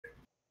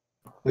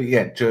But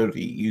yeah,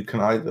 Jody, you can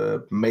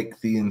either make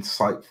the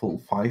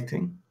insightful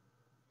fighting,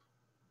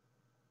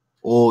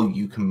 or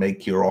you can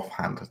make your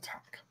offhand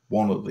attack.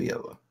 One or the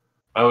other.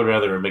 I would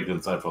rather make the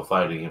insightful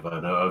fighting if I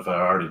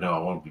already know I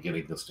won't be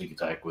getting the sneak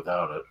attack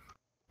without it.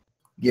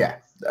 Yeah,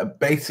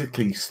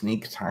 basically,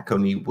 sneak attack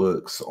only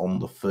works on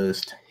the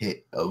first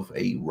hit of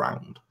a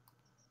round.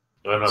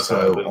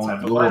 So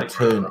on your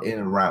turn in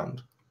a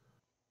round.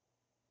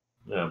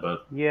 Yeah,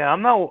 but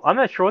I'm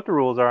not sure what the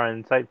rules are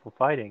on insightful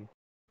fighting.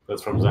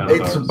 That's from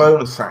Xanathars. It's a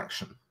bonus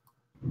action.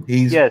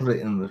 He's put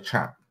it in the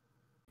chat.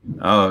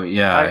 Oh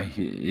yeah,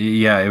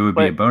 it would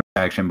be a bonus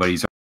action, but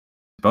he's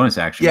bonus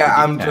action. Yeah,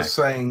 I'm just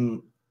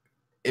saying,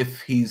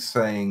 if he's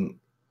saying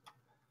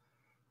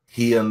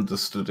he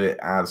understood it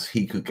as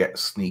he could get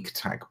sneak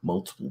attack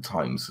multiple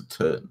times a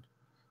turn.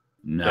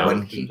 No,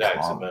 when he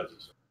can't.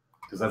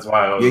 Because that's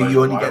why I was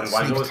you only get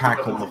sneak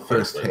attack on the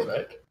first hit.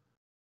 Right?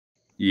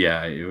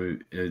 Yeah,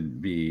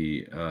 it'd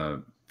be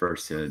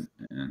first hit.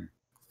 And...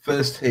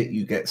 First hit,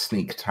 you get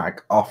sneak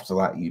attack. After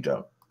that, you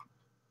don't.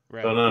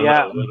 Right.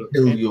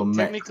 Until your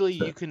technically,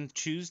 you can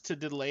choose to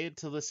delay it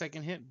till the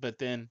second hit, but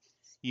then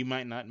you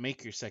might not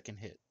make your second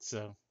hit.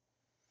 So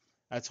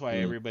that's why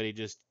everybody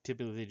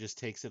typically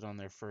takes it on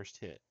their first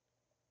hit.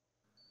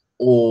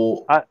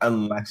 Or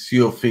unless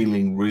you're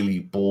feeling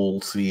really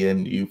ballsy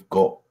and you've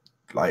got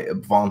like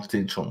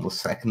advantage on the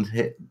second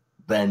hit,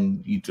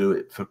 then you do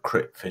it for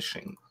crit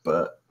fishing.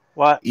 But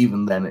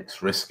even then,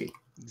 it's risky.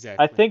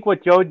 Exactly. I think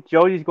what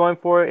Jody's going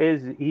for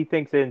is he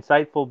thinks the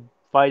insightful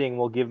fighting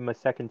will give him a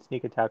second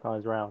sneak attack on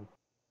his round.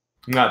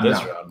 Not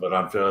this round, but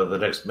on the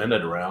next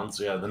minute rounds.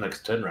 Yeah, the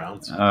next 10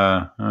 rounds.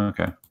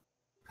 Okay.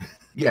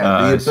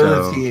 Yeah, the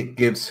ability it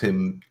gives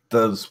him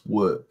does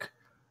work.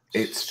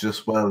 It's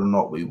just whether or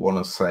not we want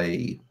to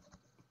say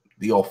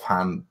the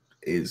offhand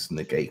is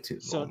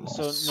negated.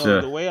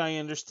 The way I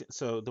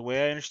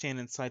understand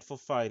insightful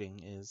fighting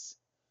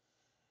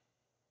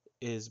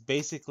is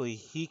basically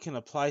he can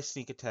apply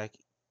sneak attack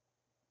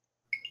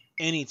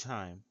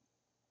anytime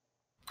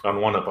on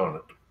one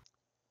opponent.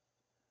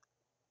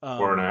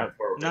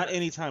 Not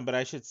anytime, but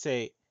I should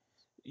say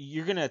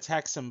you're going to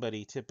attack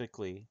somebody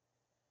typically.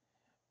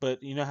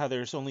 But you know how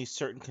there's only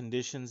certain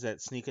conditions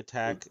that sneak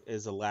attack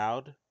is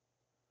allowed?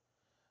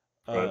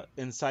 Right.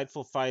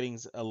 Insightful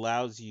fightings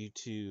allows you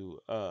to...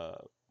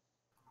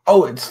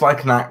 Oh, it's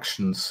like an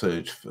action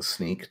surge for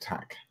sneak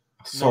attack.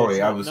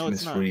 Sorry, I was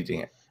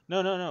misreading it.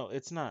 No,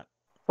 it's not.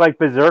 It's like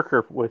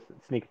Berserker with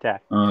sneak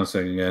attack. Oh, so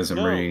you guys are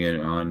reading it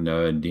on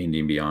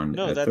D&D Beyond.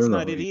 No, that's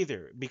not it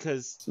either.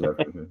 Because,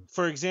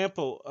 for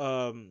example,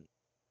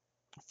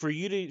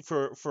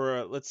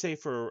 let's say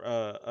for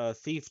a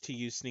thief to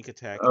use sneak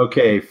attack.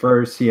 Okay,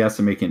 first he has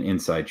to make an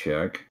insight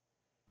check.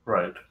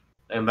 Right,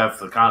 and that's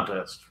the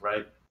contest,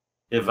 right?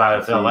 If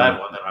I fail that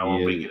one, then I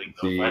won't be getting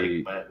the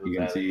fighting back. You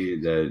can see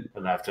that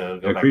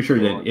a creature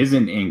that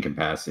isn't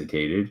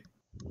incapacitated,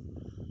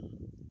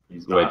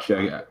 he's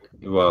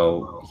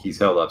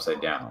held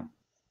upside down.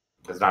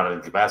 It's not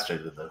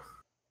incapacitated though.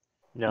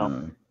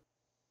 No.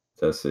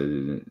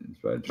 Tested.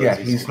 Yeah,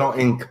 he's not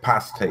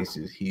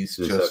incapacitated. He's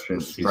just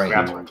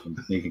restrained.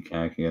 Sneak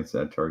attack against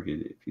that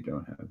target if you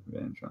don't have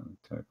advantage on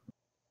the attack.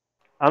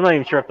 I'm not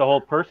even sure if the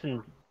whole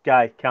person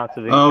guy counts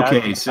as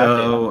okay,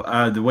 so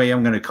the way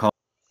I'm going to call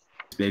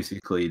it is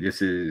basically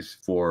this is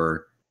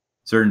for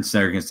certain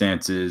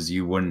circumstances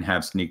you wouldn't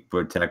have sneak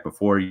attack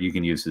before. You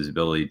can use his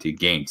ability to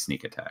gain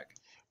sneak attack.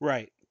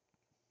 Right.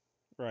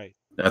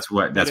 That's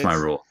my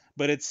rule.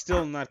 But it's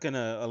still not going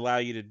to allow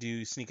you to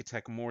do sneak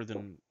attack more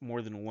than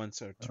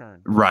once a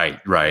turn. Right.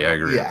 I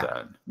agree with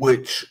that.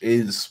 Which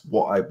is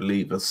what I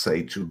believe a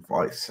sage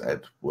advice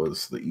said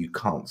was that you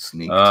can't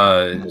sneak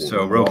attack.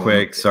 So real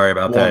quick, sorry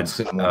about that.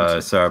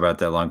 Sorry about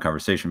that long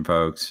conversation,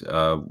 folks.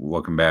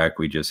 Welcome back.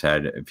 We just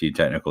had a few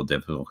technical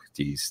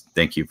difficulties.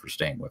 Thank you for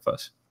staying with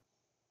us.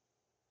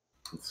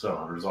 It's still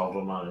unresolved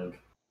on my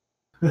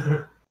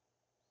end.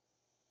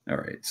 All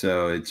right,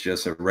 so it's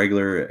just a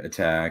regular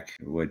attack,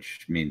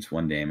 which means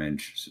 1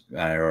 damage.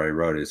 I already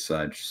wrote it as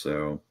such,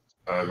 so...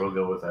 All right, we'll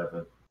go with that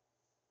then.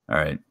 All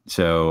right,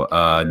 so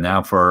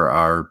now for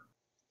our...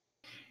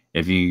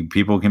 If you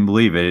people can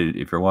believe it,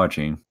 if you're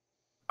watching,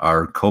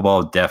 our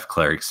Cobalt Death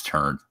Cleric's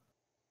turn.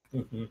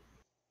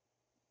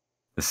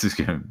 This is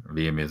going to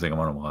be amazing. I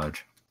want to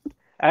watch.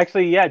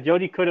 Actually, yeah,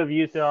 Jody could have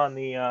used it on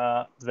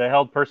the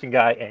held person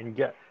guy and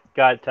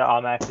got to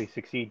automatically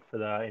succeed for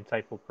the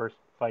insightful person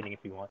fighting if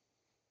you want.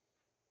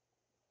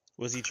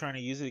 Was he trying to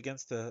use it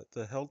against the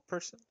held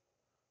person?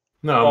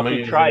 No, well,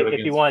 if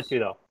you wanted to,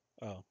 though.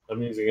 Oh,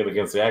 I'm using it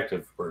against the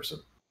active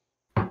person.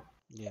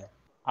 Yeah.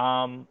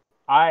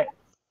 I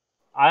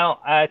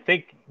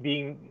think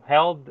being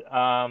held,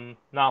 not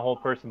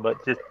hold person,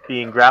 but just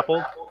being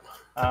grappled,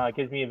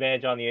 gives me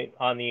advantage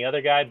on the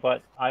other guy.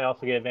 But I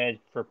also get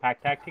advantage for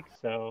pack tactics.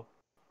 So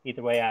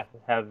either way, I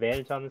have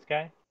advantage on this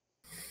guy.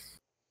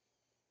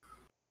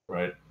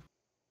 Right.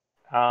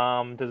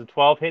 Does a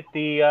 12 hit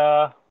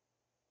the?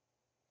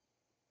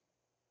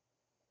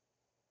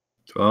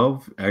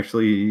 12?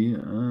 Actually,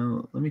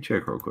 let me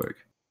check real quick.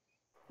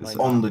 It's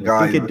on the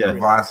guy that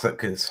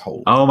Vasek is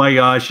holding. Oh my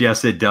gosh,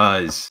 yes it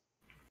does.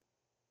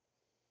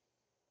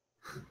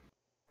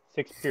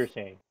 6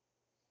 piercing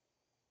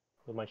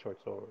with my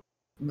short sword.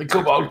 The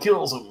kobold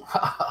kills him.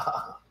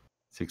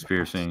 6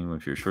 piercing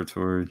with your short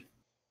sword.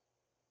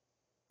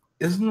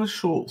 Isn't a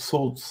short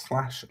sword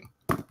slashing?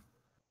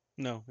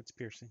 No, it's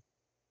piercing.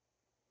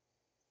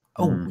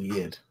 Oh,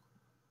 weird.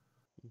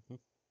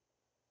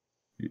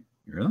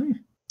 Really?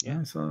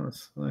 Yeah. I saw it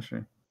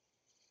slashing.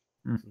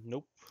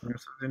 Nope.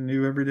 There's something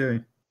new every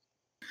day.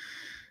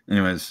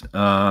 Anyways,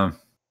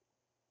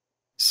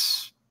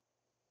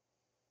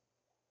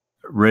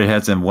 Ray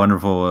has a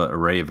wonderful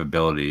array of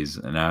abilities,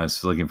 and I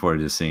was looking forward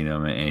to seeing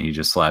him, and he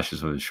just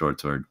slashes with his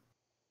short sword.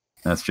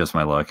 That's just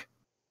my luck.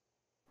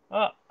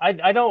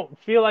 I don't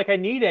feel like I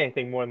need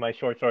anything more than my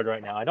short sword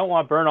right now. I don't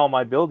want to burn all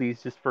my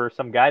abilities just for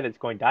some guy that's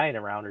going to die in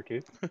a round or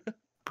two.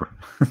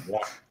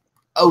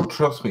 Oh,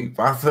 trust me,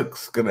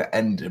 Vasek's gonna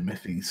end him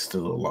if he's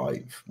still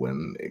alive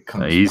when it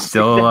comes. He's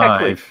still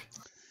alive.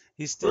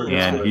 He's still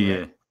and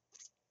alive.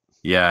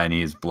 and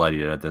he's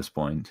bloodied at this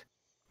point.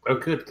 Oh,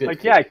 good.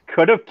 Yeah, I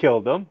could have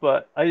killed him,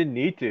 but I didn't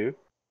need to.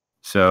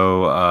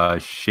 So,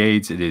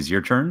 Shades, it is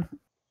your turn.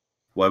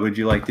 What would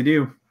you like to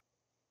do?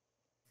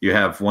 You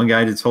have one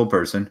guy that's whole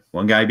person,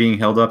 one guy being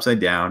held upside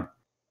down,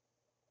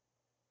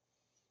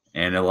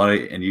 and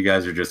and you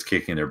guys are just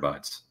kicking their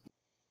butts.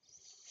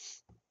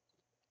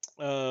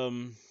 All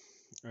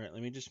right,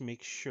 let me just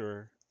make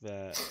sure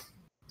that.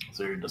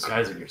 So you're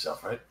disguising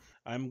yourself, right?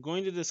 I'm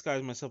going to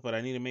disguise myself, but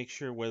I need to make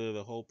sure whether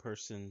the whole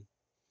person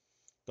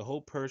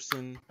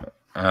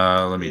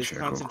Let me is check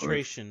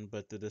concentration,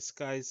 but the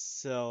disguise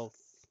self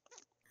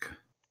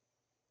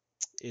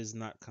is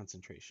not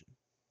concentration.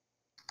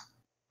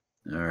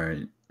 All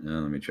right,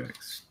 let me check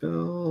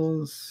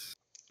spells.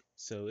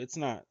 So it's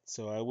not.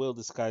 So I will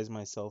disguise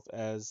myself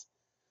as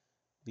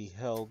the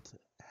held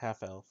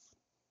half elf.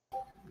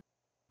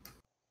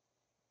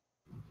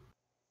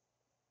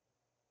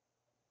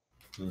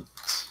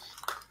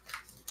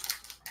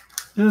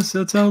 Yes,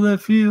 that's how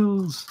that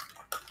feels.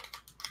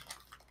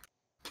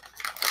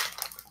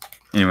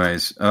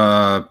 Anyways,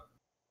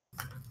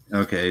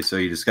 okay, so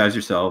you disguise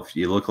yourself.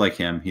 You look like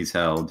him. He's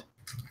held.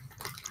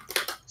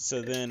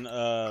 So then,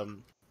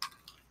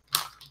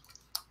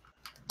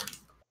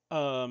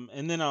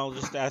 and then I'll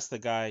just ask the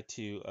guy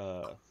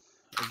to,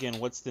 again,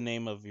 what's the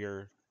name of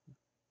your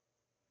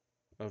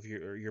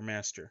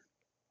master?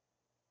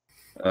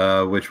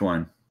 Which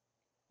one?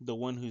 The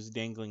one who's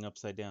dangling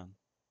upside down.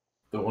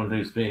 The one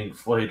who's being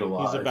flayed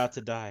alive. Who's about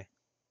to die.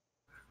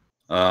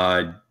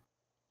 I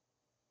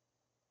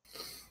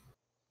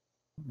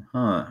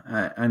know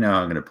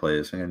how I'm going to play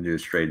this. I'm going to do a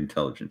straight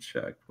intelligence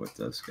check with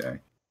this guy.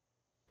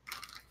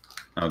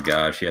 Oh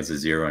gosh, he has a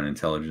 0 in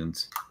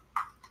intelligence.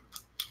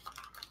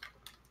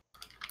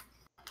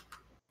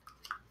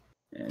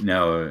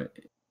 No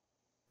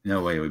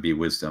way it would be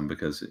wisdom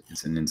because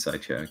it's an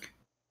insight check.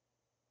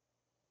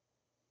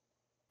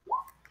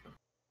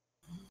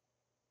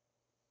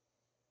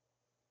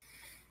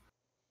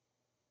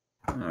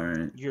 All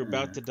right. You're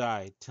about to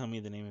die. Tell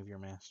me the name of your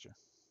master.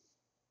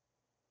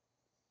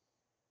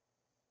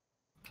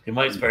 He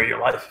might spare your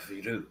life if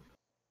you do.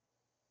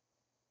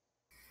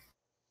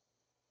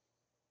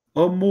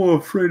 I'm more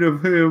afraid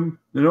of him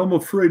than I'm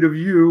afraid of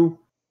you,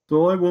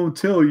 so I won't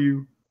tell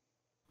you.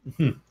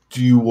 Do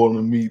you want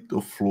to meet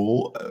the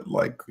floor at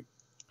like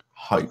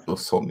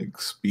hypersonic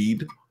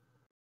speed?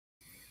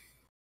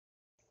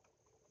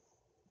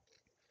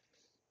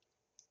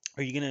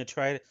 Are you gonna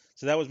try to?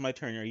 So that was my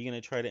turn. Are you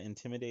gonna try to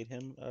intimidate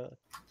him,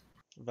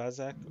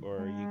 Vazak, or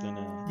are you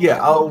gonna?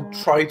 Yeah, I'll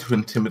try to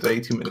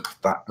intimidate him.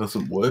 If that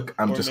doesn't work,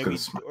 I'm just gonna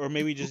smack. Or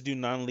maybe just do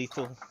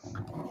non-lethal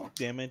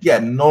damage. Yeah,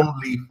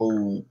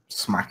 non-lethal.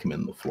 Smack him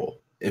in the floor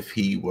if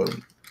he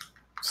won't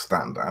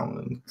stand down.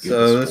 And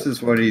so this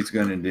is what he's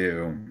gonna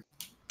do,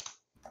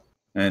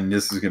 and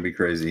this is gonna be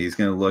crazy. He's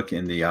gonna look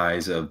in the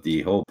eyes of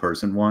the whole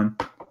person one,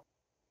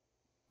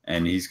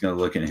 and he's gonna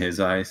look in his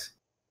eyes.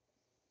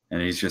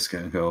 And he's just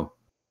going to go,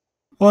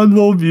 I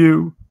love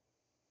you.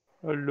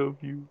 I love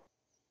you.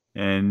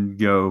 And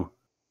go,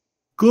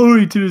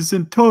 glory to the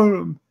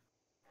Centaurum.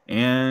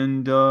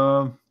 And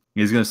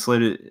he's going to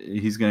slit it.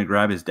 He's going to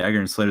grab his dagger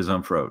and slit his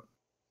own throat.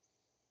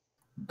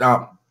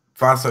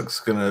 Vasek's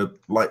going to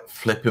like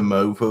flip him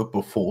over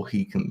before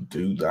he can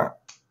do that.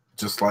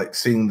 Just like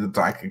seeing the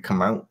dagger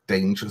come out,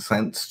 danger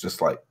sense,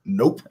 just like,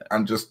 nope.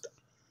 And just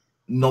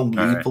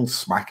non-lethal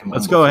smack him.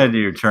 Let's go ahead to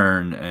your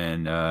turn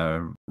and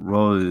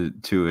roll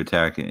to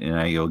attack, and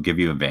I'll give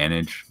you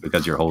advantage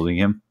because you're holding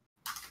him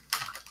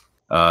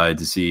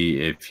to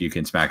see if you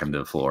can smack him to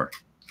the floor.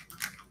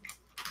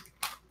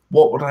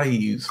 What would I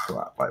use for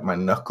that? Like my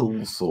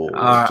knuckles or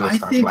just I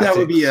think athletics? That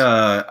would be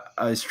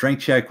a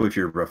strength check with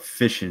your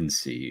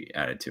proficiency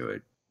added to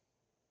it.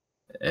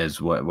 Is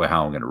how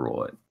I'm going to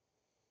roll it.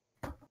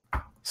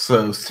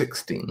 So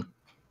 16.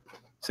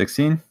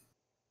 16.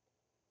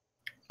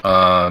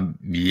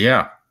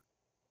 Yeah.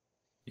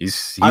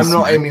 He's I'm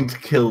not aiming to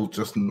kill,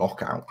 just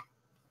knock out.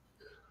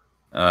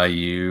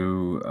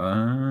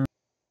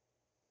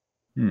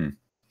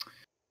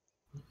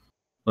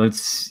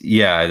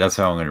 Yeah, that's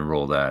how I'm going to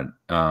roll that.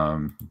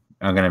 I'm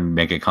going to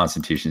make a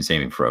Constitution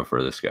saving throw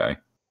for this guy.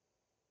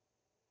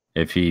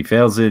 If he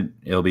fails it,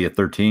 it'll be a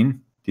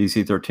 13,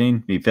 DC 13.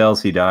 If he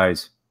fails, he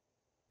dies.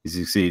 He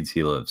succeeds,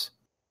 he lives.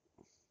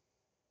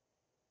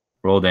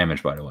 Roll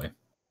damage, by the way.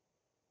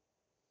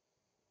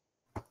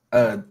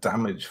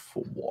 Damage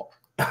for what?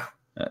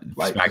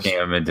 Smacking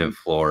him into the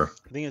floor.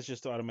 I think it's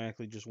just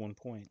automatically just 1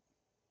 point.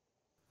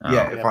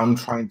 Yeah, if I'm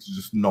trying to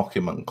just knock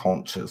him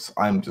unconscious,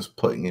 I'm just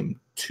putting him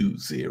to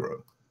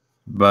 0.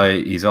 But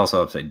he's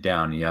also upside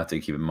down. You have to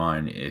keep in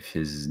mind, if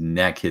his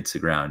neck hits the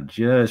ground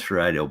just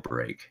right, it'll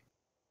break.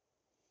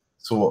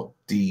 So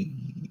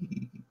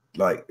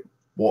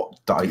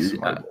what dice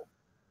am I roll?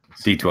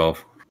 D12.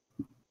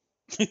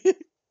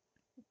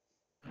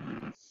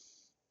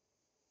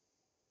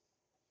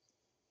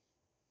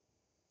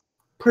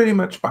 Pretty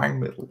much bang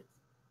middle.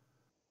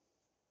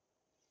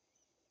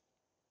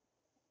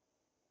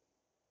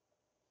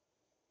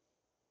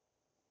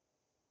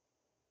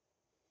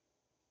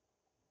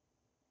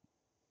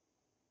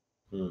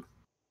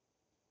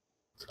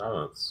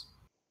 Silence.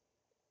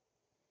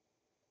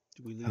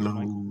 Did we lose Hello,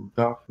 Michael?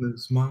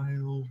 darkness, my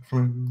old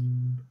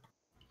friend.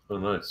 Oh,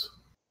 nice.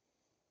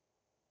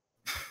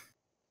 I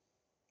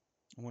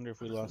wonder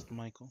if we lost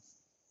Michael.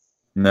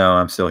 No,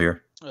 I'm still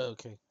here.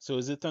 Okay, so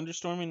is it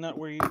thunderstorming not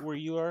where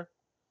you are?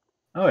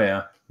 Oh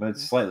yeah, but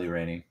it's slightly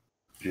raining,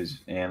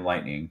 and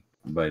lightning,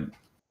 but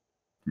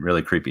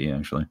really creepy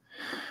actually.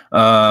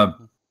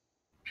 I'm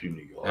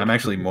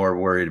actually more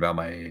worried about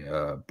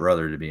my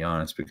brother, to be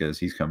honest, because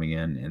he's coming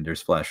in and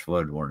there's flash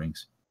flood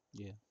warnings.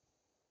 Yeah.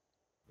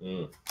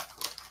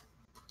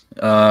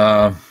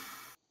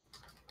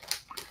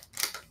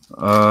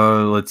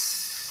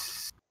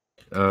 Let's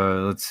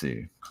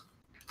see.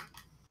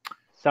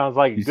 Sounds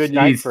like a good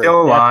night He's for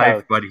still a death alive,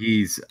 house. but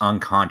he's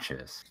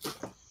unconscious.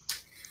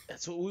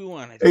 That's what we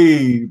wanted.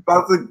 Hey,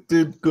 Bazik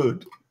did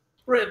good.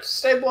 Rich,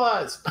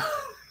 stabilize.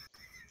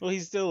 Well,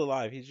 he's still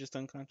alive. He's just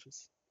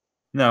unconscious.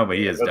 No, but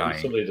he is But we dying.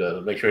 still need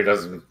to make sure he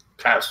doesn't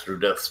pass through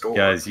death's door.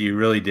 Guys, you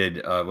really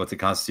did with the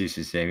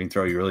Constitution saving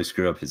throw. You really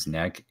screwed up his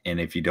neck, and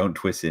if you don't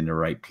twist it in the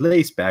right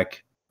place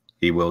back,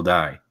 he will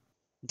die.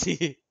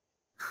 And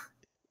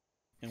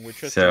we're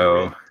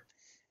trusting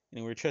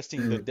we're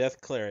trusting the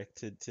death cleric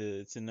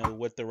to know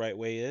what the right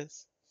way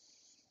is.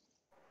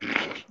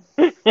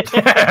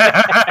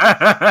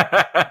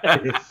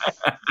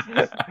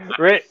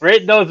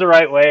 Rit knows the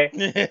right way.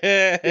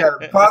 Yeah,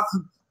 Bazik's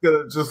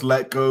gonna just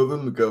let go of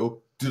them and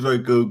go, Did I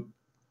do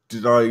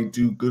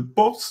good,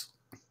 boss?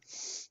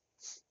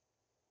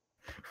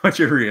 What's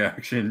your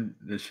reaction,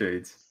 the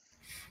Shades?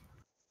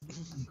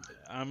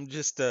 I'm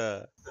just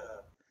I'm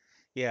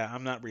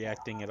not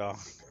reacting at all.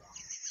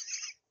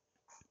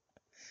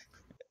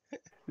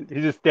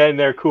 He's just standing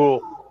there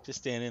cool. Just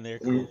standing there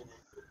cool.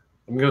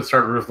 I'm gonna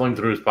start riffling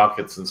through his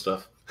pockets and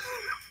stuff.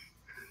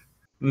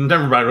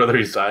 Never mind whether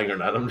he's dying or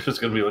not. I'm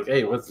just gonna be like,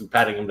 hey, what's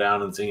patting him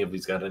down and seeing if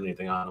he's got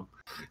anything on him.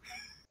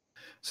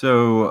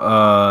 So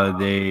I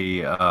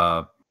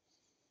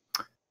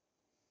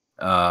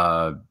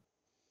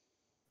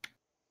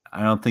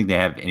don't think they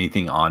have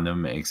anything on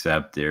them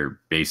except their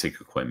basic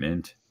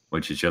equipment,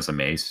 which is just a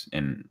mace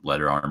and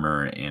leather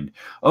armor. And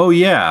Do they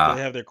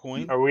have their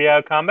coin? Are we out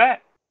of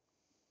combat?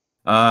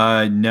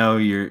 no,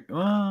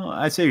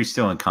 I'd say you're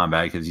still in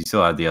combat because you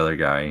still have the other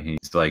guy. He's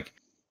just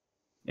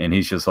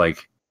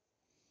like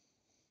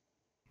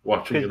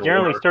Watching. Because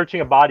generally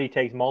searching a body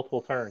takes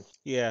multiple turns.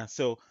 Yeah,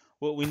 so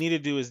what we need to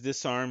do is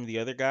disarm the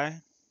other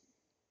guy.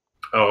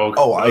 Oh,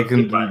 okay. Oh, I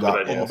can do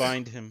that. And boss.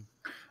 bind him.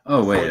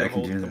 oh wait, the I can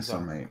hold do comes this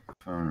on off. my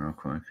phone real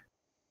quick.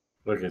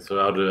 Okay, so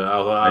I'll do.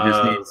 I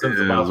just need since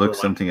the to mouse look were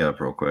like- something up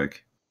real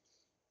quick.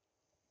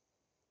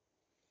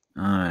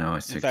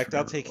 In fact,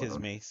 I'll take his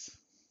mace.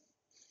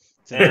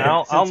 And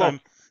I don't know.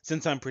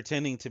 Since I'm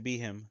pretending to be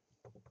him.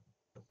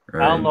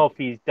 I don't know if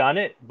he's done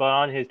it, but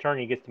on his turn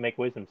he gets to make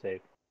wisdom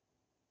save.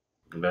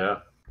 Yeah,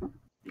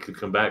 you could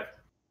come back.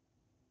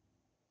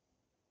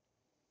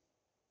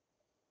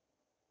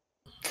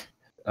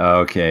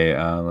 Okay,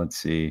 let's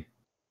see.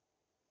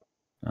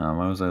 What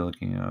was I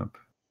looking up?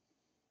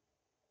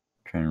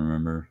 Trying to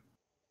remember.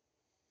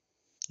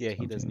 Yeah,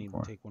 he does Something need to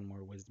more. take one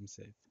more wisdom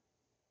save.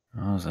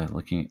 What was I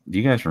looking? Do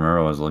you guys remember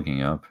what I was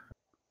looking up?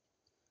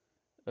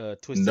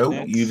 Twisted Nope,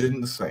 Necks. you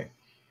didn't say.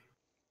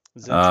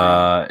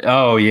 Zerift.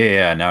 Oh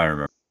yeah, now I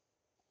remember.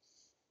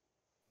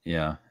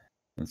 Yeah,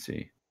 let's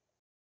see.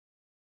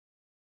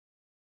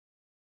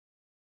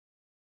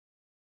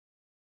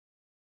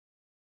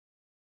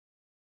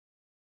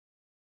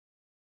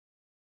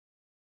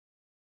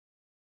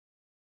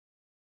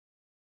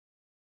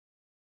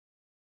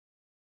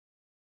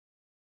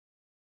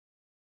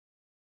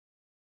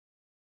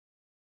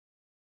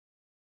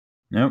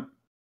 Nope,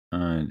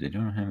 they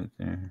don't have it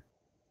there.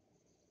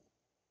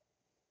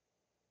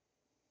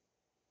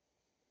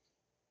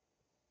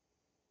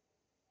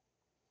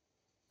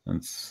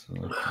 Let's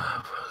look.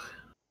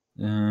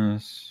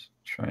 Let's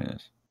try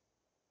this.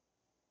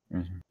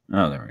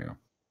 Oh, there we go.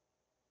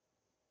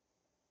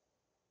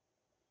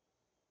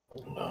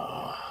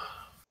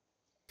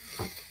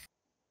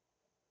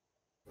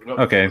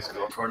 Okay. Let's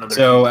go for another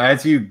So tea.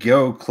 as you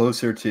go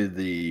closer to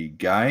the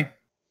guy,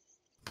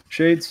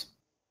 Shades,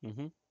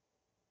 Mm-hmm.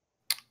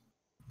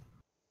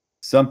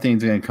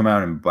 something's going to come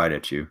out and bite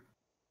at you.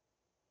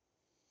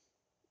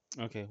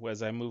 Okay. Well,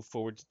 as I move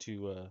forward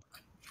to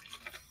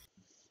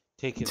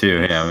take his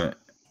To place. him.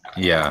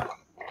 Yeah.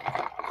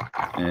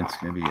 And it's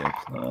going to be a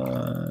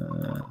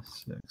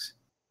 +6.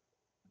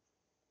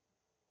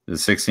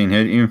 Does 16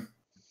 hit you?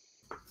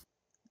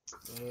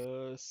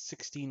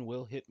 16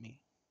 will hit me.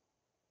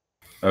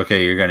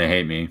 Okay, you're going to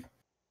hate me.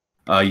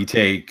 You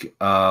take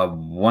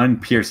 1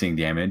 piercing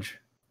damage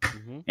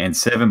Mm-hmm. and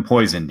 7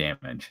 poison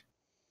damage.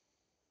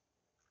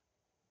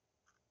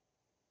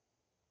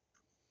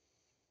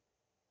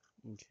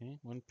 Okay.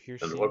 1 And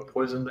piercing. what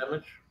poison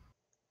damage?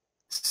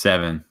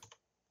 7.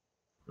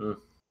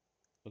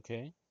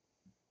 Okay.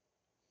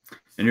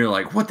 And you're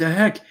like, what the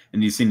heck?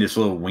 And you see this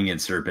little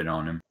winged serpent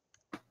on him.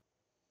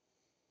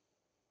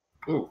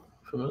 Ooh,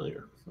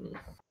 familiar.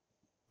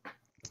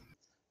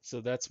 So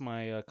that's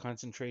my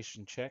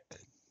concentration check,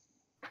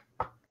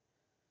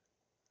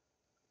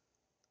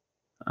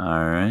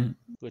 All right.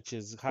 which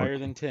is higher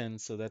than 10,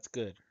 so that's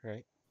good,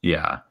 right?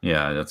 Yeah,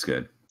 that's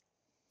good.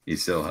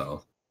 He's still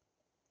held.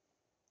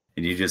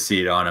 And you just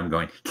see it on him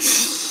going.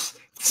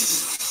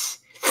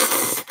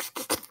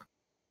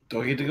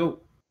 Do I get to go?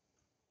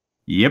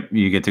 Yep,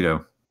 you get to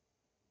go.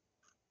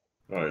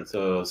 All right,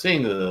 so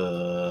seeing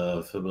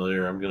the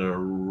familiar, I'm gonna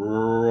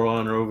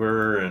run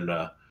over and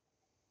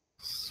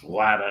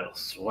swat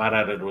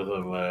at it with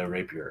a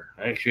rapier.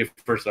 Actually,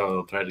 first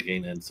I'll try to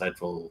gain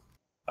insightful.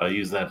 I'll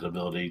use that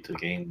ability to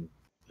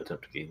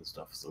attempt to gain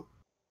stuff. So,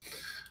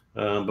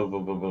 boom, boom,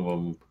 boom, boom,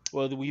 boom.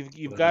 Well,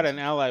 you've got an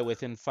ally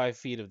within 5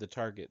 feet of the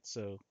target,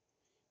 so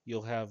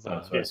you'll have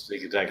So I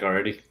sneak attack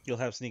already. you'll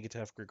have sneak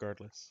attack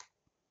regardless.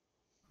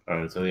 All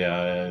right, so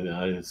yeah,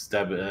 I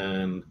stab it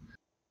and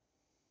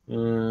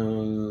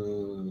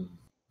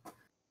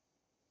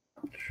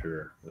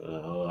sure.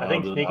 I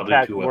think I'll sneak do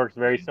attack 2 works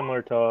very weapons.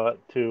 similar to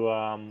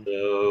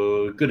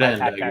So good hand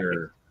attack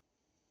dagger.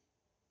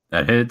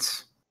 That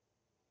hits.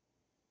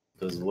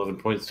 Does 11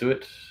 points to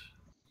it.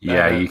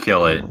 Yeah, you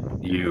kill it.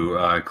 You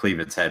cleave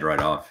its head right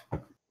off.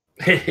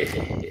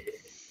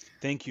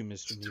 Thank you,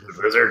 Mr. Needle.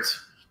 Lizards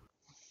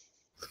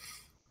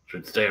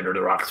should stay under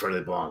the rocks where they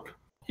belong.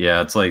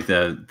 Yeah, it's like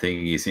the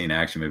thing you see in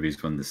action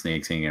movies when the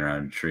snake's hanging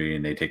around a tree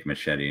and they take a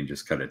machete and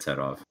just cut its head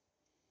off.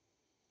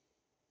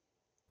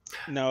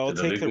 No, I'll Did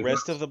I take do the good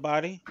rest work? of the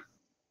body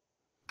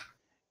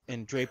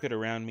and drape it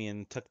around me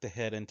and tuck the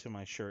head into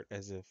my shirt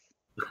as if.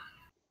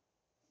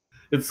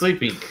 It's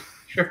sleeping.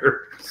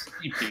 Sure,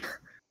 sleeping.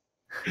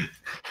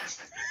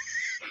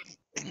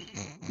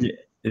 Yeah,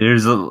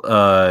 there's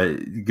a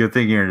good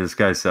thing you're in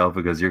disguise self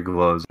because your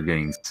gloves are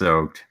getting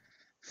soaked.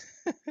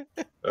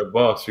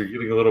 Boss, you're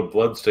getting a little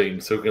blood stain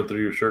soaking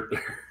through your shirt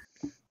there.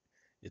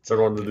 It's I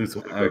all wanted to do good.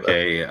 something about that.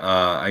 Okay,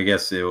 I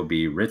guess it will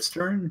be Rit's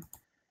turn.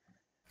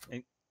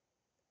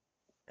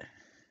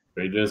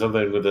 Are you doing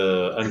something with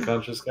the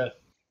unconscious guy?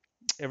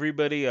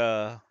 Everybody,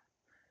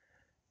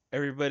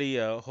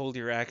 hold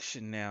your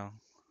action now.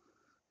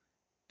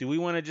 Do we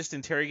want to just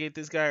interrogate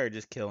this guy or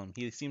just kill him?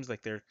 He seems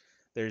like they're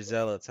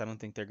zealots. I don't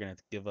think they're gonna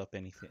give up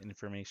any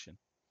information.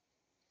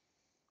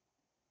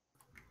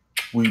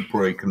 We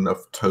break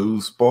enough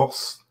toes,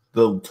 boss.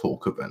 They'll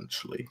talk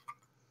eventually.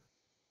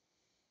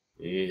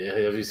 Yeah,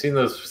 have you seen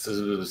those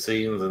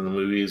scenes in the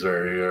movies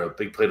where a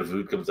big plate of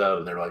food comes out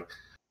and they're like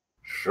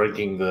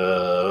shrinking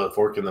the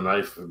fork and the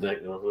knife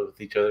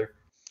with each other?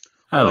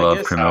 I Well, I love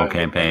guess- criminal I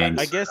campaigns.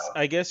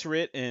 I guess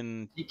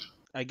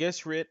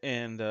Rit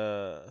and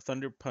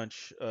Thunder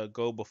Punch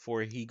go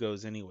before he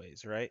goes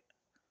anyways, right?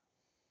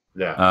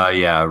 Yeah.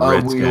 Yeah, Oh,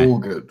 Rit's we gonna. all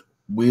good.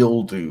 We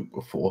all do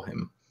before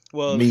him.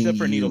 Well, Me, except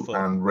for you,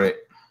 Needlefoot. and Rit.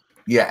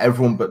 Yeah,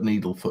 everyone but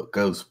Needlefoot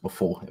goes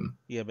before him.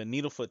 Yeah, but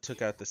Needlefoot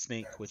took out the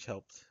snake, which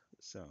helped.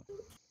 So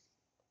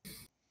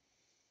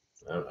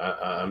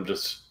I'm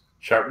just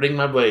sharpening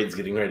my blades,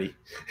 getting ready.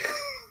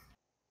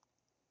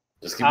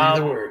 Just give me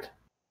the word.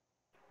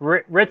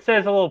 Rit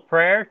says a little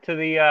prayer to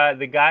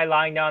the guy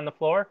lying down on the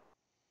floor,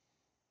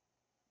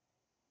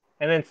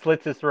 and then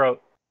slits his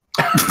throat.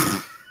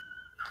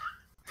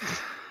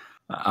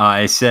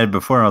 I said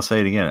before, I'll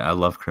say it again. I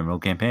love criminal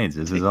campaigns.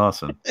 This is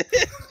awesome.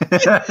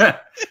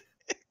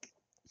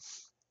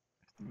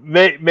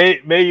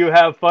 May you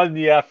have fun in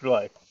the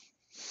afterlife.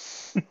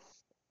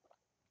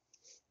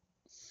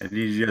 And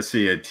you just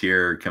see a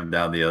tear come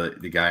down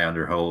the guy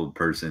under hold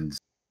person's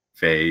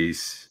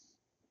face,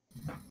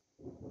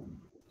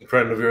 A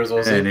friend of yours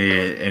also.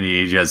 and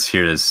you just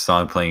hear this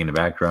song playing in the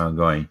background,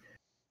 going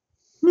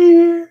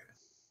near,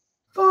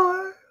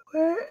 far,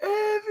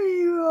 wherever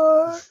you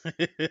are.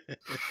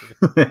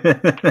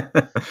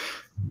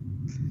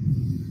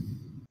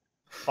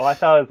 Oh, I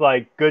thought it was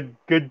like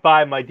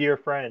goodbye, my dear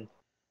friend.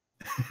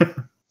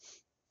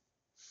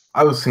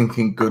 I was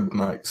thinking good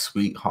night,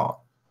 sweetheart.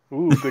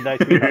 Ooh, good night,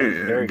 sweetheart.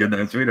 Very Good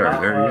night, sweetheart.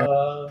 There you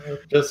go.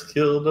 Just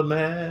killed a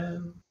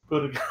man.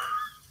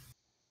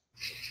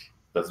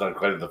 That's not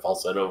quite the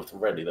falsetto from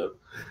Randy, though.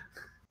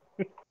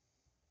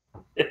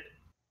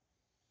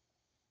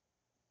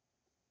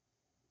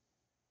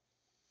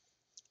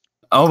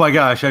 Oh my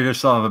gosh! I just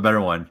thought of a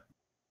better one.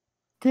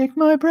 Take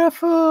my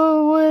breath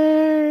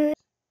away.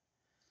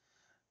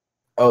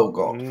 Oh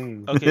god.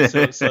 Okay,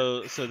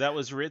 so that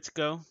was Rit's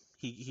go.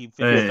 He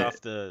finished off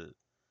the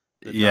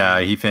yeah,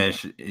 dying. he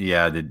finished.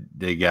 Yeah,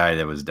 the guy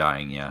that was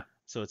dying. Yeah.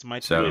 So it's my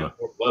turn. So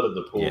More blood in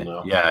the pool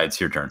now. yeah,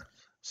 it's your turn.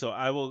 So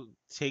I will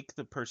take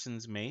the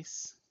person's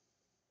mace.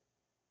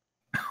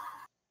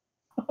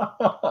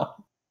 What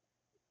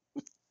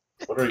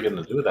are you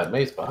gonna do with that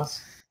mace,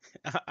 boss?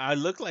 I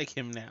look like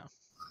him now.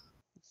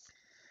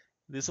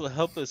 This will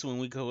help us when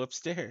we go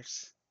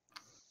upstairs.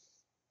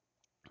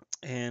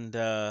 And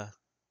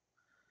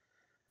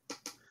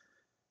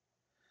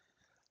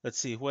let's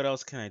see, what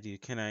else can I do?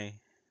 Can I?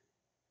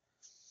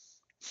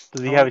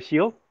 Does he have a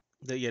shield?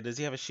 Yeah, does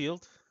he have a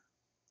shield?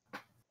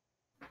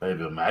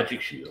 Maybe a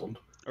magic shield.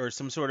 Or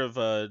some sort of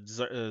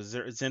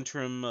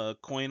Zentrum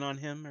coin on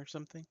him or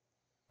something?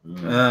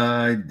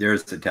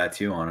 There's a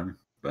tattoo on him,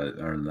 but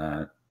other than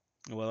that,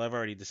 well, I've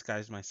already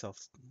disguised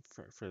myself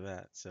for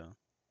that. So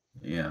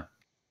yeah.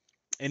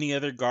 Any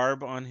other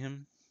garb on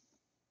him?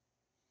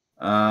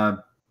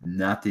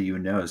 Not that you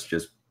would know. It's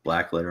just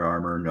black leather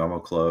armor,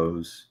 normal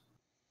clothes,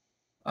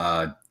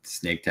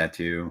 snake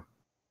tattoo,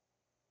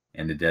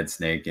 and a dead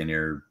snake in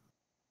your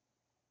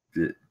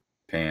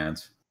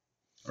pants.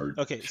 Or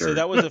okay, shirt. so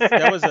that was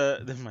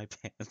my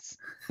pants.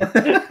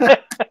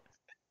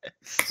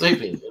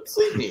 Sleeping.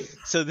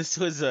 So this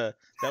was that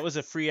was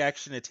a free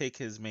action to take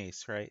his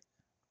mace, right?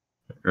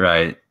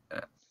 Right.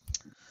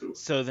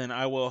 So then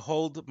I will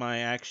hold my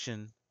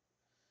action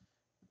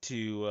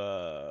to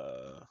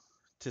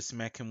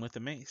smack him with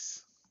a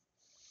mace.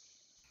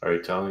 Are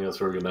you telling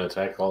us we're gonna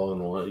attack all in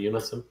one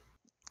unison?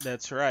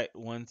 That's right.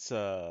 Once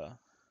I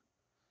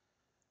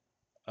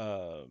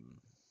got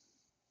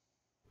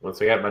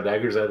my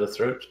daggers at his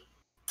throat.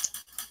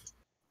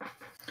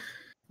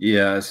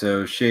 Yeah,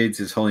 so Shades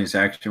is holding his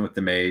action with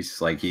the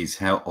mace, like he's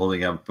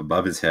holding up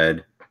above his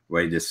head,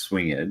 ready to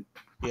swing it.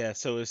 Yeah,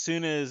 so as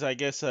soon as I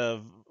guess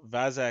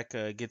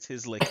Vazak gets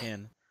his lick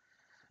in,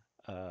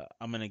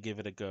 I'm gonna give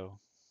it a go.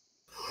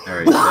 All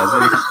right,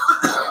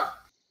 Vazak.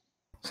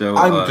 So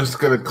I'm just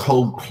gonna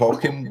cold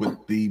clock him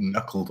with the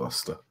knuckle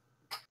duster.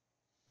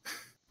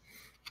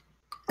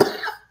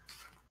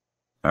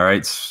 All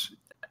right,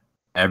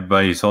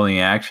 everybody's holding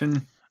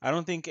action. I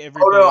don't think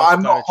everybody. Oh no, else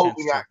I'm got not a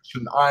holding chance to.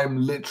 action. I'm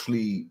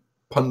literally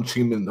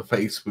punching him in the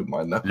face with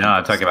my knuckle. No,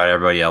 I'm talking about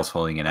everybody else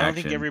holding an I don't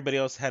action. think everybody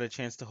else had a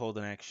chance to hold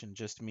an action,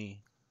 just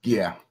me.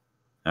 Yeah.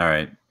 All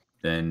right,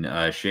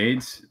 then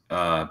Shades,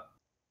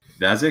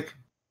 Vazak,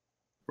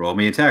 roll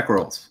me attack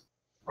rolls.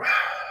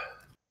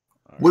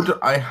 Would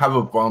I have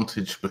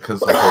advantage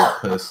because I'm a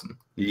person?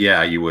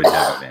 Yeah, you would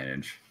have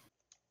advantage.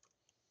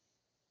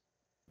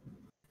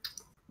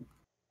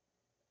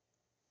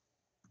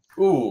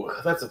 Ooh,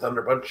 that's a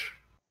thunder punch.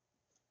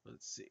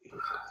 Let's see.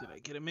 Did I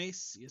get a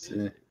mace? Yes, I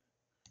did.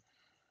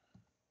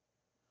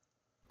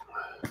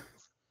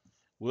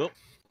 Well,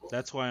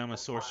 that's why I'm a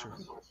sorcerer.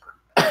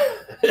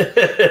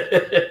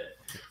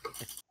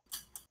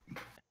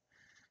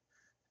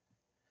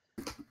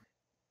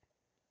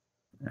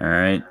 All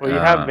right. Well, you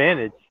have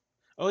advantage.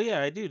 Oh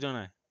yeah, I do, don't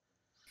I?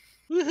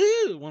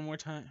 Woohoo! One more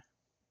time.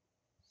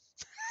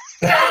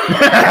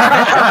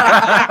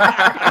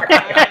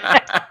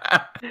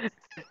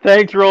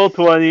 Thanks,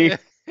 Roll20.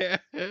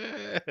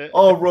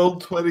 Oh,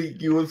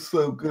 Roll20, you were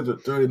so good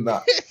at doing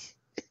that.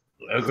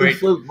 Oh, great.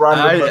 So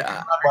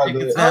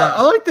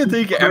I like to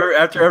think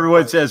after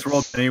everyone says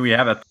roll 20, we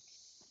have a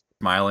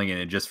smiling and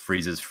it just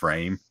freezes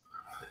frame.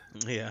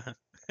 Yeah.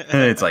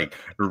 And it's like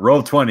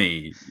roll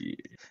 20.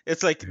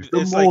 It's like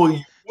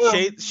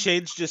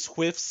Shades just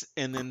whiffs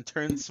and then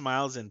turns,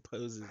 smiles, and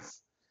poses.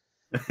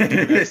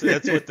 That's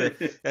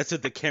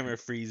what the camera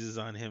freezes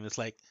on him. It's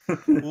like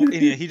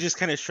he just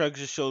kind of shrugs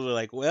his shoulder,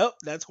 like, "Well,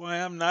 that's why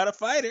I'm not a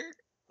fighter."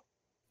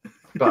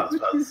 Boss,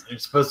 you're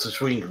supposed to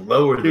swing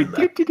lower than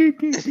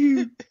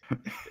that.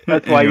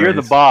 That's why you're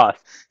the boss.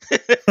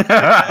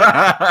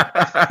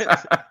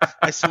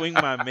 I swing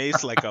my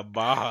mace like a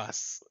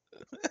boss.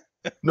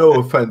 No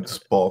offense,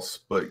 boss,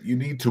 but you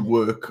need to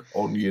work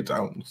on your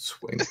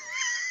downswing.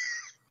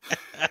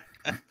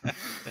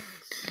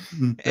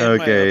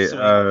 Okay,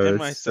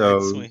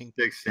 so swing.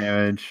 6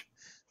 damage.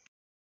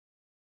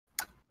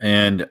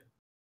 And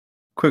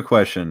quick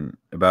question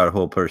about a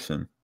whole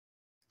person.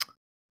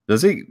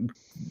 Does it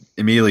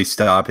immediately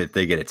stop if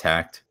they get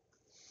attacked?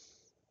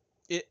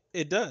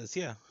 It does,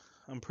 yeah.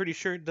 I'm pretty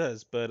sure it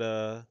does, but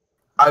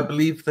I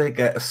believe they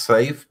get a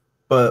save,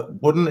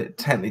 but wouldn't it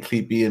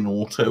technically be an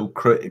auto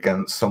crit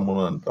against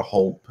someone and the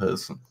whole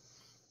person?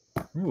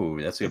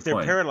 Ooh, that's a good if they're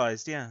point.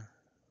 paralyzed, yeah.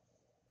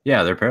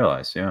 Yeah, they're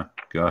paralyzed. Yeah,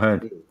 go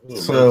ahead.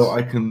 So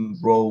I can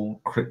roll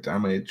crit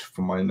damage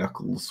for my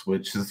knuckles,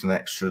 which is an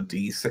extra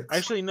D6.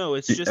 Actually, no,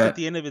 it's just at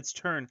the end of its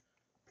turn.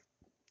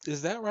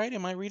 Is that right?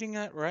 Am I reading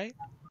that right?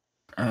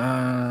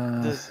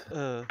 Let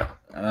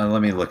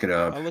me look it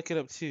up. I'll look it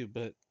up too,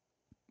 but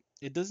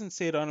it doesn't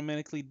say it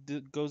automatically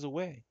goes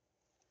away.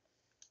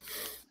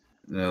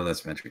 No,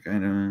 that's metric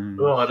item.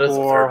 Oh, it is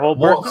For whole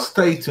What person?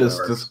 status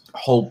does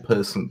whole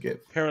person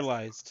give?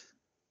 Paralyzed.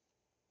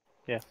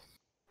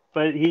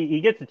 But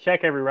he gets to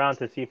check every round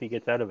to see if he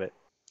gets out of it.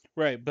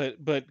 Right,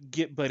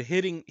 but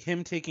hitting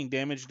him taking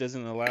damage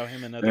doesn't allow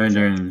him another And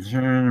check. during the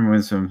turn,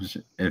 wisdom,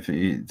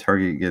 if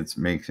target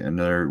makes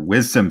another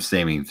wisdom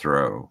saving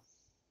throw.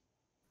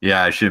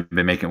 Yeah, I should have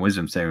been making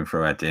wisdom saving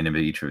throw at the end of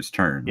each of his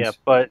turns. Yeah,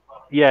 but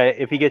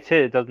if he gets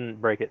hit, it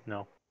doesn't break it.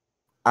 No.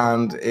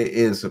 And it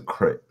is a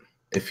crit.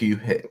 If you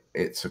hit,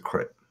 it's a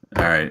crit.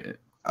 All right.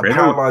 A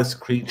paralyzed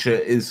creature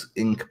is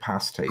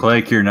incapacitated.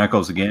 Click your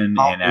knuckles again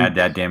and add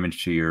that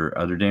damage to your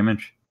other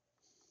damage.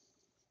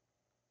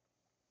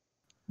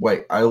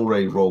 Wait, I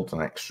already rolled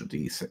an extra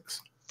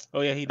d6.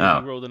 Oh yeah, he did.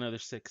 He rolled another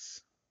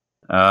 6.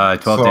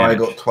 12 so damage. I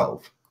got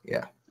 12.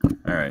 Yeah.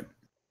 All right.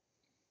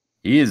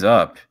 He is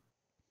up.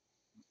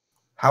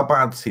 How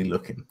bad's he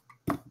looking?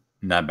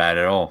 Not bad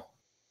at all.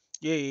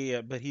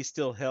 Yeah. But he's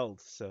still held,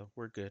 so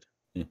we're good.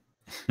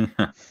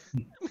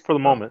 For the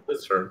moment.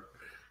 This turn.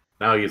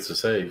 Now he gets to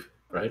save,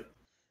 right?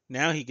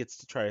 Now he gets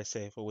to try a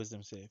save, a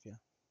wisdom save, yeah.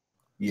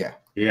 Yeah.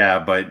 Yeah,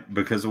 but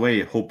because the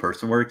way a whole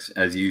person works,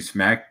 as you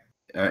smack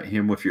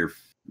him with your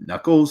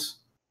knuckles,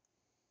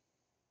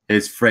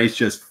 his face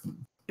just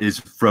is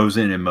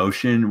frozen in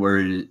motion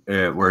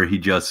where he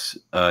just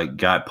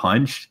got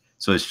punched.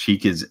 So his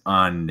cheek is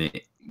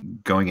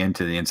going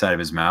into the inside of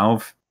his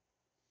mouth.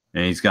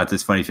 And he's got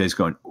this funny face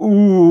going,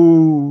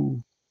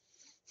 ooh.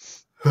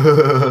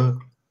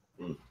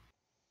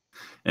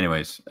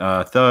 Anyways,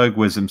 Thug,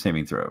 wisdom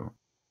saving throw.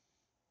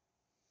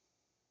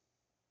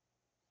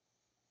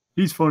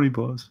 He's funny,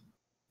 boss.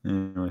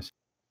 Anyways.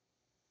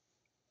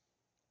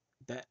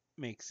 That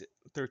makes it.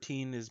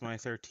 13 is my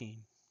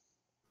 13.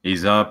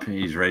 He's up.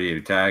 He's ready to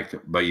attack,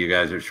 but you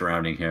guys are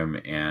surrounding him,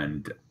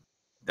 and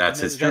that's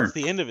his turn. That's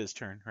the end of his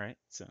turn, right?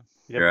 So.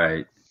 Yep.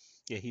 Right.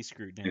 Yeah, he's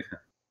screwed now.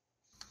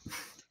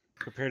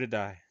 Prepare to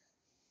die.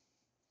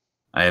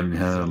 I am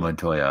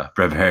Montoya.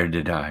 Prepare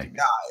to die.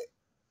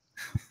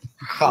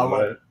 How?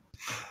 Do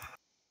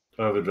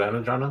I have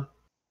advantage on him?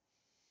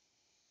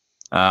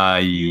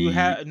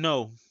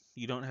 No,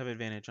 you don't have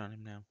advantage on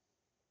him now.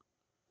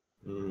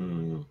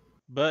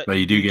 But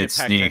you do get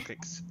sneak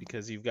tactics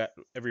because you've got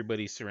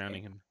everybody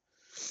surrounding him.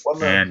 Well,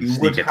 no, and you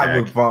would have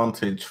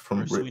advantage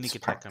from Rick's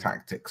pack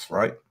tactics,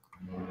 right?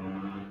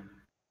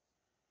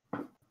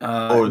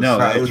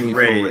 No, it's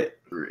Rick.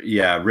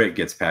 Yeah, Rick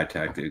gets pack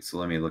tactics. So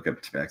let me look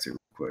up tactics real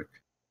quick.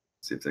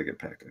 See if they get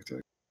pack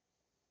tactics.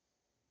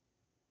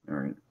 All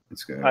right,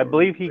 let's go. I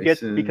believe he gets,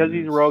 because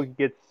he's a rogue,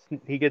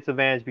 he gets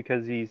advantage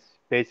because he's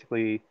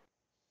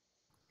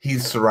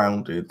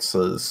surrounded,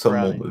 so there's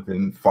someone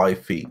within 5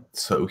 feet,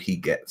 so he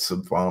gets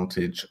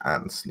advantage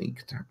and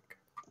sneak attack.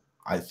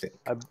 I think.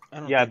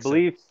 I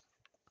believe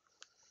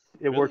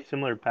it works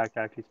similar to pack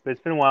tactics, but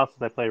it's been a while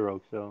since I played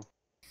rogue, so.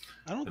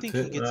 I don't think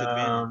he gets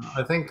advantage.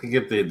 I think to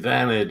get the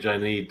advantage, I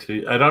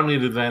don't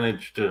need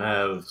advantage to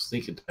have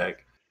sneak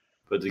attack,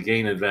 but to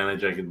gain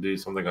advantage, I can do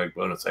something like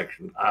bonus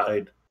action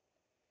hide,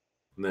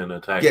 and then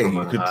attack. Yeah,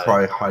 you could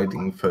try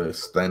hiding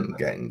first, then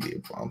getting the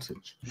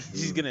advantage.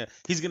 He's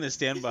gonna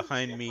stand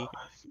behind me,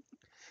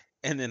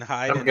 and then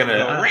hide, I'm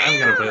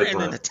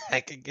gonna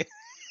attack again.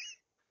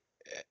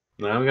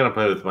 No, I'm gonna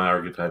play with my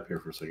archetype here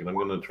for a second. I'm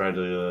gonna try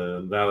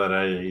to now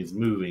that he's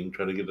moving,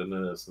 try to get an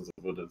essence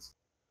of what his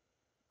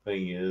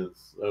thing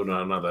is. Oh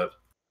no, not that.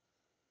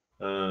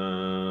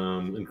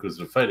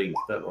 Inquisitive fighting,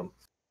 that one.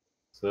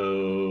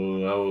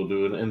 So I will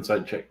do an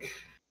insight check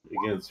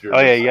against your. Oh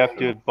yeah, you have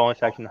to do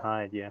bonus action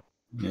hide. Yeah.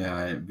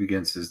 Yeah,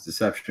 against his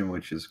deception,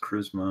 which is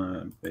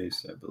charisma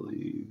based, I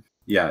believe.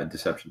 Yeah,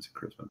 deception's a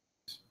charisma.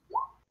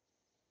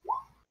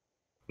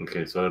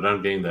 Okay, so I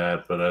don't gain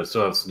that, but I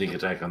still have sneak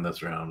attack on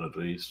this round at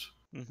least.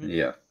 Mm-hmm.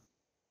 Yeah.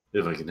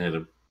 If I can hit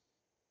him.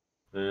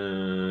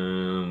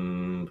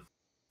 And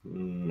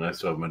I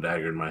still have my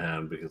dagger in my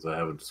hand because I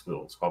haven't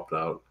swapped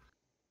out.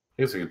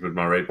 I guess I could put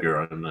my rapier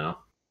on him now,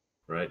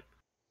 right?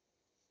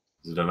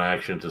 Is it an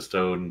action to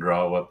stow and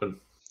draw a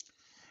weapon?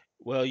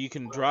 Well, you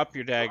can drop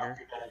your dagger.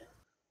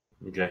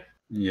 Okay.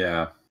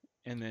 Yeah.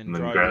 And then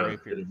draw your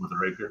rapier. Hit him with a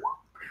rapier.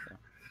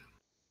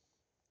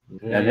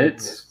 Okay. That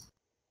hits.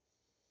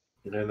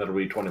 And then that'll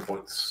be 20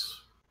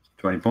 points.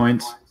 20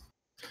 points.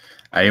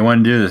 How you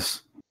want to do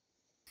this?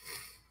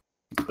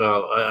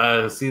 Well,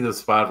 I see the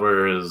spot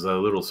where his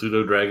little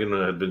pseudo dragon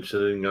had been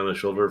sitting on his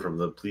shoulder from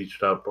the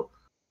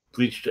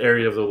bleached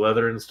area of the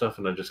leather and stuff,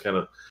 and I just kind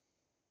of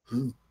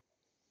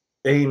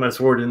aim my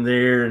sword in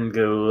there and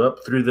go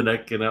up through the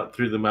neck and out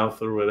through the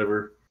mouth or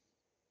whatever.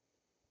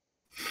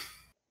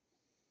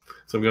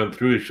 So I'm going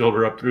through his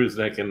shoulder, up through his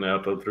neck, and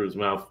out through his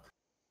mouth.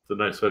 It's a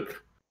nice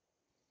hook.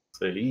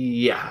 So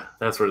yeah,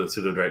 that's where the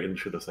pseudo dragon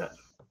should have sat.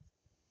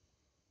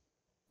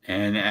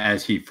 And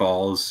as he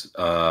falls,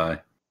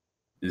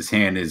 his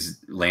hand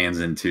lands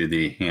into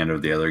the hand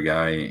of the other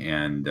guy,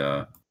 and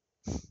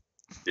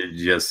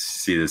you just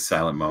see this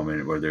silent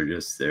moment where they're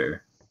just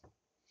there.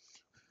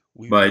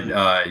 You're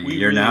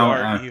really now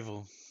are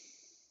evil.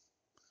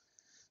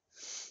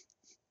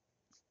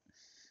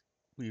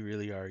 We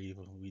really are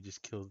evil. We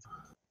just killed.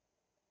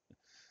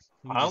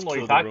 I don't know what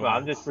you're talking about.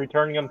 I'm just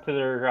returning them to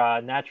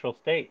their natural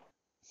state.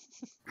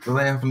 Do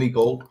they have any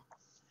gold?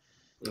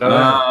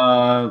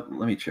 Let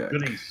me check.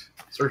 Goodies.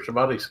 Search the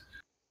bodies.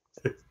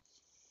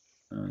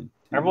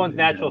 Everyone's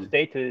natural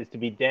state is to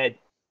be dead.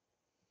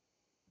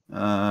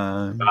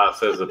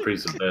 Says the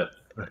priest of death.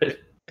 Right?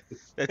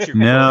 That's your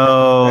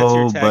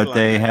no, that's your but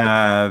they tagline.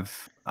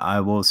 have. I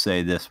will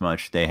say this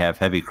much: they have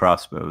heavy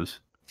crossbows.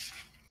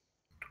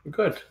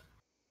 Good.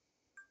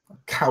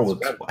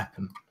 Coward's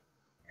weapon.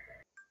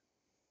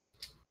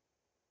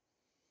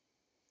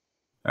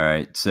 All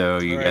right, so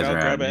you All right, guys are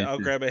out. I'll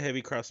grab a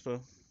heavy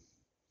crossbow.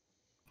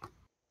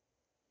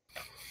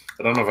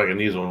 I don't know if I can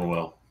use one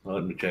well.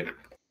 Let me check.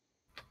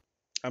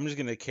 I'm just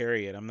gonna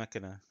carry it. I'm not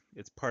gonna.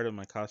 It's part of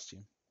my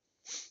costume.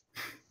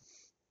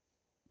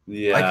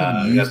 Yeah, I can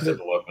I use got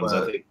simple weapons.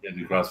 but- I think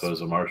heavy crossbow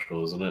is a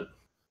martial, isn't it?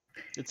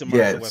 It's a martial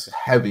Yeah, it's weapon.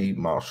 heavy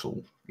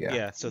martial. Yeah.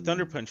 Yeah, so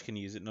Thunder Punch can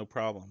use it, no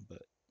problem.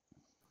 But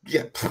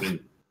Yeah. I mean,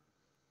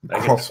 I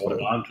can Crossbow.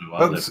 hold on to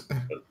one. That's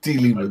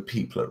dealing with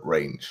people at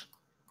range.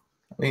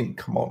 I mean,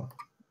 come on.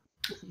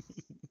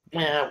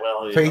 Yeah,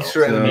 well, Face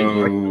your enemy.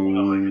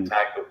 Like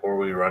attack before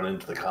we run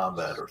into the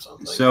combat or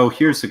something. So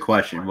here's the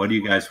question: what do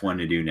you guys want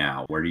to do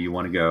now? Where do you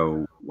want to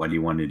go? What do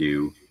you want to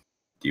do?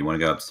 Do you want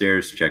to go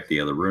upstairs, check the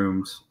other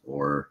rooms,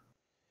 or?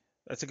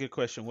 that's a good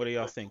question. What do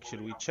y'all think?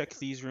 Should we check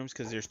these rooms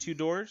because there's 2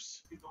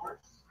 doors?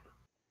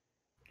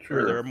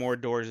 Sure. Or there are more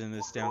doors in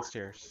this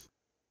downstairs?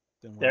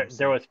 Than what There I'm seeing?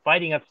 there was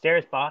fighting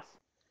upstairs, boss.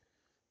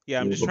 Yeah,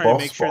 I'm You're just the trying to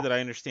boss make sure boss. that I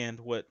understand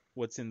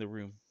what's in the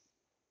room.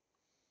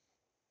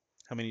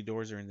 How many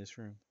doors are in this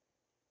room?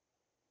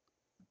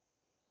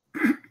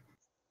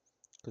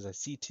 Because I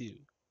see 2,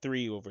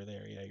 3 over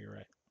there. Yeah, you're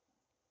right.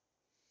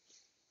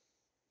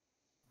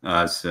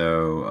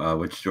 So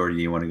which door do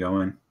you want to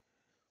go in?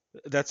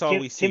 That's all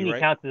we see, Chimney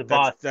right? counts as a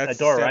boss. That's A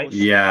door, right? established.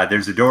 Yeah,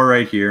 there's a door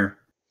right here.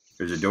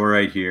 There's a door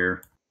right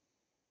here.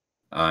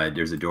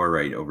 There's a door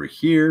right over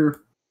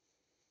here.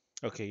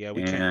 Okay, yeah,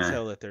 we can't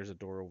tell that there's a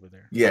door over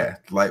there. Yeah,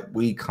 like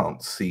we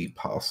can't see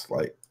past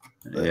like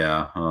the-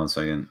 Yeah, hold on a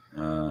second.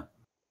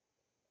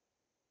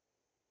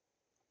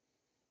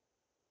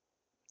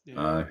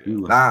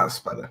 Who? that's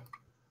better.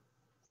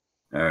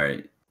 All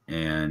right,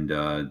 and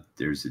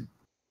there's a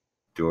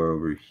door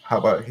over here. How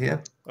about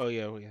here? Oh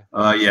yeah,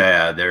 yeah.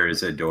 Yeah, there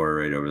is a door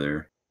right over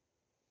there.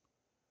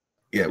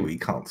 Yeah, we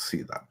can't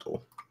see that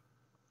door.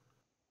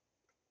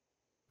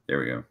 There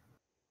we go.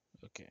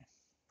 Okay.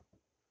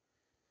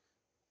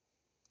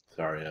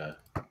 Sorry, I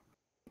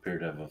appear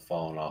to have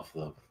fallen off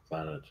the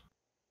planet.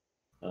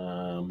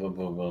 Boom, boom,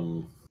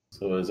 boom.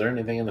 So, is there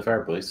anything in the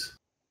fireplace?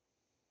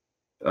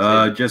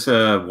 Just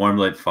a warm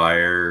lit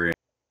fire,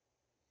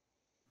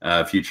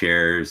 a few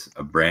chairs,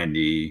 a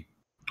brandy,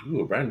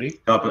 Ooh, a brandy.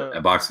 a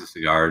box of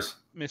cigars.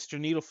 Mr.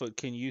 Needlefoot,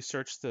 can you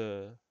search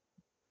the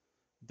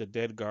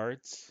dead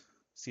guards?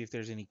 See if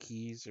there's any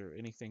keys or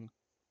anything.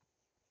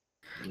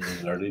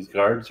 Are these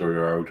guards,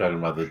 or are we talking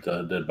about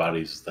the dead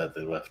bodies that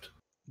they left?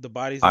 The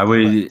bodies. I that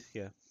they would- left,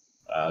 yeah.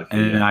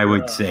 And yeah. I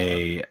would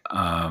say,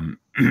 I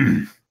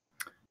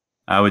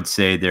would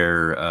say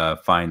they're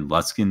fine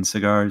Luskin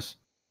cigars,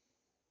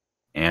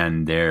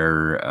 and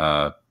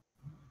they're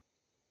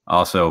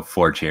also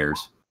 4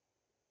 chairs.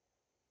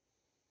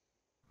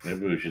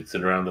 Maybe we should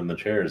sit around in the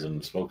chairs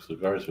and smoke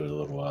cigars for a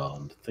little while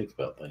and think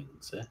about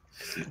things. Eh?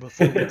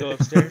 Before we go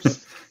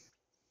upstairs.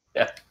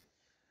 Yeah.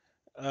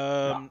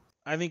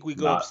 I think we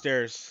go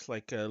upstairs,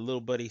 like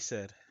little buddy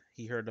said.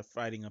 He heard the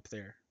fighting up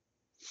there.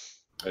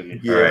 Okay.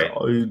 Yeah, Alright.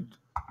 I You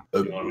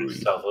want me to agree.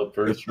 stealth up If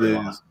first? Or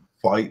not? there's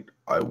fight,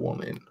 I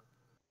want in.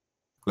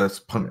 Let's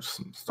punch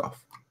some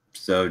stuff.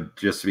 So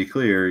just to be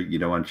clear, you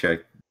don't want to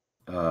check.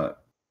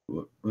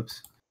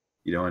 Whoops.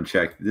 You don't want to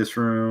check this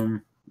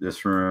room,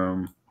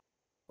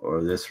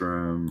 or this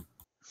room.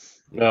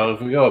 Well,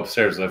 if we go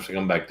upstairs, we have to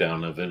come back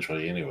down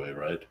eventually anyway,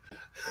 right?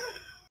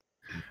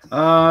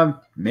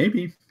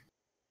 Maybe.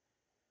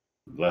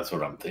 That's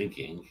what I'm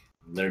thinking.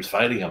 There's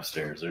fighting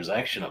upstairs. There's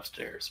action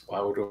upstairs. Why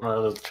would we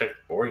want to check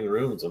boring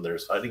rooms when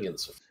there's fighting in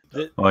some?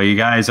 Well, you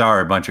guys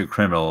are a bunch of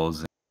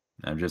criminals.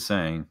 I'm just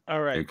saying.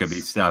 All right. There could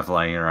be stuff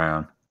lying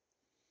around.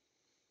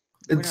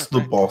 It's the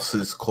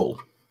boss's call.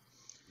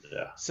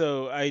 Yeah.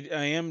 So I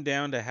am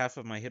down to half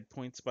of my hit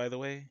points, by the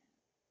way.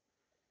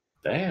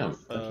 Damn.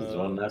 That was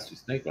one nasty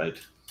snake bite.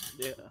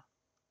 Yeah.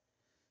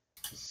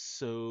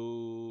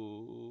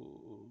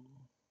 So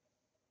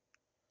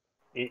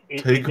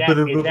Take a bit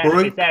of a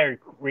break. Is that a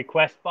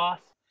request, boss?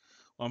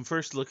 well, I'm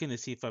first looking to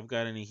see if I've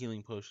got any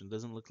healing potion.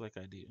 Doesn't look like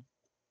I do.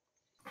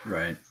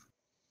 Right.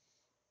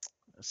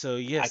 So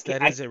yes, I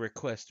that is a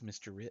request,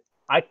 Mr. Ritt.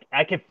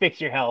 I can fix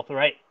your health,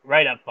 right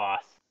up,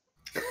 boss.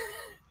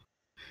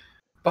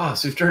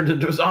 Boss, you've turned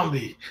into a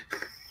zombie.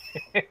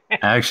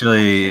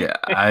 Actually,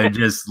 I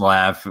just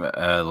laugh.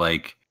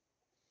 Like,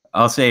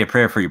 I'll say a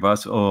prayer for you,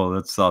 boss. Oh,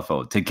 that's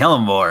thoughtful. To kill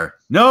him more.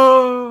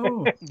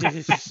 No.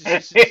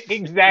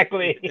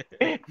 Exactly.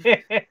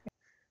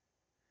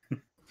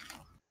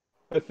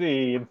 Let's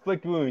see,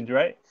 inflict wounds,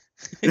 right?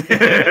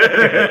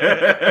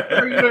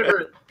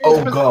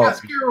 Oh, God.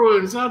 Cure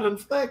wounds, not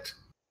inflict.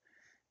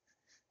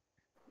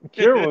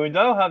 Cure wounds.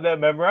 I don't have that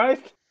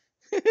memorized.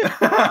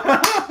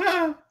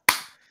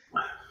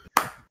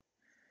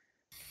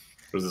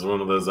 Was this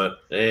one of those that,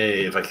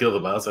 hey, if I kill the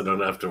boss, I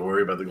don't have to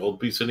worry about the gold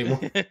piece anymore?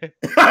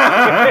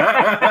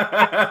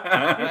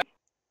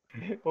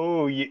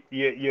 Oh,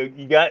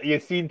 you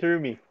seen through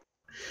me.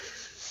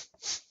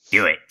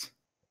 Do it.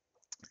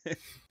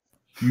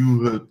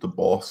 You hurt the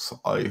boss,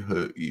 I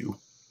hurt you.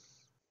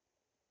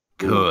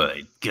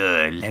 Good.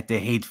 Let the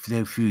hate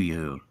flow through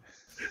you.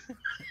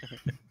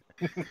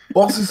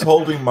 Boss is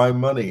holding my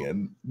money,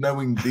 and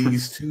knowing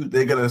these two,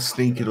 they're gonna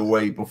sneak it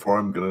away before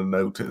I'm gonna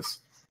notice.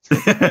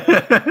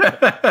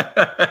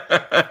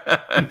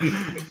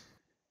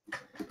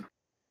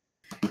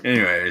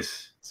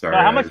 Anyways, sorry.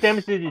 How much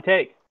damage did you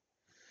take?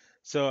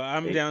 So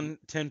I'm down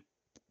 10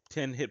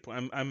 hit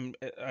points.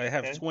 I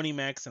have 10? 20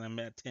 max and I'm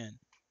at 10.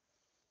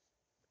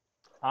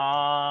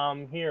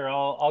 Here,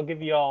 I'll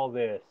give you all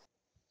this.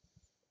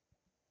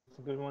 It's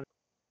a good one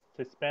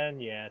to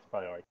spend. Yeah, it's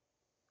probably alright.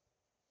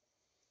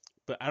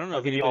 But I don't know I'll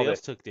if give you anybody all else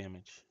this. took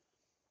damage.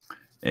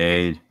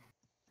 Aid.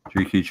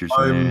 3 creatures.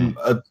 I'm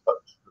a touch,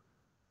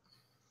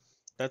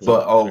 That's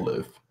but I'll fair.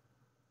 live.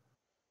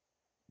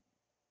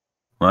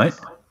 What?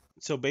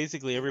 So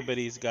basically,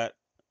 everybody's got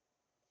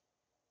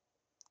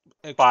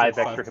 5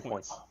 extra hit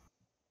points.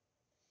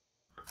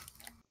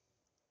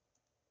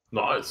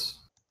 Nice.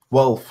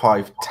 Well,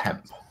 5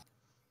 temp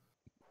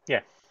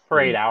Yeah,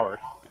 for 8 hours.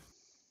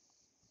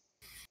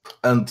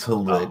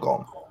 until they're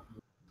gone.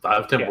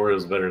 5 temp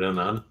is better than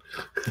none.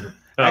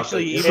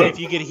 Actually, even if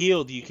you get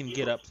healed, you can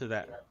get up to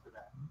that.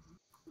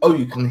 Oh,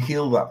 you can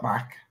heal that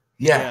back.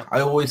 Yeah,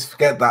 I always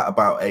forget that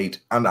about 8,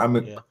 and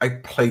I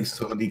play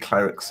so many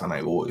clerics, and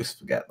I always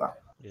forget that.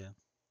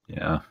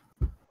 Yeah.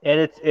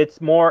 And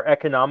it's more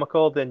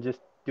economical than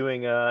just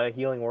doing a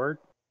healing word.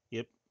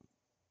 Yep.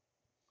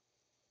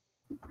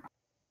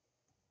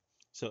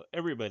 So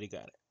everybody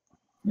got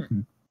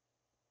it.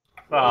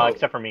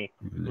 Except for me.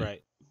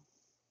 Right.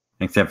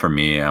 Except for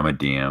me, I'm a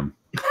DM.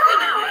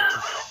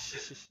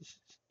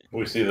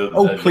 We see that.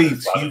 Oh,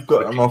 please, you've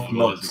got enough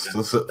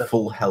monsters at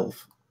full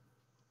health.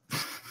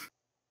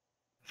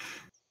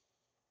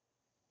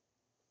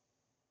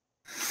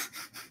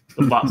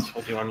 The boss,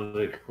 what do you want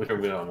to do? Which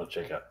one do you want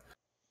to check out?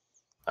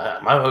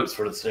 My vote's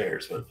for the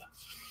stairs, but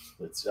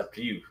it's up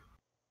to you.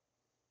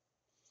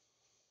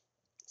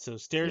 So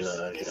stairs.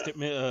 Mr.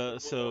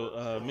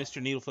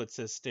 Needlefoot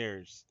says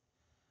stairs.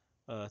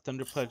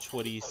 Thunder Punch,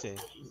 what do you say?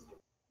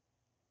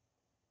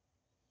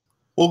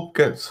 What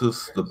gets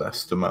us the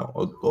best amount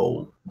of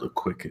gold the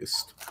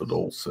quickest, but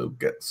also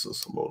gets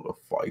us a lot of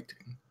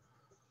fighting.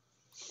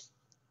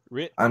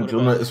 Rit, and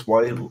you'll notice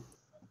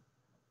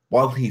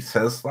while he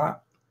says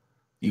that,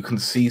 you can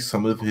see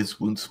some of his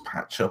wounds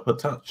patch up a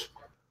touch,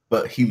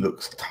 but he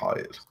looks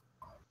tired.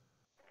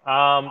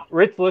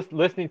 Rit's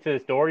listening to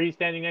this door he's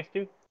standing next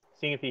to,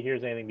 seeing if he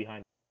hears anything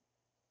behind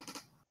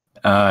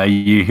him.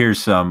 You hear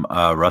some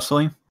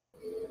rustling,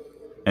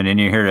 and then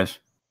you hear this.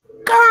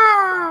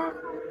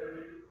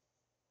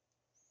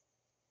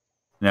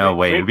 No,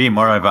 wait, it'd be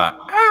more of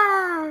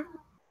a.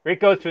 Rit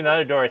goes to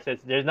another door and says,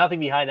 "There's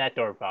nothing behind that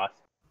door, boss."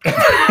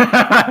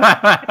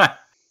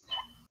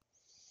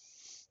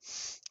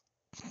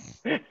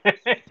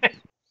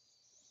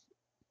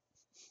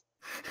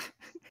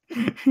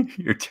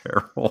 You're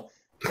terrible.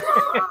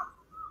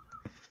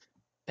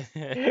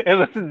 And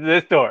listen to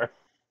this door.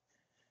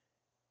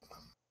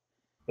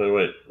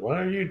 Wait, why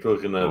are you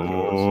looking at the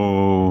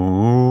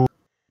door?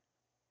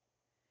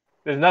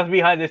 There's nothing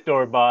behind this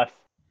door, boss.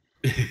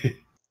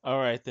 All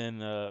right,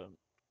 then.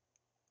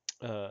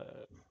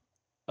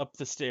 Up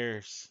the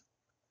stairs.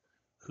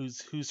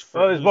 Who's first?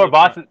 Oh, there's more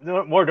bosses,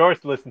 more doors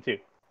to listen to.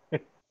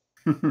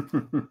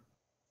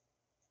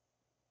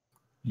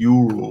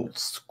 You're all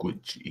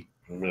squidgy.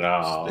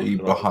 No, stay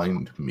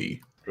behind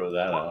me. Throw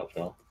that out,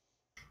 Joe.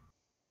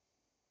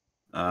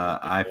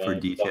 Eye for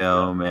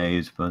detail may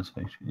use bonus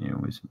action.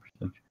 Wisdom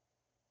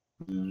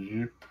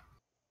perception.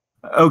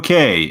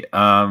 Okay.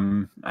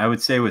 I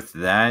would say with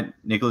that,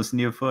 Nicholas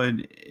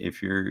Neofoot,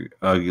 if you're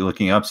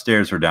looking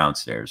upstairs or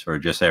downstairs, or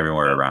just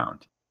everywhere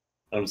around.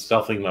 I'm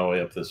stealthing my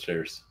way up the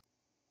stairs.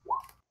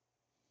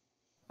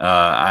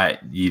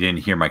 You didn't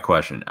hear my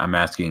question. I'm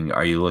asking,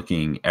 are you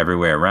looking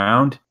everywhere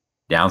around,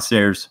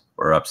 downstairs,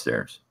 or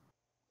upstairs?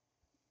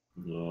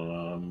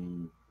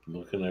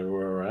 Looking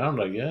everywhere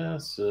around, I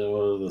guess.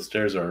 The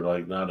stairs are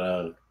like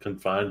not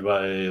confined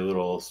by a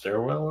little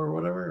stairwell or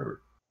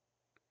whatever.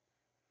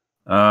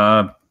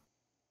 Yeah.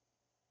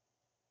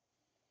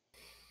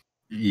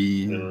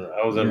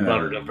 I was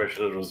under the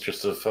impression it was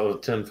just a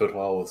 10-foot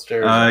hall with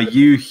stairs.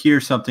 You hear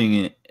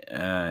something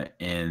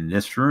in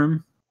this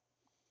room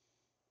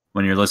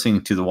when you're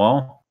listening to the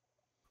wall,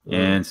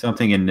 and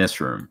something in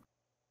this room.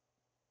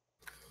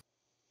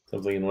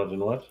 Something in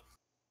what?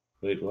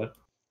 Wait, what?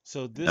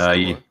 So this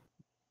door.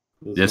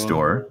 This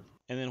door.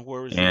 And then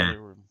where was the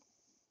other room?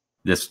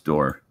 This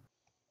door.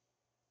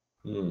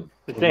 The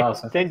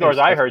same doors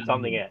I heard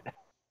something in.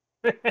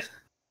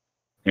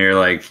 You're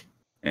like,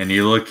 and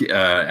you look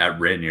at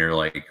Rit and you're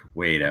like,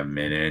 wait a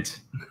minute.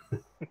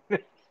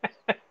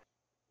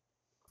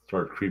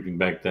 Start creeping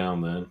back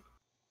down then.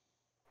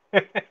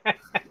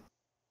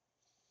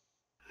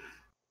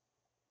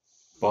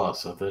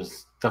 boss. So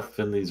there's stuff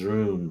in these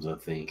rooms, I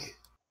think.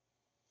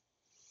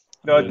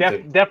 No,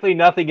 definitely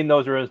nothing in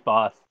those rooms,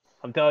 boss.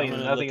 I'm telling you,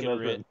 nothing in those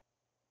Rit. rooms.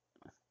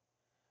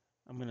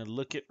 I'm gonna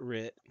look at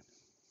Rit.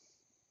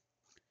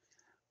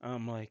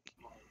 I'm like,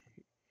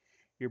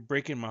 you're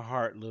breaking my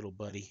heart, little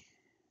buddy.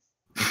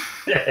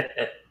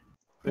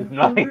 There's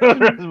nothing in those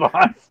rooms,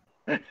 boss.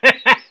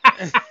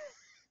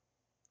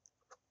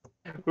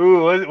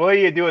 Ooh, what are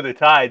you doing with the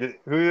tide?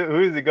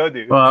 Who does it go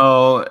to?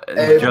 Well,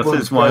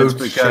 Justice wants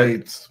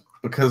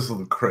because of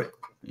the crit.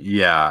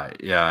 Yeah.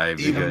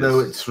 Even though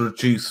it's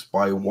reduced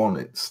by 1,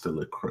 it's still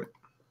a crit.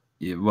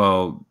 Yeah,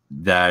 well,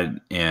 that,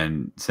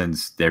 and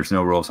since there's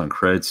no rolls on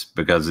crits,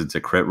 because it's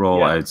a crit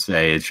roll, I'd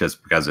say it's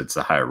just because it's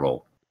a higher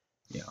roll.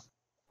 Yeah.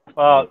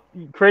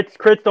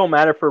 Crits don't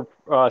matter for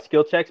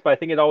skill checks, but I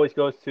think it always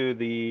goes to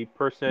the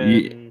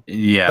person.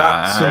 Yeah,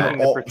 that's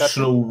an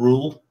optional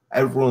rule.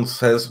 Everyone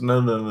says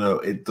no,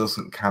 it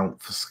doesn't count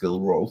for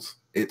skill rolls.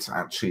 It's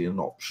actually an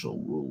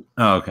optional rule.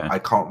 Oh, okay. I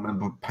can't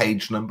remember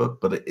page number,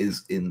 but it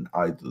is in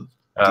either.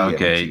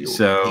 Okay,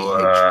 so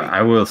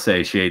I will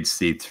say Shade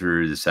see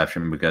through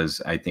deception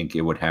because I think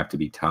it would have to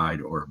be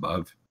tied or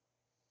above.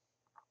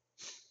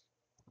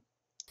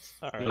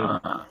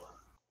 All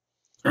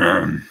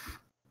right.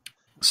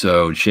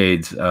 So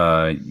Shades,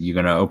 you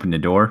gonna open the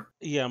door?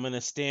 Yeah, I'm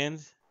gonna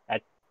stand.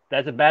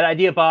 That's a bad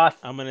idea, boss.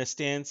 I'm gonna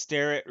stand,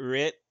 stare at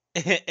Rit,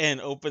 and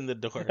open the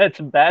door. That's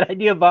a bad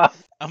idea,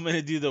 boss. I'm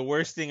gonna do the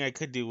worst thing I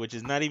could do, which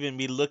is not even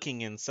me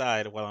looking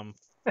inside while I'm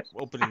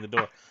opening the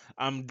door.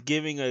 I'm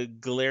giving a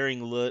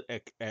glaring look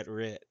at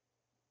Rit.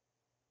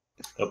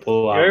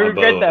 You'll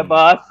regret that,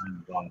 boss.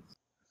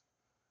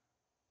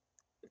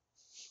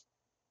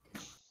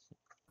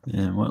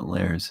 And what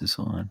layer is this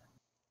on?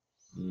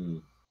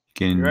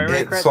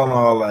 It's on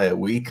our layer.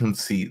 We can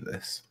see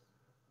this.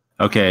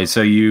 Okay,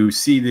 so you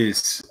see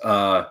this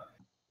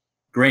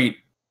great,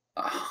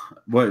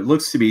 what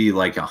looks to be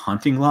like a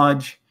hunting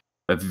lodge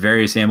of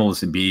various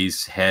animals and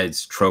beasts,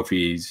 heads,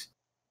 trophies.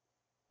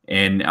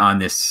 And on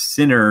this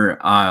center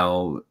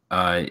aisle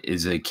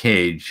is a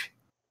cage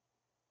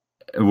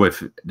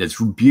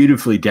that's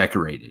beautifully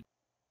decorated.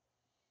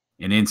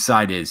 And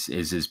inside is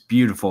this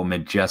beautiful,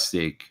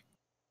 majestic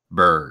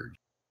bird.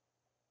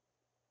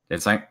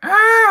 It's like,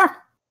 ah!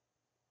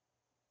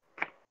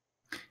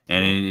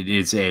 And it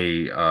is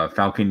a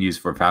falcon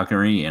used for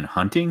falconry and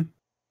hunting.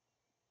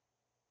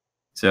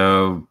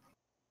 So,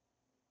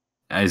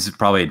 this is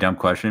probably a dumb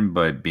question,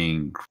 but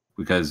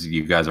because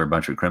you guys are a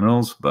bunch of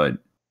criminals, but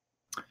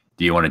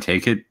do you want to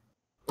take it?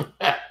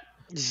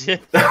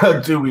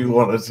 Do we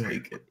want to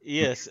take it?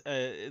 Yes.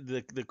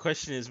 The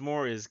question is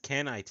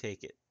can I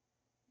take it?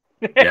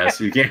 Yes,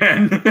 you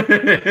can.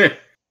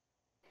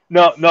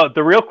 No.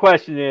 The real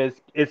question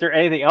is there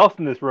anything else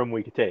in this room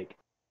we could take?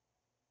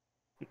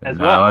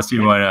 Unless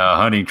you want a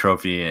hunting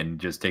trophy and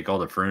just take all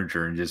the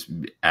furniture and just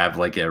have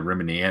like a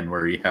room in the end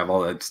where you have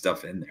all that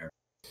stuff in there.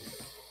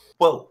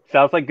 Well,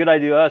 sounds like a good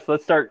idea to us.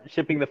 Let's start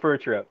shipping the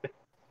furniture out.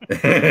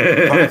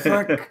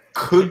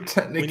 Could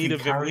technically we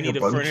need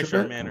a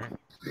furniture manor.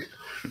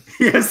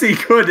 Yes, he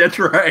could. That's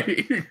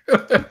right.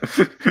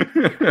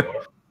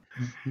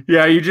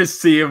 Yeah, you just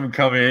see him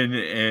come in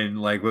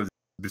and like with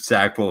a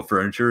sack full of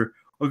furniture.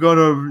 I got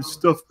a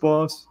stuffed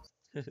boss.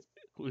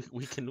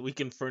 we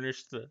can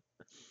furnish the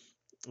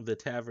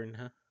tavern,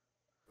 huh?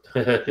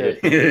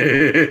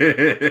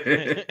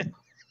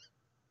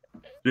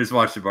 Just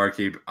watch the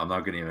barkeep. I'm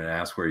not gonna even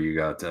ask where you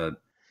got that.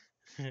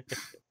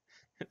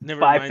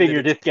 Never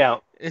 5-figure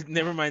discount.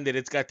 Never mind that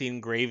it's got the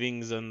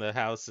engravings on the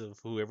house of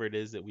whoever it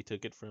is that we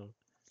took it from.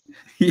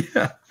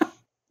 Yeah.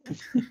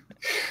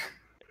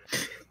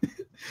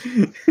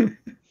 You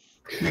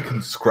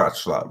can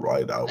scratch that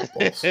right out,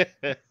 boss.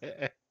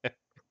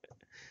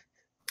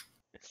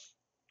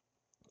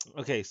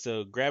 Okay,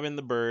 so grabbing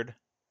the bird.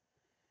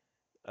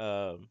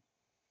 The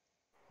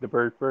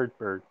bird.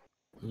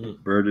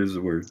 Bird is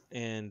the word.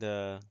 And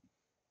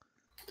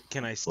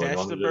can I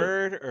stash the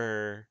bird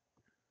or?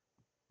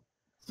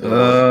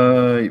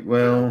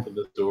 Well,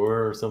 the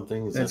door or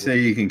something. I'd say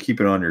you can keep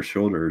it on your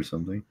shoulder or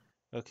something.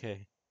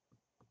 Okay.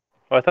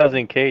 Oh, I thought it was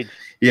in cage.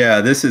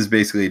 Yeah, this is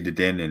basically the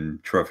den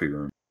and trophy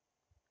room.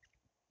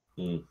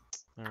 Right.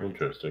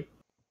 Interesting.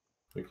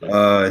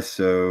 Okay.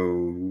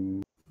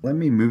 So let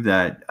me move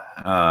that.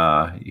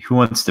 Who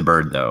wants the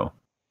bird though?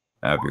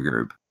 Out of your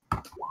group.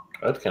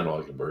 I'd kind of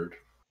like a bird.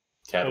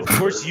 Of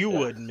course you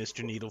would,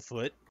 Mr.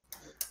 Needlefoot.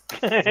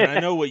 I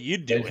know what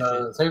you'd do with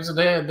it. Saves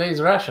a day's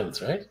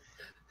rations, right?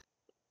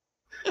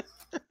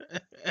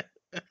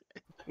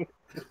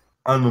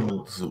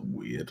 Animals are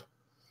weird.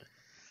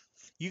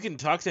 You can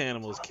talk to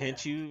animals,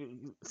 can't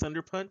you,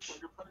 Thunder Punch?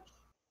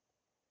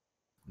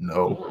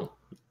 No.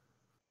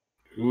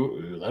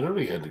 Ooh, that would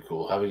be kind of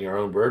cool, having your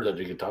own bird that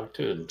you can talk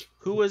to. And...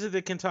 Who was it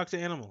that can talk to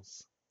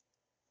animals?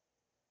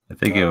 I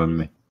think it was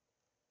me.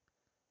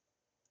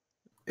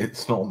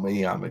 It's not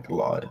me, I'm a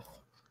Goliath.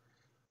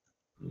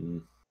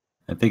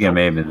 I think I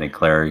may have been the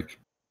cleric.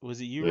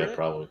 Was it you, Yeah, Red?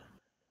 probably.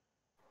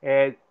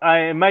 It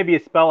might be a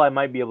spell I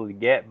might be able to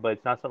get, but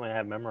it's not something I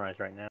have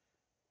memorized right now.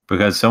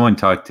 Because someone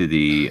talked to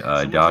the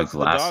Someone dogs talked to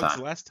the last dogs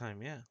time. last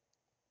time, yeah.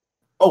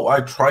 Oh,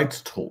 I tried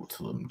to talk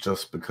to them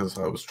just because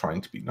I was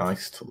trying to be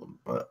nice to them,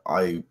 but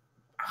I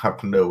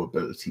have no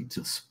ability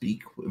to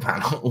speak with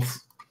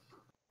animals.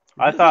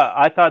 I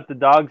thought the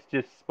dogs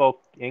just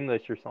spoke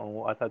English or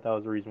something. I thought that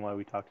was the reason why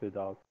we talked to the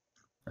dogs.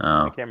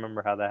 I Oh, can't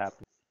remember how that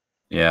happened.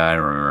 yeah, I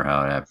don't remember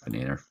how it happened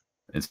either.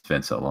 It's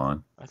been so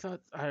long.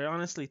 I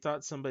honestly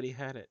thought somebody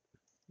had it.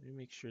 Let me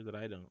make sure that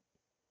I don't.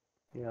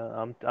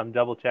 Yeah, I'm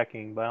double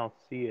checking, but I don't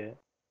see it.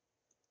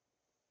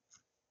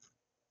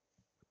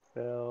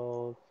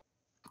 Spells.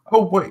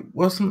 Oh wait,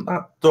 wasn't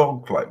that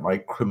dog like my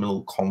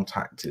criminal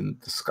contact in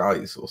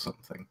disguise or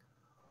something?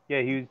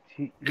 Yeah, he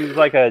was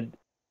like a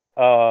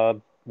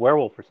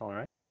werewolf or something,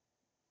 right?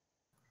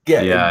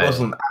 Yeah, Yeah, it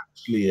wasn't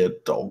actually a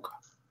dog,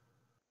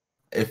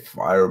 if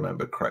I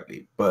remember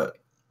correctly. But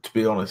to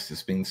be honest,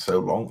 it's been so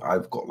long.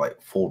 I've got like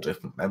 4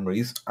 different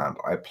memories, and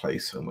I play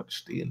so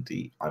much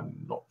D&D. I'm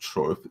not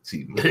sure if it's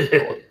even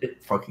a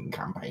fucking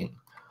campaign.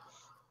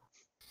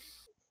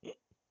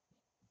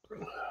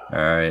 All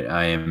right,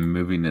 I am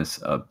moving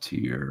this up to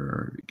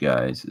your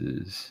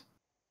guys's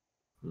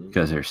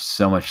because there's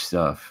so much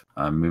stuff.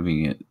 I'm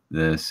moving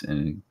this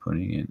and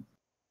putting it.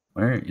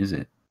 Where is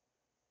it?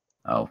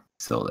 Oh,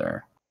 still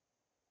there.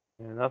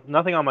 Yeah,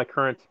 nothing on my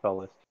current spell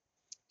list.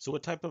 So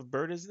what type of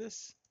bird is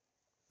this?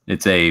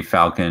 It's a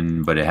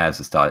falcon, but it has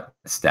the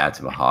stats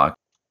of a hawk.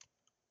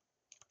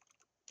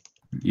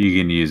 You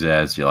can use it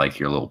as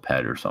your little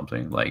pet or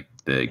something. Like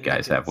the And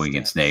guys look at have winged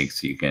stats.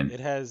 snakes. You can. It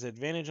has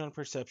advantage on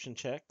perception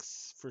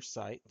checks for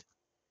sight,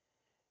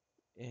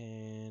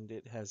 and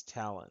it has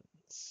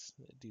talons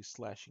that do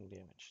slashing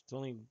damage. It's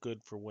only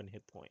good for 1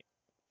 hit point.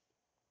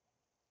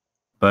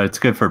 But it's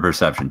good for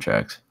perception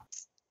checks.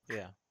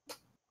 Yeah.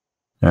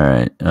 All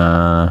right.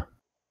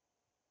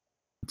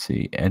 Let's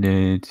see.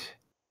 Edit.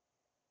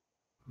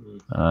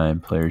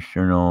 Players'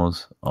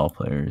 journals. All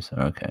players.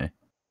 Okay.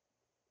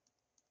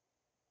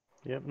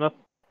 Yep,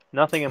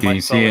 nothing in Can my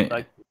you spell see list.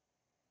 it?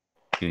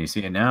 Can you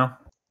see it now?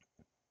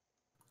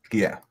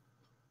 Yeah.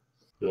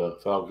 Yeah,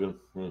 Falcon.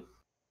 Really?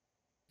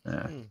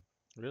 I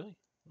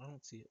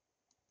don't see it.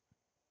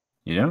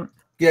 You don't?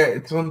 Yeah,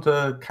 it's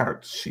under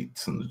character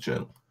sheets in the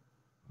journal.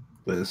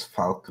 There's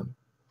Falcon.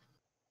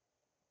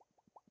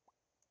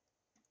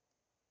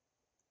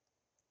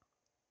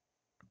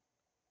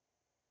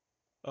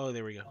 Oh,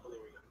 there we go.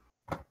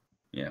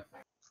 Yeah.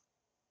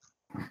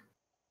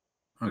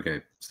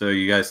 Okay. So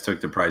you guys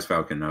took the prize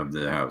falcon of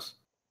the house.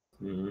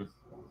 Mm-hmm.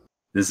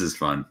 This is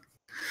fun.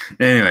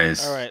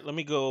 Anyways. All right, let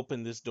me go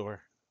open this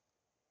door.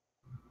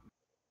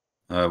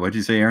 What'd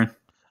you say, Aaron?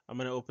 I'm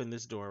going to open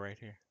this door right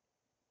here.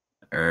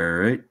 All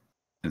right.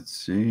 Let's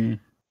see.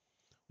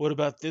 What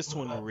about this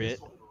one, Rit?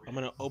 I'm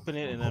going to open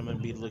it, and I'm going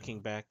to be looking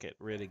back at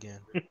Rit again.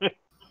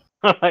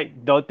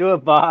 Like, don't do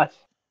it, boss.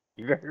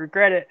 You're going to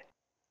regret it.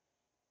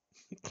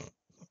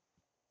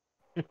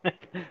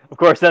 Of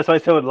course, that's why I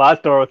said with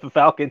last door with the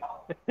Falcon.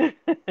 It's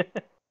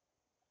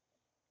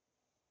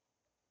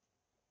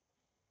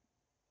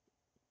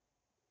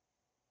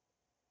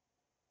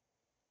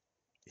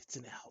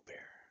an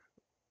owlbear.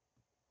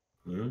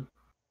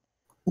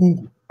 Mm-hmm.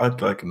 Ooh,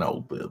 I'd like an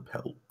old bit of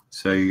help.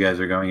 So you guys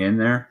are going in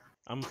there?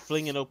 I'm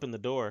flinging open the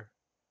door.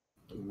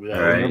 We All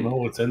don't right. know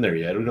what's in there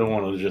yet. We don't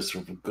want to just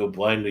go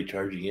blindly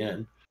charging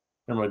in.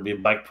 There might be a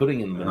back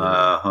pudding in there.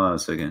 Hold on a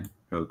second.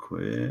 Real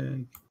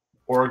quick.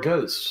 Or a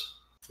ghost.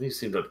 These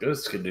seem like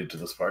ghosts could do to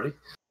this party.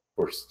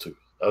 Or to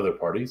other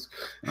parties.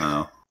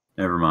 Oh,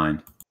 never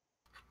mind.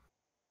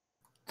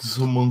 Did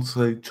someone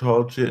say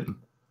charge in?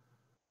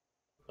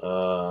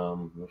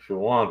 If you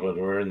want, but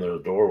we're in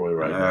the doorway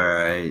right now. All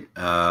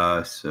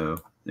right. So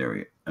there we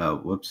go. Oh,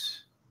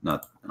 whoops.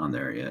 Not on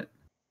there yet.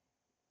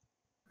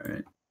 All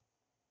right.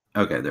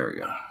 Okay, there we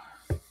go.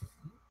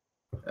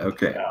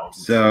 Okay.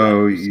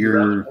 So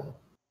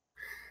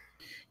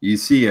you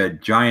see a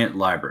giant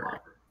library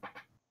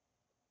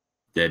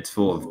that's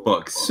full of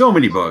books. So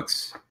many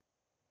books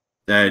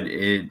that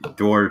it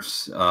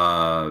dwarfs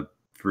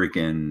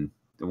freaking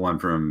the one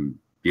from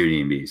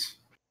Beauty and Beast.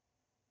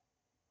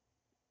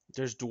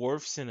 There's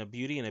dwarfs and a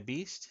Beauty and a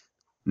Beast?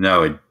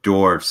 No, it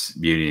dwarfs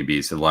Beauty and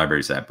Beast. The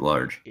library's that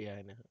large. Yeah,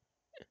 I know.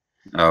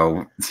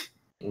 Oh.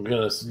 I'm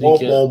going to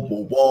sneak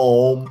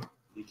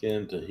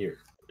into here.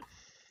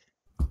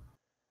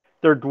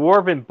 They're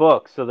dwarven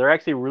books, so they're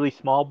actually really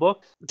small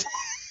books.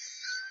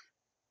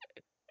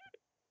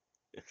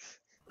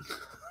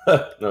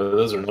 No,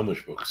 those are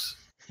gnomish books.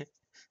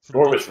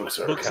 Dwarvish books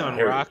are Books on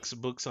hairy. rocks,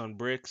 books on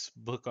bricks,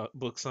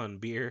 books on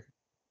beer.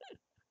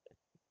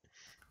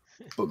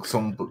 Books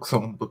on books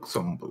on books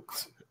on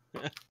books.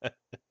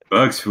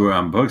 Books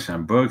on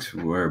books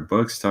where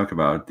books talk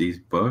about these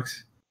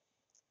books.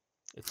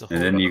 It's a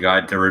And then you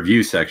got the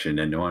review section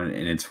and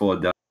it's full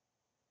of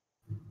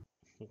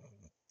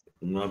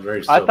I'm not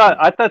very I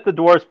thought the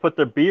dwarves put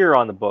their beer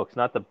on the books,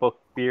 not the book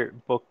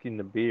in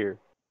the beer.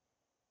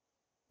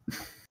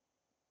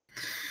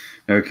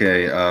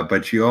 Okay,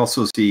 but you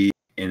also see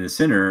in the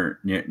center,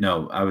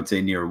 I would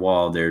say near a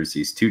wall, there's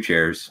these 2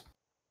 chairs,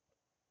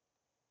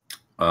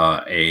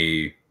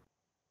 a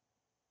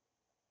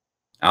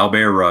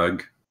owlbear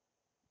rug.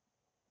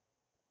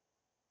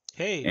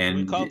 Hey, And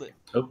we called it.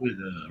 Hopefully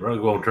the rug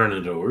won't turn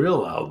into a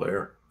real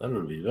owlbear. That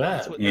would be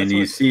bad. And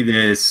you see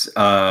this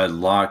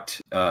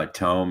locked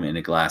tome in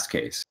a glass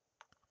case.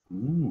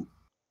 Ooh.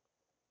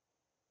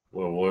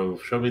 Well,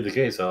 show me the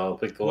case. I'll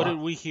pick the What lock.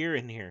 did we hear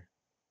in here?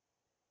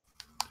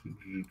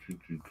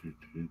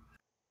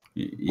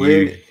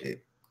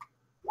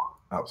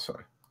 Oh,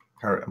 sorry.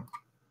 Carry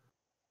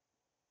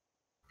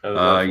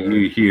on.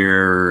 You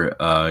hear,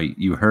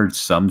 you heard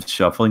some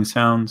shuffling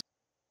sounds,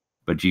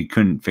 but you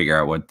couldn't figure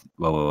out what it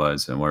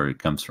was and where it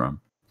comes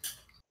from.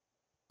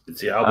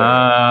 It's the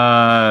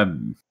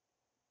owlbear.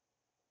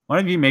 Why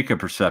don't you make a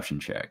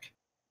perception check?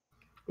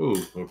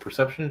 Ooh, a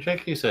perception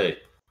check, you say?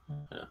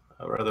 Yeah,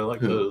 I rather like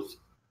those.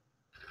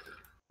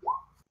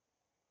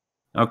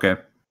 Okay.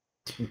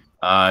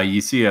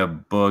 You see a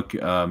book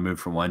move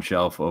from one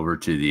shelf over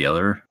to the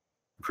other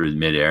through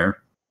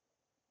midair.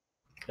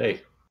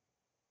 Hey,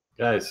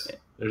 guys,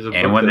 there's a book.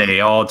 And when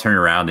they all turn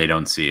around, they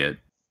don't see it.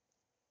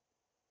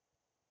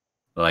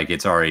 Like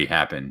it's already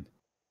happened.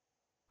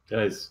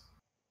 Guys,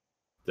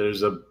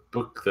 there's a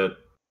book that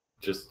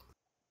just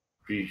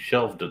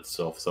reshelved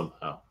itself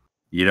somehow.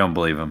 You don't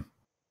believe him.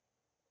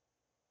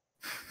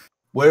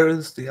 Where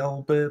is the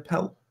owlbear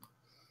pelt?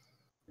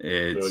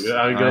 It's. So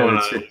I go and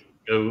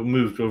I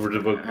moved over to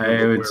the book.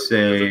 I would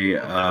say.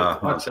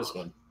 Watch this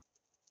one.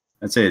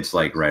 I'd say it's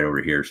like right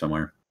over here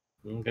somewhere.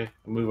 Okay,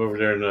 I'll move over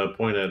there and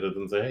point at it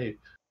and say, "Hey,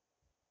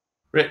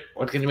 Rick,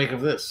 what can you make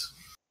of this?"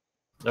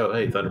 Oh,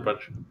 hey, Thunder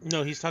Punch.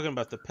 No, he's talking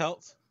about the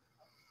pelt.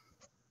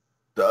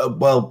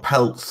 Well,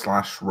 pelt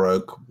 /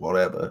 rug,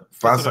 whatever.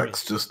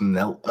 Fazak's just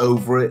knelt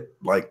over it,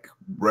 like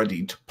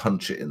ready to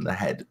punch it in the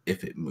head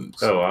if it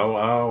moves. Oh,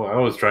 I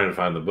was trying to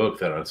find the book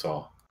that I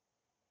saw.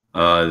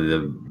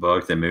 The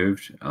book that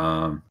moved.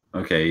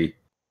 Okay.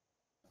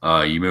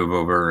 You move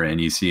over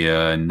and you see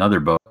another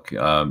book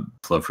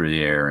float through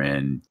the air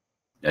and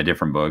a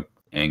different book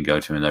and go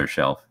to another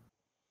shelf.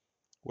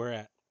 Where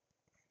at?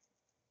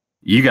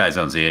 You guys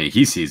don't see it.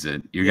 He sees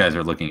it. You guys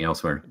are looking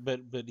elsewhere.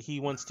 But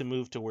he wants to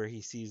move to where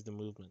he sees the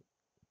movement.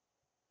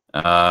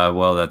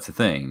 Well, that's the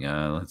thing.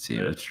 Let's see.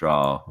 Let's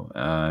draw.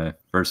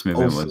 First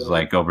movement was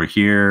like over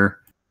here.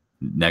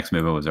 Next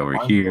movement was over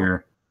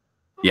here.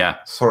 Yeah.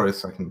 Sorry a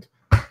second.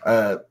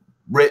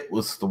 Rit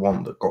was the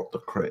one that got the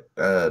crit.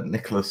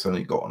 Nicholas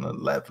only got an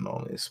 11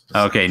 on his.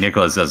 Okay,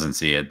 Nicholas doesn't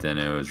see it. Then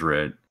it was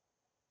Rit.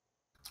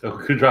 Oh,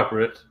 good drop,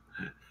 Rit.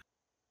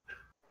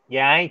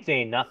 Yeah, I ain't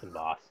saying nothing,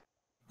 boss.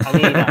 I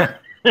mean,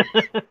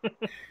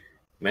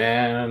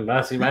 man, I'm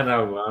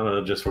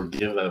gonna just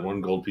forgive that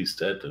one gold piece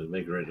dead to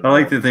make it. I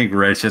like to think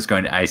Red's just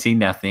going, I see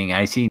nothing,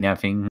 I see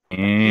nothing. I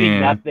see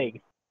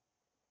nothing.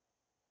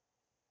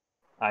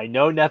 I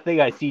know nothing,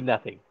 I see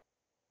nothing.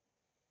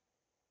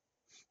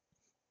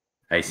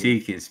 I see,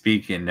 can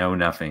speak, and know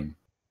nothing.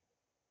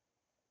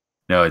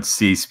 No, it's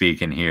see,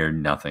 speak, and hear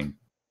nothing.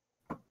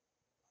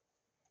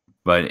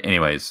 But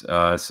anyways,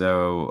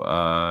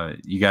 so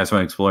you guys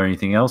want to explore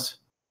anything else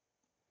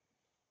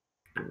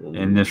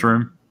in this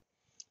room?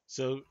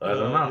 So I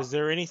don't know. Is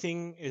there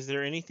anything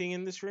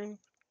in this room?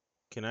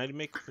 Can I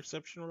make a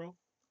perception roll?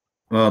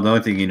 Well, the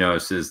only thing you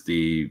notice is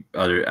the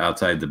other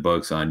outside the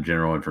books on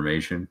general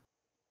information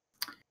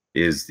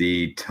is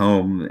the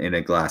tome in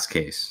a glass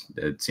case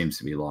that seems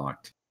to be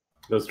locked.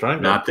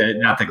 Not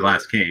the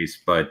glass case,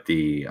 but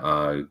the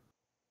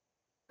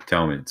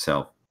tome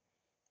itself.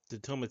 The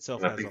tome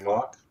itself has a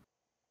lock.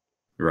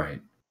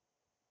 Right.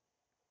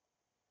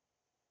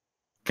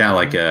 Kind of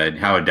like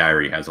how a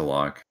diary has a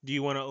lock. Do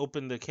you want to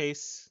open the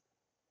case?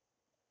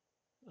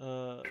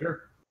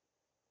 Sure.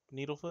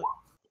 Needlefoot?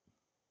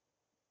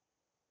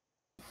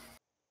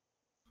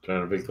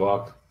 Trying to pick the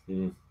lock.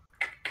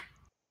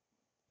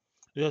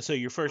 Yeah, so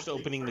you're first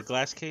opening the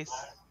glass case?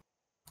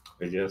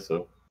 I guess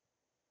so.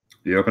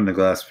 You open the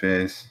glass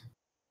case.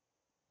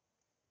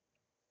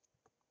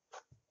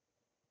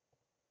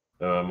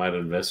 I might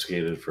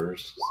investigate it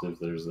first, see if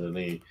there's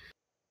anything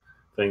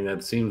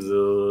that seems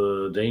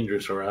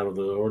dangerous or out of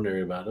the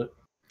ordinary about it.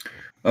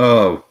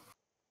 Oh,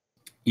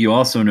 you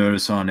also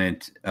notice on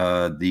it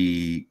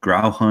the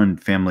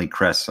Grauhund family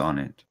crest on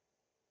it.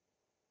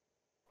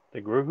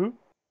 The Gruhu?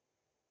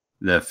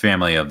 The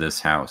family of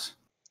this house.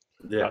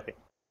 Yeah. Okay.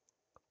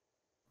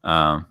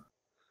 All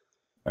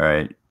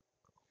right.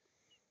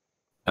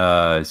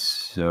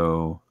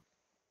 So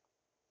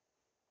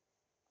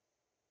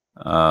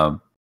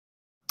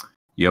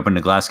you open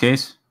the glass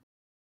case?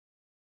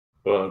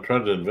 Well, I'm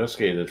trying to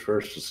investigate it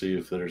first to see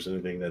if there's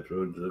anything that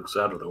looks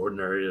out of the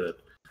ordinary,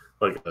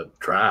 like a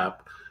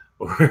trap.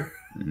 Or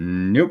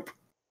Nope.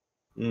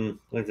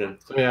 Okay.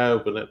 So yeah, I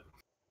open it.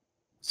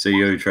 So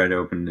you try to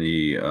open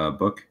the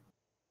book?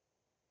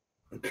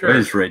 Sure. What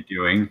is Red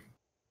doing?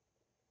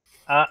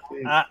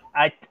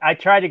 I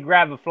tried to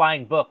grab a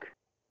flying book.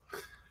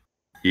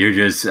 You're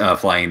just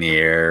flying in the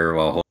air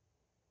while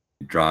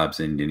it drops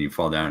and then you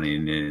fall down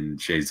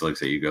and Shades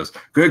looks at you and goes,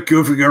 "Good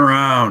goofing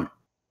around."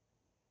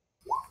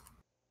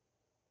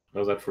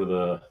 How's that for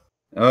the...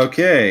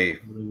 Okay.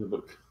 The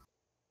book.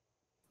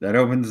 That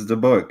opens the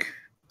book.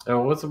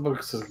 Oh, what's the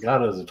book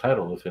got as a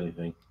title, if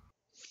anything?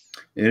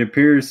 It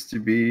appears to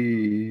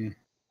be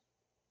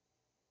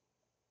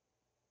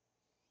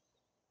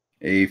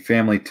a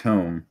family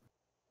tome.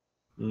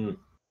 Mm.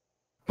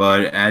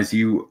 But as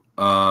you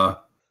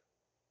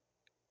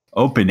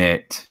open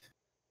it,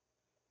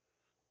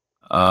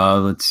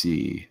 let's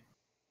see.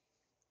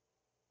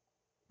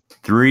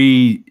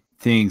 3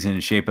 things in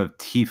the shape of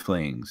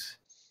tieflings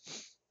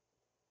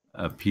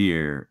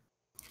appear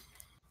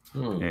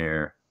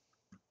there.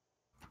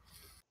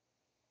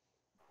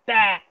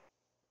 That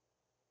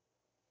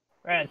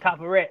right on top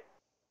of it.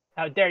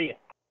 How dare you?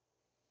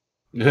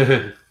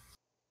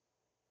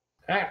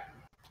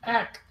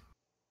 Act.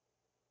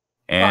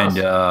 And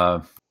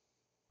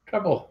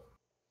Trouble.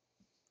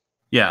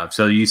 yeah,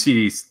 so you see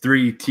these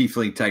 3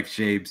 tiefling type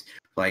shapes,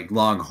 like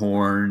long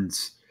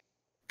horns,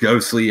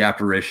 ghostly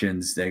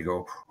apparitions. They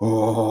go,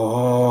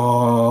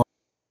 oh.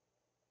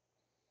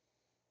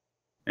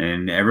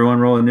 And everyone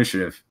roll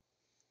initiative.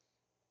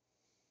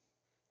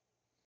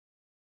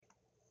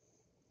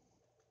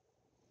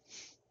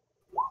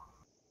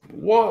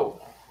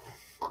 Whoa.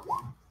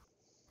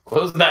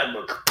 Close that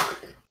book.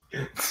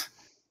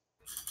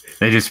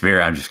 They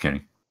disappear. I'm just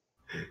kidding.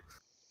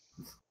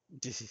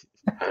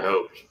 I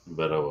hope,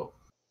 but I will.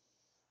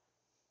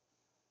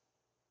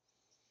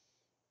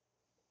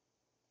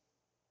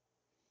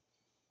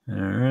 All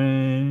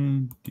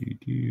right.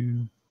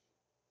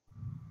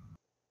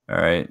 All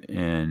right,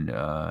 and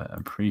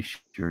I'm pretty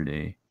sure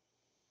they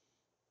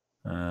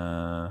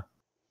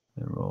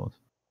rolled.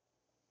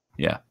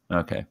 Yeah.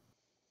 Okay.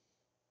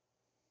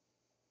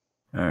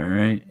 All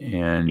right,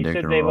 and You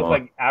said they look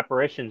like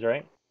apparitions,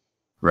 right?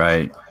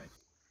 Right.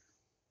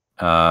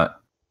 I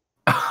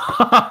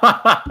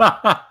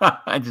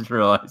just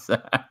realized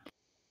that.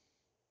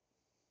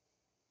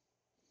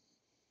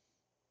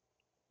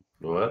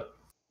 What?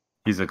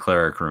 He's a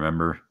cleric,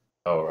 remember?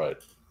 Oh, right.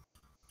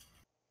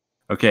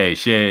 Okay,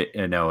 shit.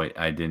 No,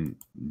 I didn't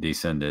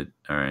descend it.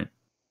 All right.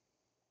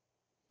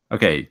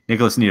 Okay,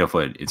 Nicholas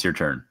Needlefoot, it's your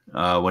turn.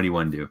 What do you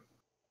want to do?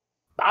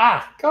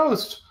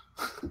 Ghost!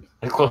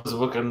 I close the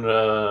book and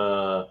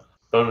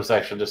bonus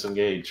action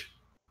disengage.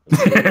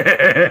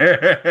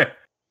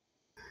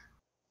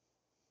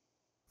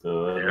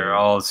 So, They're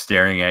all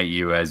staring at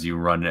you as you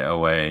run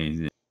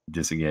away.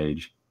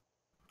 Disengage.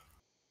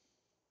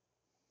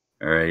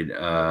 All right.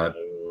 I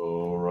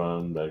will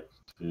run back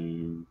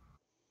to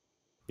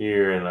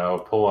here, and I'll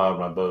pull out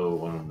my bow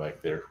when I'm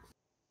back there.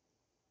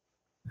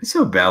 I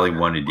so badly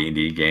want a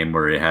D&D game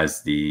where it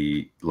has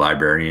the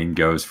librarian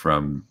ghost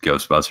from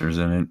Ghostbusters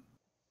in it.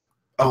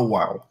 Oh,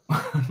 wow.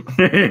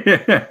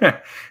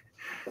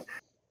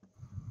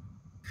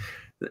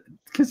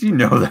 Because you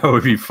know that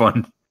would be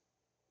fun.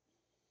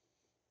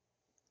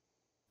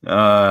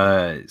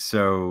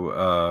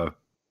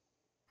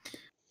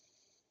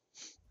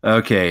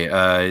 Okay,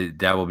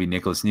 that will be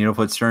Nicholas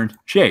Needlefoot's turn.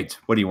 Shades,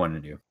 what do you want to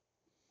do?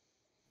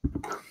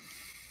 All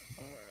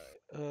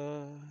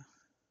right.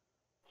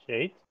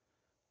 Shades?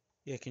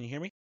 Yeah, can you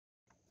hear me?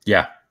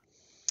 Yeah.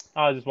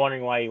 I was just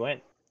wondering why you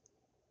went.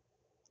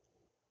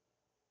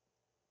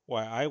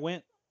 Why I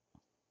went?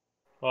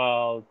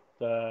 Well,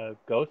 the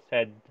ghosts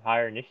had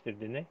higher initiative,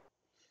 didn't they?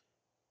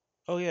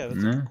 Oh yeah,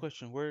 that's a good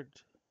question. Where?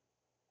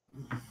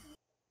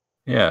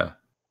 Yeah.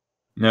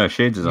 No,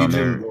 Shades is on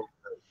there.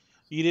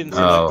 You didn't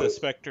select the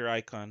Spectre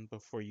icon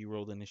before you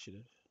rolled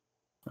initiative.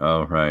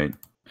 Oh, right.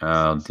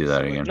 I'll do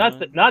that again.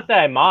 Not that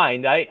I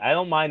mind. I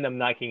don't mind them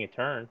not getting a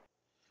turn.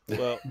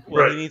 Well,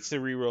 Right. He needs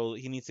to re-roll.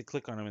 He needs to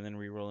click on him and then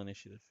re-roll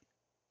initiative.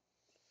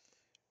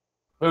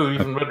 Oh,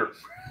 even better.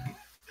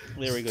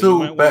 There we go. Still You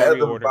might want to better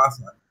than reorder.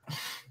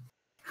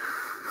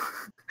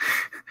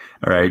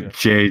 All right,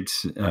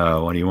 Shades,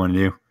 what do you want to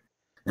do?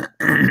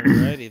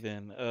 Alrighty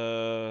then.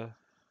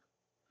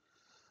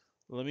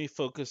 Let me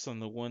focus on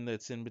the one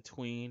that's in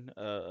between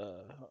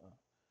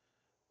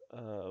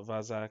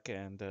Vazak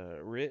and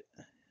Rit.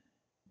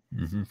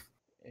 Mm-hmm.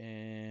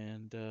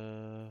 And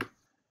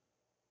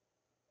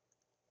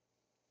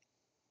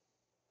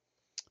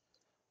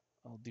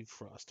I'll do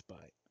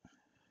Frostbite,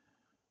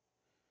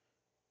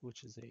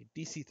 which is a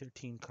DC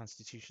 13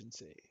 Constitution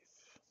save.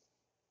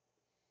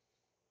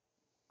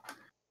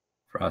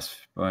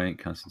 Frostbite,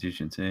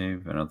 Constitution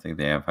save. I don't think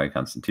they have high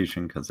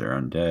Constitution because they're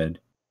undead.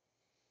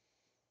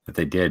 If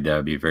they did, that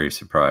would be very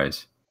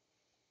surprised.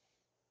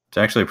 It's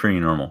actually pretty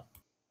normal.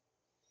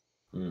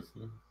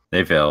 Mm-hmm.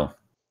 They fail.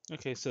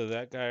 Okay, so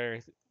that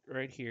guy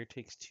right here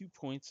takes 2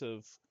 points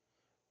of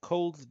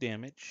cold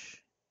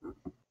damage.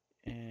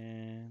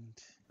 And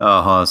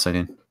Oh, hold on a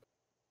second.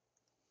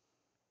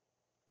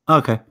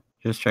 Okay,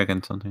 just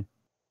checking something.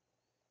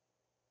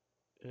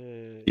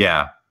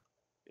 Yeah.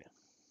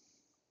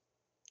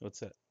 What's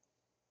that?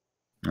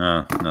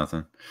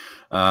 Nothing.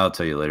 I'll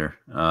tell you later.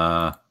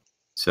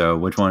 So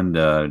which one?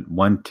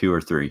 1, 2,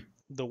 or 3?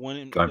 The one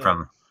in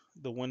from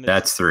the one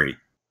that's 3.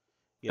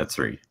 Yeah. That's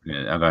 3.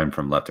 Yeah, I'm going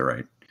from left to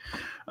right.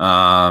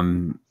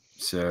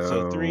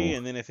 So 3,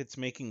 and then if it's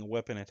making a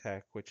weapon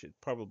attack, which it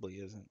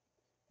probably isn't,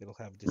 it'll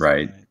have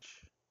right.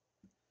 disadvantage.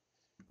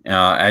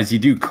 As you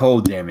do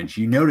cold damage,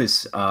 you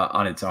notice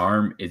on its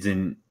arm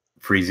isn't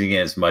freezing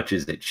as much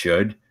as it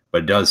should,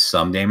 but it does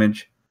some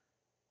damage.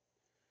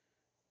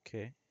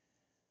 Okay.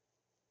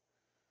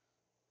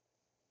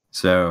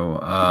 So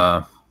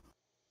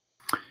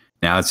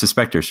now it's the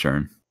Spectre's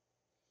turn.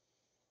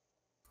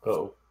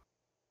 Oh.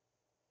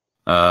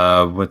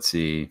 Let's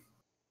see.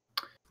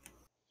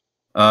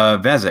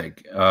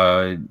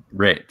 Vezek,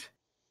 Rit.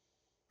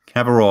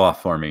 Have a roll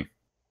off for me.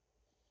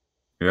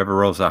 Whoever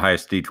rolls the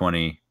highest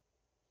d20,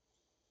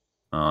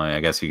 I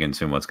guess you can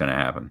assume what's going to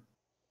happen.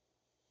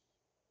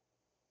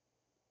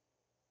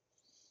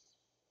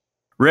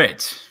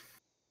 Rit.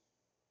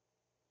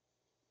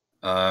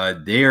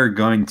 They are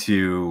going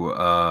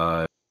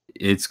to.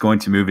 It's going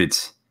to move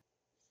its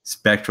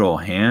spectral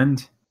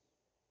hand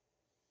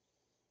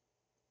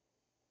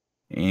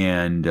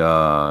and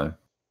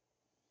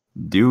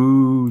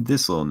do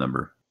this little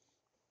number.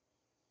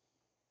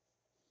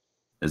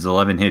 Does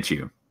 11 hit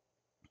you?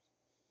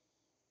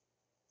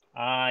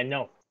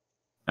 No.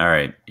 All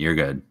right, you're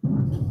good.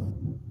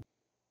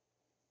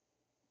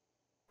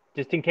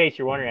 Just in case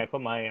you're wondering, I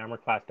put my armor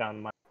class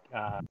down my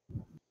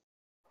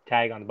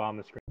tag on the bottom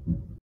of the screen.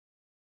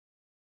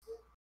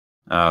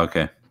 Oh,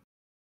 okay.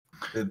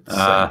 It's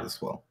the same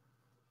as well.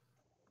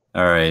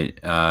 All right.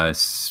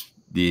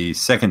 The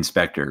second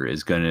Spectre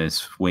is going to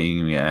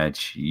swing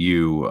at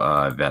you,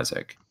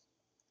 Vezek.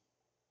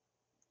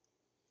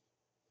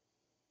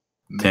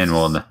 10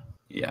 will...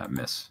 Yeah,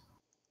 miss.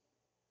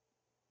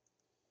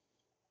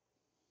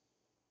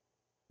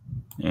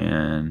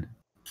 And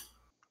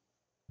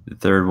the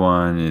third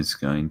one is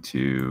going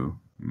to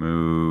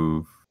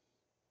move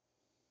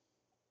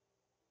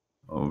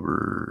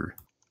over.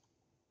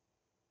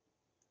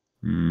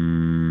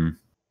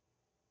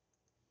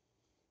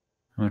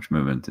 How much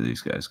movement do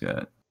these guys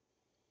got?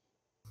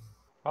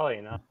 Probably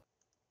enough.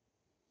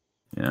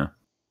 Yeah,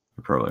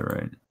 you're probably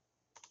right.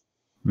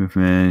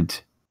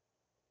 Movement.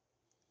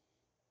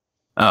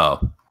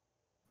 Oh,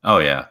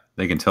 yeah.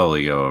 They can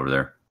totally go over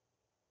there.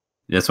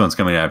 This one's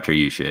coming after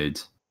you,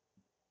 Shades.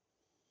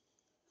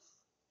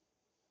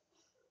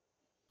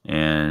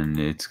 And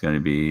it's going to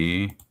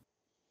be...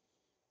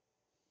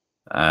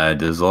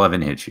 does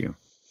 11 hit you?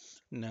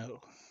 No.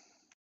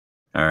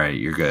 All right,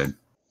 you're good.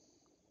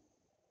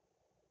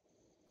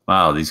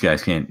 Wow, these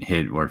guys can't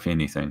hit worth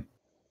anything.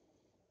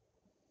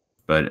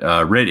 But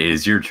Rit, it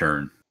is your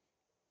turn.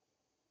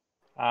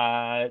 Do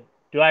I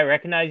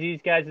recognize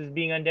these guys as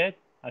being undead?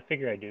 I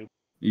figure I do.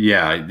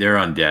 Yeah, they're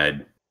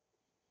undead.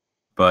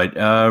 But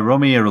roll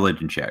me a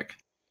religion check.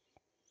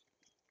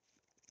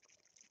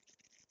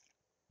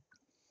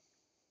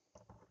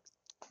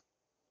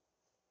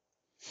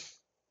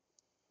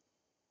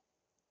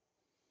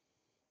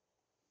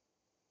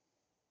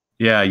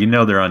 Yeah, you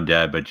know they're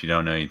undead, but you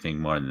don't know anything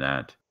more than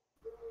that.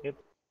 Yep.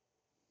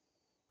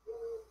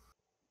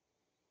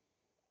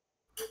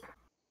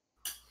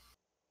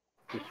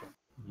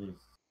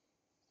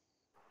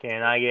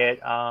 Can I get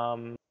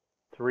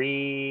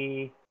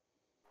 3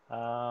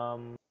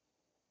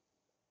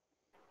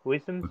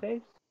 wisdom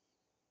saves?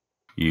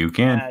 You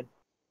can.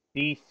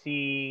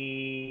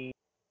 DC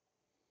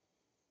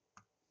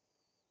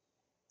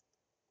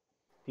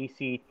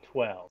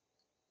 12.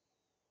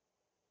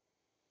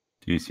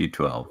 DC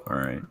 12. All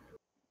right.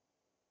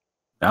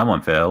 That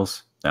one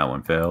fails. That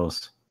one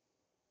fails.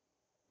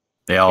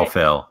 They all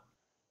fail.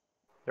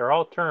 They're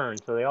all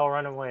turned, so they all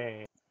run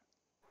away.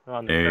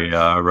 They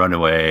run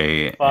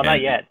away. Well, not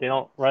yet. They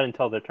don't run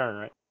until their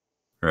turn,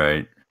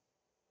 right?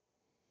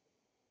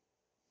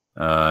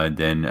 Right.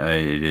 Then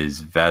it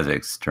is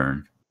Vazek's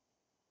turn.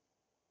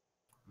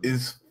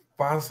 Is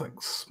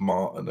Vazek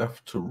smart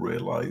enough to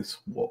realize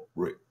what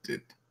Rick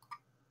did?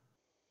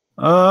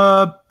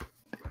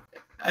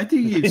 I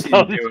think he's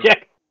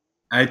check.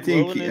 I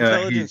think Roll an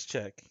intelligence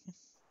check.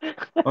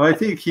 Well, I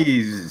think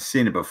he's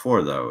seen it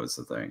before, though. Is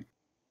the thing.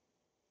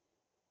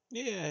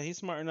 Yeah, he's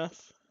smart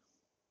enough.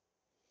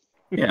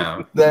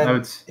 Yeah.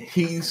 Then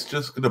he's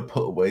just gonna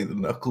put away the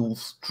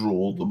knuckles,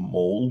 draw the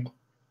maul,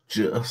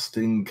 just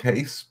in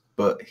case.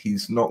 But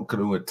he's not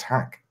going to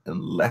attack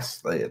unless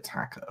they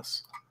attack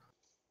us.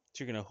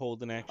 So you're gonna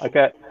hold an action.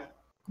 Okay.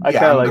 I'm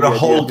going to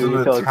hold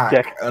an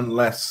attack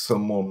unless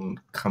someone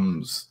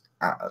comes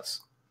at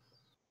us.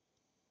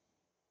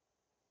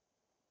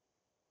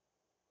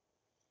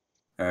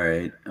 All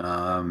right.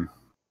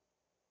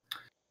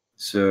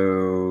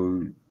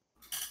 So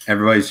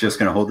everybody's just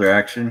going to hold their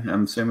action,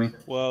 I'm assuming?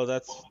 Well,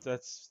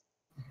 that's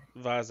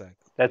Vazek.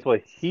 That's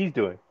what he's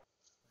doing.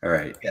 All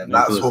right. Yeah,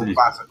 that's what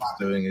Vazek's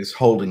doing, is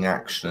holding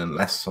action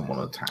unless someone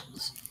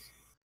attacks.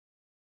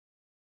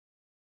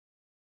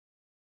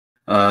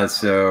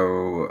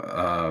 So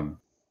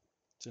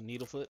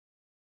Needlefoot.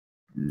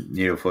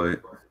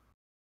 Needlefoot.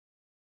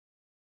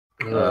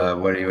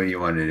 What do you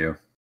want to do?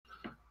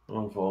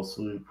 I'll fall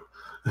asleep.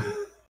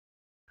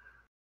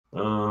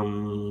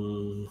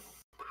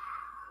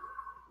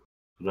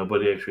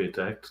 Nobody actually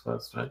attacked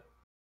last time.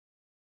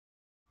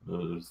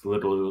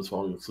 Literally was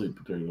falling asleep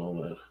during all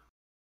that.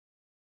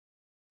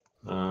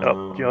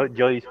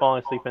 Jody's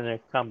falling asleep in their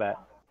combat.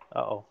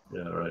 Uh-oh.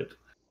 Yeah, right.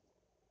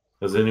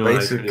 Has anyone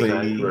Basically,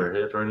 actually attacked or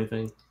hit or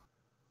anything?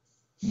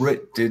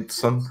 Rit did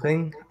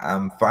something,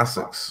 and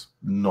Vasek's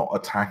not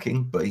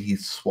attacking, but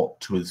he's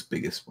swapped to his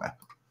biggest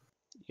weapon.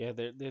 Yeah,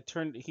 they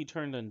turned. He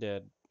turned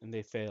undead, and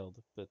they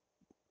failed. But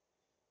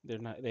they're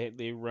not.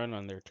 They run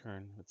on their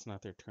turn. It's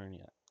not their turn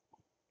yet.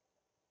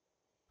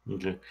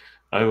 Okay,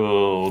 I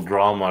will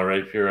draw my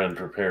rapier and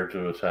prepare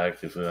to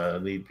attack if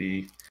need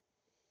be.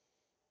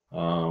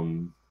 All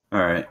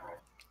right.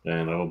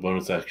 And I will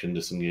bonus action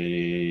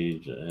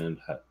disengage and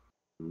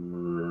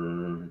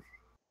no,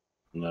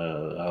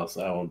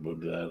 I won't do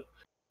that.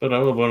 But I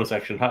will bonus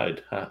action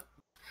hide. Huh.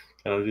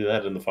 Can I do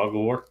that in the fog of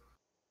war?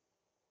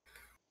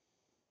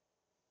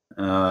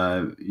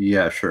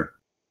 Yeah, sure.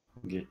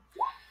 Okay.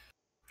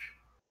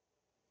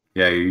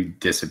 Yeah, you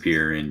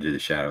disappear into the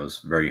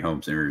shadows, very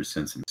Homer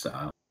Simpson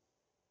style.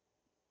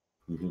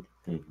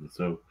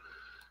 So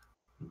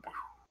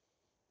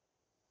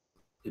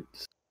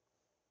it's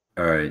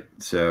all right.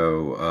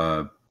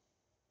 So,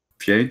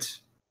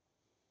 Shades,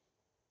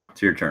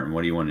 it's your turn.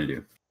 What do you want to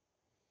do?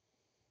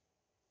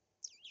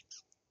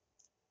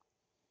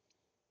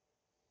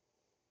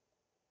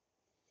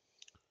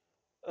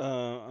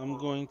 I'm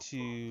going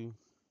to.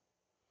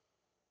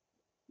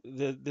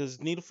 Does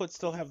Needlefoot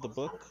still have the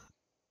book?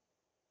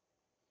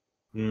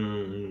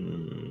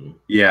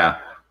 Yeah.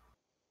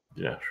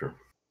 Yeah, sure.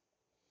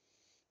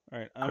 All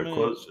right,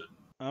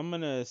 I'm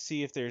gonna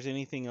see if there's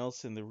anything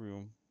else in the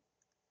room.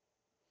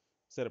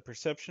 Is that a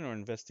perception or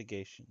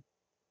investigation?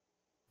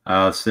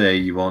 I'll say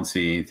you won't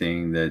see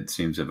anything that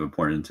seems of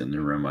importance in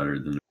the room other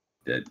than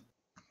that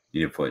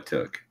Needlefoot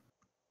took.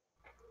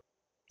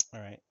 All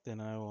right, then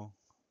I will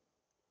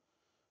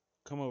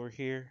come over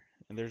here,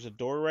 and there's a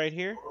door right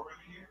here.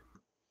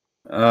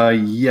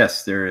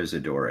 Yes, there is a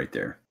door right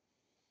there.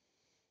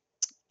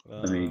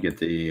 Let me get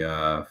the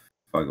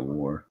fog of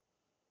war.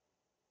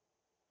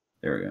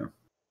 There we go.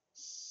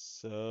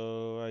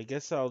 So I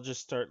guess I'll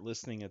just start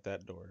listening at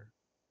that door.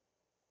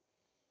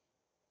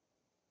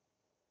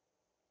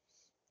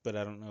 But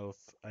I don't know if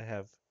I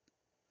have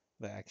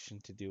the action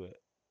to do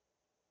it.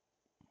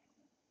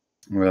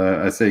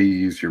 Well, I say you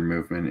use your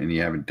movement and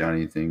you haven't done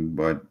anything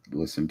but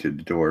listen to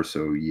the door,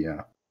 so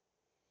yeah.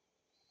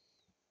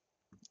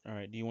 All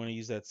right, do you want to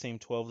use that same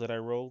 12 that I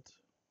rolled?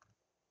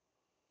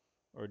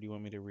 Or do you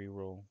want me to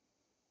re-roll?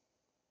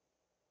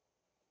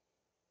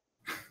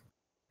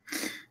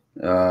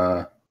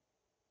 Yeah.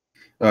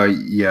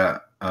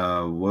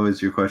 What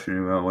was your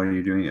question about? What are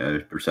you doing? A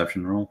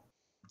perception roll?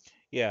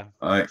 Yeah.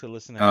 To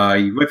listen at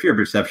with your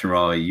perception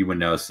roll, you would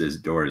notice this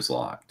door is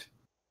locked.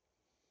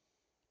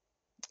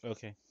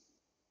 Okay.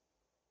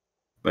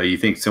 But you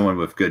think someone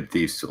with good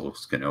thieves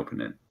tools can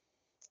open it.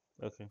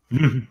 Okay.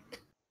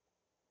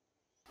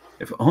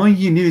 If only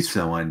you knew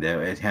someone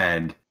that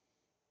had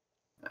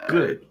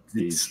good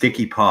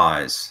sticky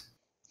paws.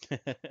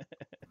 They're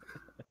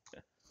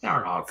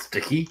not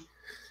sticky.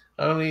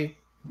 I only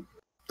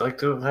like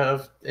to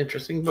have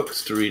interesting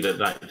books to read at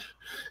night.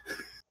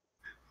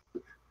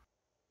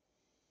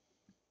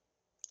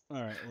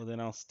 All right. Well, then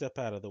I'll step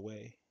out of the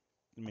way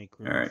and make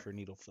room for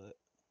Needlefoot.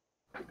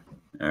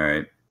 All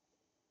right.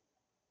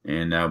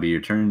 And that'll be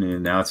your turn.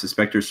 And now it's the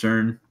Spectre's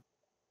turn.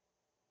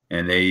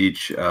 And they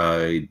each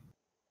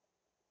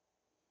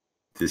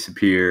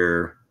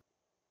disappear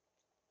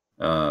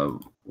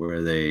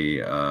where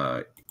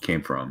they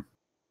came from.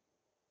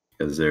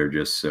 Because they're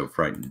just so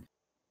frightened.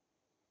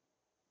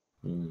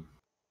 All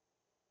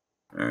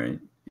right.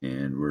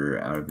 And we're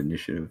out of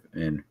initiative.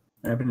 And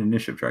I have an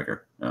initiative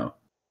tracker. Oh.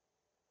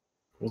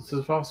 What's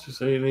this foster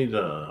say? You need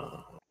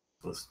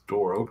this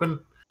door open?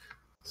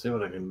 Let's see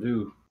what I can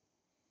do.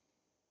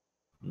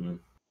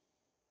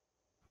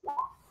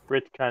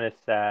 Brit's kind of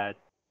sad.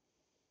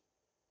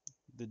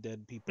 The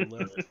dead people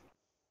left.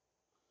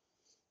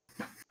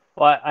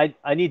 Well,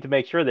 I need to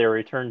make sure they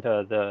return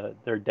to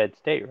their dead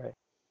state, right?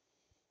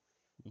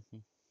 Mm-hmm.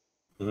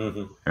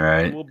 All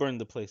right. We'll burn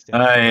the place down.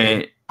 All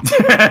right. You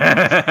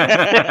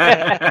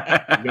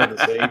got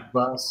the sage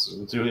boss?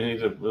 Do we need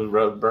to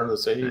burn the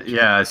sage?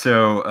 Yeah,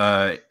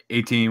 so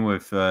 18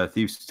 with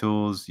Thieves'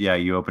 Tools. Yeah,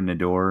 you open the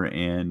door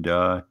and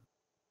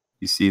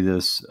you see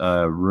this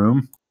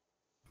room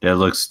that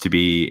looks to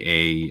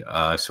be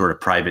a sort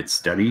of private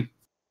study.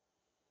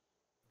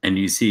 And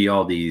you see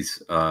all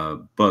these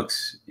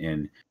books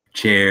and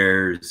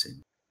chairs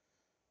and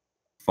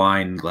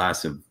fine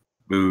glass of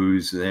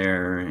booze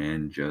there,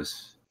 and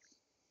just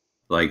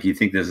like you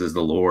think this is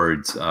the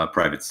Lord's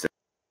private study.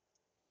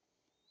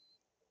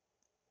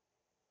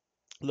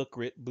 Look,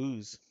 Rit,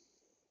 booze.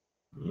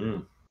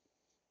 Booze.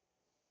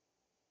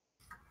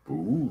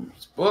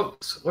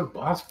 Books. What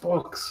boss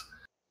books?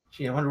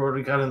 Gee, I wonder what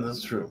we got in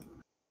this room.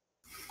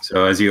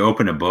 So as you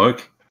open a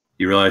book,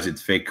 you realize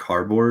it's fake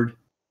cardboard,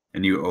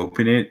 and you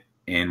open it,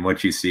 and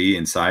what you see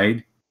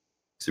inside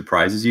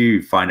surprises you.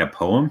 You find a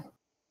poem.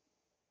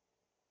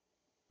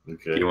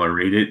 Okay. You want to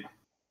read it?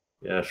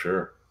 Yeah,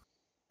 sure.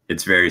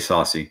 It's very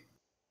saucy.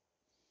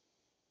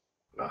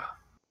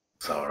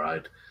 It's all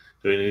right.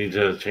 Do we need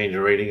to change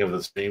the rating of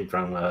the stream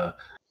from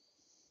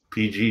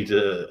PG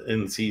to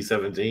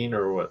NC-17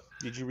 or what?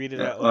 Did you read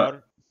it out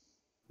loud?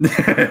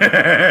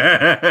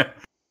 Yeah,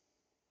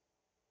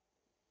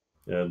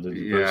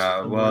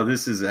 well,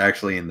 this is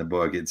actually in the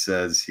book. It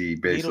says he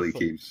basically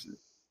keeps.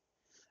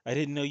 I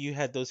didn't know you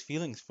had those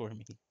feelings for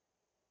me.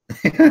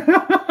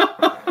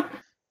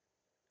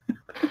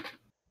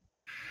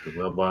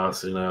 Well,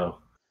 boss, you know,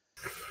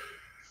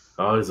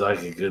 I always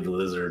like a good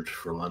lizard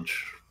for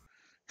lunch.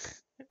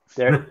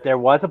 There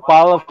was a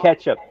bottle of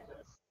ketchup.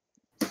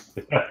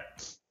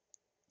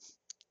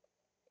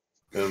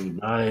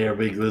 Now you're a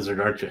big lizard,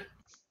 aren't you?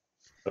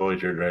 Oh,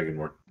 wait, you're a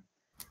dragonborn.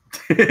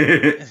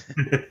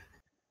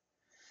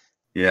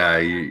 Yeah,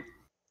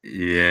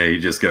 he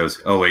just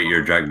goes, "Oh wait,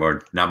 you're a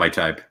dragonborn, not my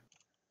type."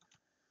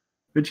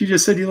 But you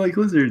just said you like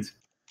lizards.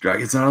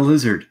 Dragon's not a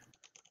lizard.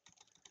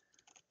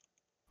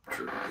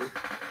 True.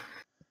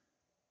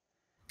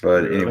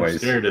 But I'm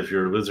anyways, scared if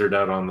your lizard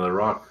out on the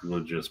rock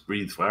would just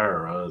breathe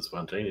fire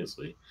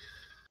spontaneously.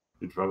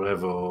 You'd probably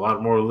have a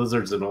lot more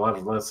lizards and a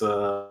lot less.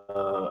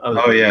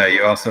 Oh yeah,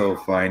 you also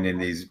find in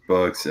these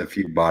books a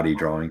few body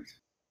drawings.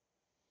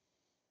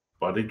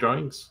 Body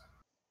drawings.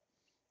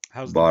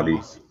 How's body?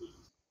 The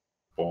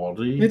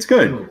body. It's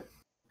good.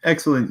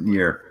 Excellent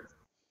year.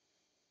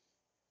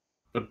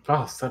 But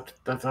boss, that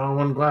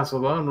one glass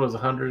alone was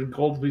 100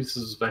 gold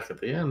pieces back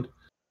at the end.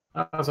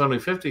 That's only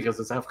 50 because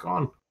it's half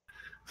gone.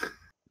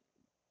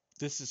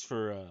 This is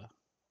for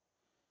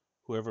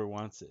whoever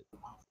wants it.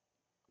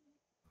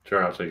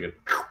 Sure, I'll take it.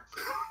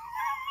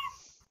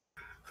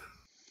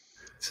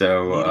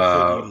 So,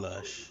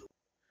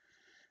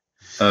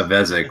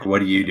 Vezek,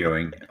 what are you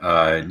doing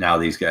now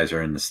these guys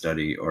are in the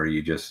study? Or are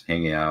you just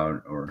hanging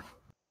out? Or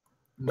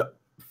no,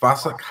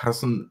 Vezek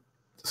hasn't,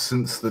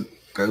 since the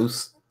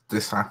ghost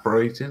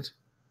disapparated,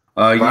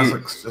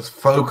 Vazek's just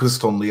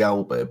focused on the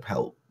owlbear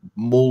pelt,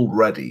 maul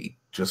ready,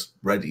 just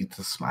ready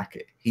to smack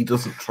it. He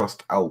doesn't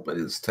trust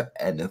owlbears to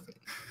anything.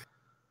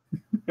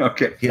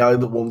 Okay. He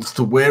either wants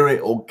to wear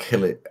it or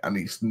kill it, and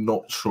he's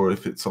not sure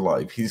if it's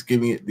alive. He's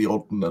giving it the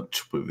odd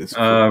nudge with his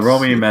foot. Roll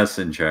me a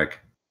medicine check.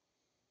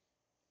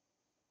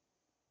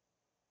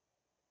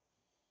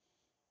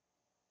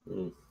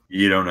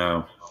 You don't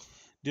know.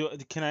 Do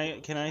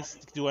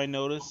I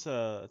notice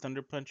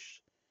Thunder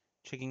Punch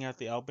checking out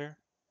the owlbear?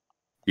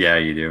 Yeah,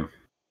 you do.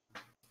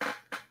 I'm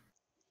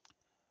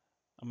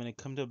gonna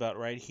come to about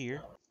right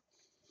here.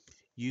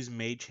 Use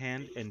Mage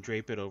Hand and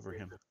drape it over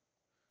him.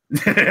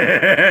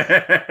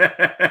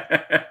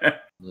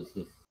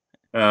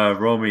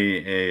 Roll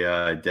me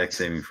a dex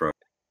saving throw,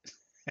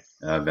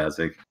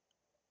 Vazek.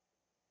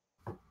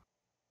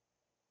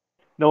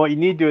 No, what you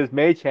need to do is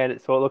Mage Hand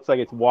it so it looks like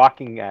it's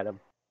walking at him.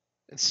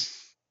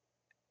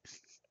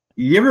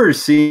 You ever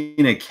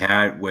seen a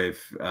cat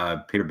with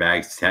paper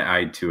bags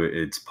tied to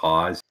its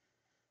paws?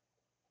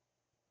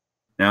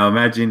 Now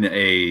imagine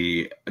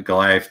a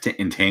Goliath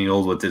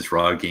entangled with this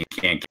rug and you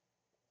can't.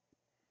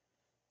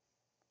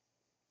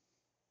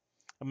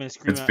 I'm gonna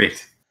scream out,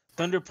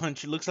 Thunder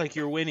Punch, it looks like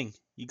you're winning.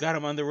 You got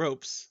him on the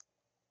ropes.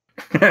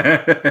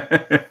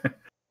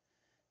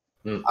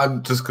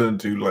 I'm just going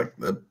to do like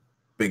the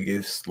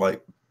biggest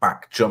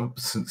back jump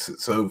since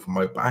it's over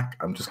my back.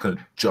 I'm just going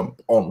to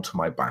jump onto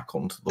my back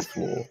onto the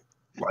floor,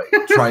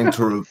 trying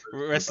to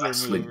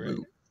wrestling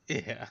move.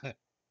 Yeah.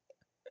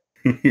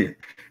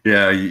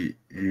 Yeah, you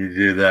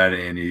do that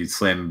and you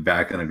slam him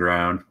back on the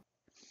ground.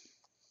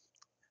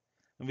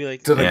 I'll be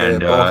like,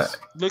 and,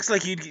 looks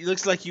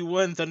like you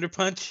won, Thunder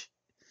Punch.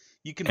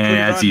 You can. And put it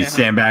as on you now.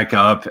 Stand back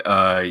up,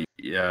 the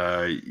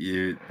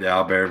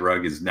owlbear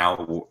rug is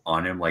now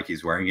on him, like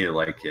he's wearing it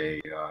like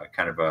a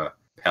kind of a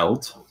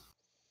pelt,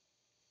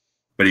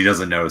 but he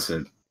doesn't notice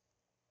it.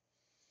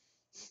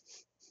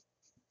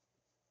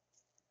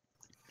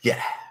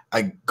 Yeah,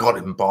 I got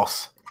him,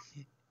 boss.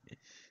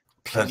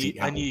 I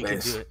knew you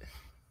could do it.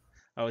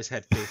 I always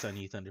had faith on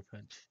you, Thunder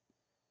Punch.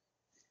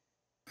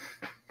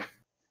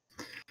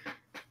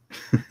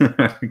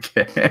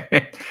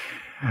 Okay.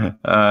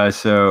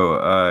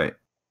 So,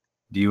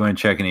 do you want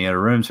to check any other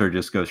rooms or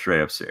just go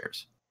straight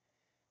upstairs?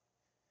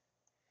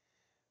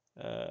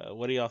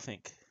 What do y'all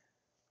think?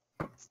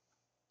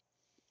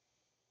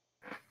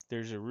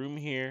 There's a room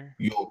here,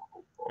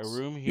 a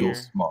room here, you're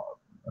smart.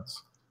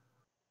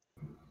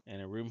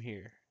 And a room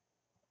here.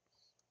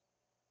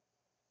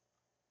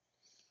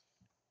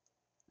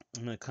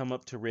 I'm gonna come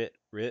up to Rit.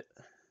 Rit,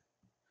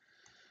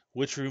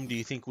 which room do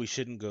you think we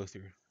shouldn't go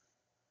through?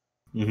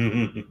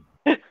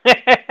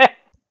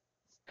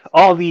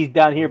 All these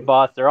down here,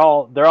 boss. They're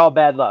all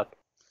bad luck.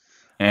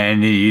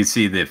 And you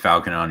see the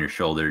falcon on your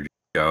shoulder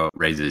go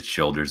raise its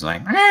shoulders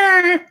like.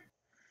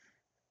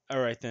 All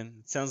right,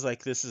 then. Sounds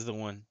like this is the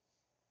one.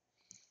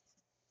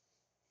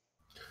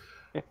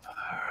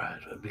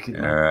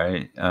 All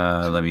right.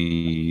 Let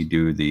me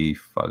do the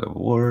fog of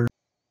war.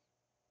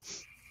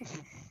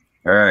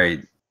 All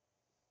right.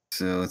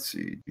 So let's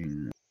see.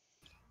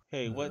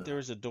 Hey, what? There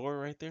was a door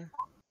right there?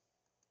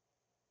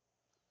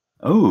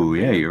 Oh,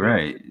 yeah, you're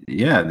right.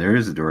 Yeah, there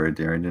is a door right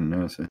there. I didn't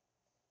notice it.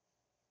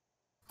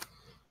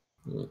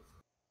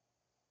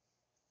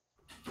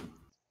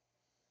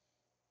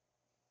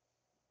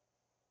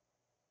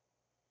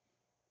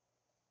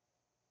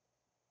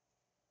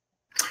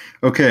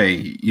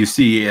 Okay, you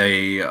see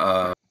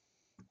a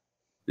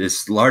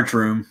this large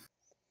room,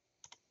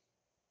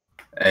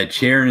 a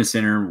chair in the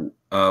center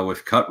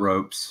with cut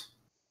ropes,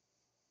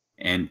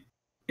 and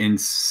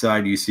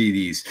inside you see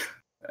these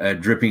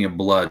dripping of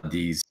blood.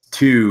 These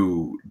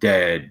 2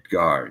 dead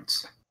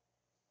guards.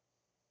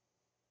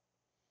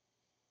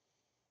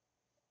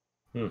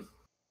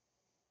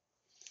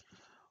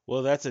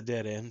 Well, that's a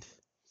dead end.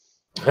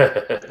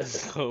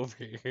 Let's go over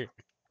here.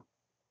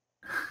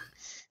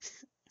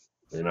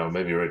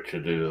 Maybe Rick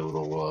should do a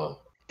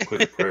little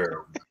quick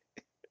prayer.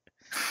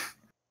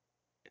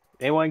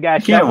 Anyone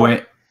got a Can't shovel?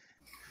 wait.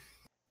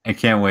 I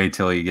can't wait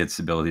till he gets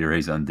the ability to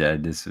raise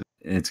undead.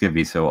 It's gonna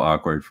be so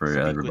awkward for Speak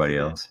with everybody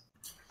the else.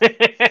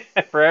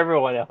 For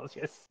everyone else,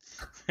 yes.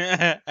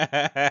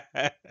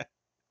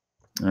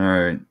 All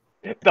right.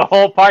 The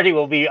whole party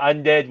will be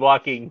undead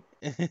walking.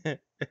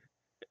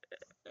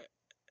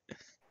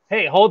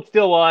 Hey, hold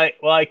still while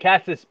I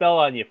cast a spell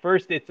on you.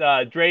 First, it's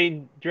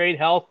drain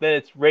health, then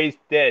it's raise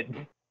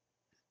dead.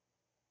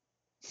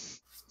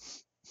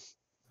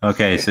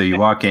 Okay, so you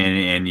walk in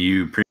and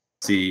you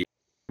see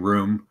a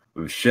room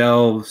with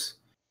shelves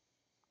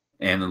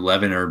and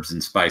 11 herbs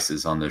and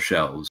spices on the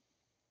shelves.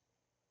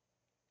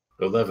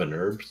 11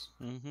 herbs.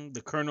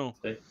 The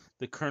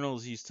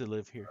colonels used to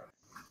live here.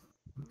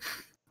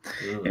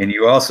 And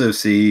you also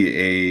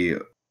see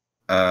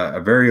a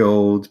very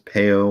old,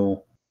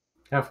 pale,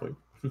 halfway,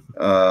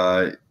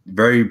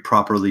 very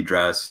properly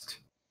dressed,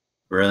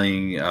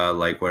 wearing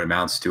like what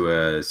amounts to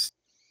a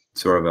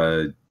sort of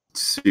a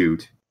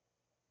suit,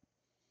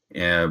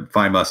 and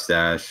fine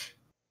mustache,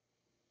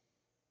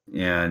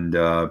 and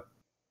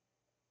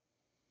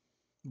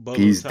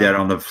he's dead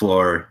on the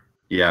floor.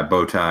 Yeah,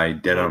 bow tie,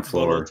 dead on the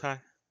floor. Bolo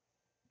tie?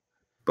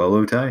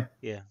 Bolo tie?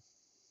 Yeah.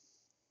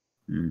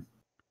 Don't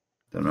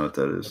know what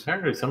that is.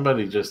 Apparently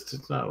somebody just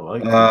did not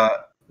like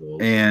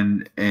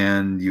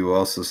and you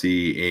also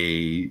see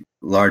a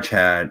large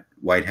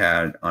white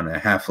hat on a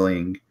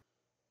halfling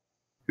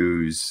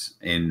who's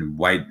in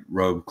white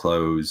robe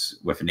clothes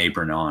with an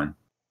apron on,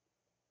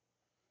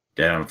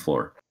 dead on the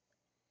floor.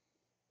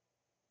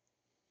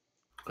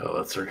 Oh,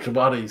 let's search the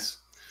bodies.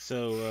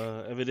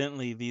 So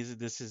evidently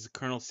this is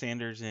Colonel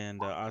Sanders and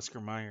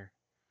Oscar Mayer.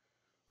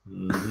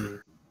 Mm-hmm.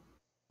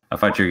 I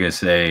thought you were gonna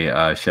say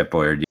Chef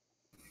Boyardee,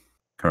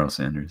 Colonel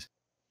Sanders.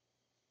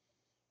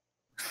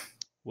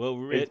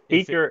 Well, It's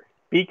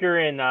Beaker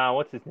and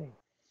what's his name?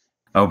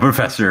 Oh,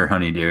 Professor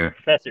Honeydew.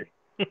 Professor.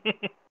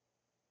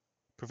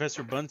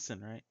 Professor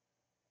Bunsen, right?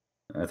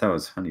 I thought it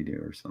was Honeydew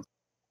or something.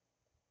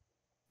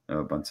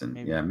 Oh, Bunsen.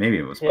 Maybe. Yeah, maybe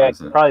it was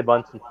Bunsen. Yeah, probably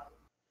Bunsen.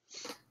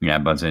 Yeah,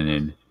 Bunsen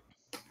and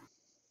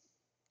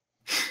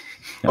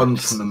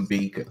Bunsen and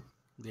Beaker.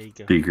 There you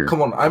go. Beaker.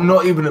 Come on, I'm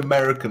not even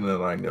American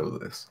and I know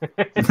this.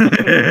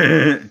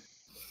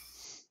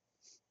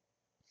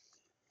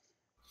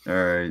 All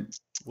right.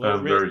 Well,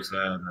 I'm very sad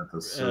that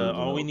this.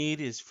 All we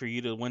need is for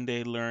you to one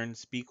day learn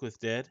Speak with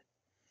Dead,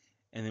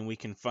 and then we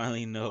can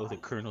finally know the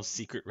Colonel's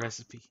secret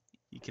recipe.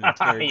 You can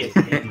interrogate.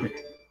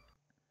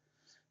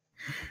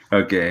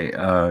 Okay,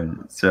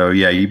 so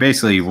yeah, you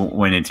basically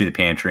went into the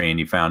pantry and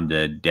you found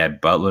a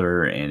dead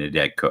butler and a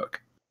dead cook.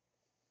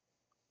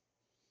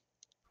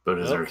 But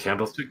is there a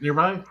candlestick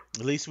nearby?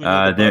 At least we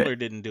know the butler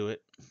didn't do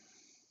it.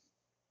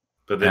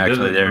 But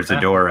actually, there's a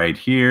door right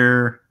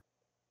here.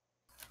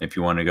 If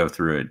you want to go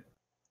through it.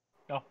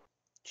 Oh,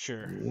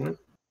 sure.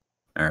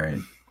 All right.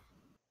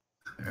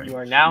 You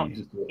are now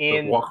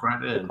in walk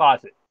right in. the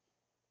closet.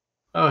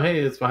 Oh, hey,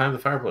 it's behind the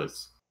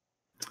fireplace.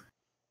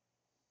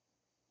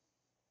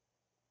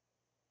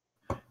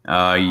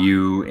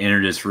 You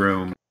enter this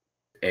room,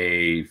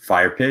 a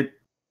fire pit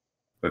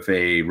with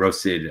a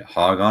roasted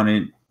hog on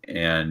it,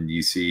 and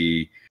you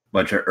see a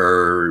bunch of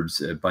herbs,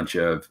 a bunch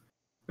of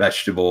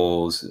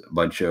vegetables, a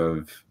bunch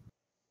of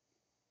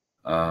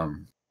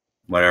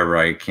whatever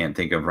I can't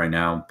think of right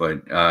now.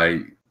 But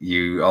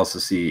you also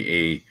see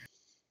a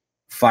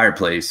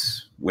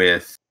fireplace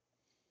with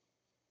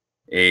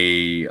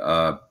a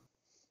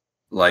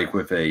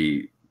with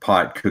a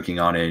pot cooking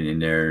on it,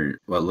 and there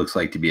what looks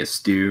like to be a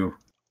stew.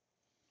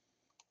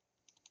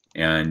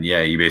 And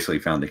yeah, you basically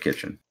found the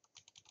kitchen.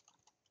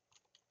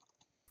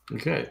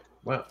 Okay.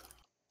 Well,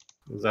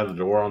 is that a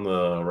door on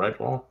the right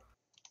wall?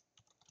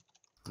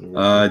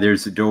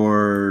 There's a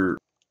door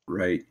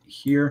right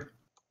here.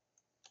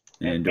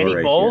 And a door Any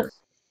right bowls? here.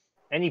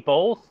 Any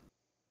bowls?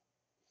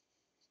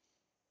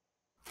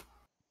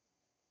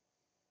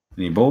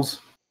 Any bowls?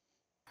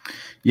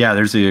 Yeah,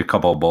 there's a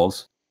couple of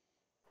bowls.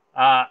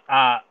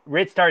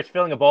 Rit starts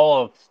filling a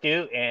bowl of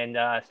stew and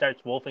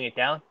starts wolfing it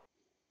down.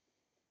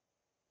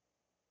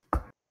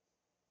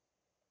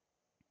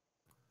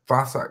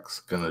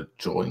 Vasak's gonna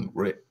join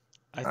Rit.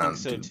 I think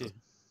so too.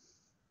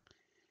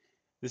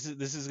 This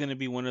is gonna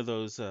be one of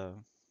those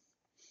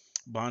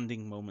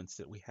bonding moments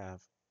that we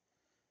have.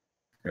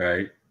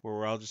 Right. Where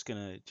we're all just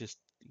gonna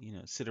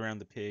sit around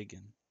the pig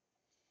and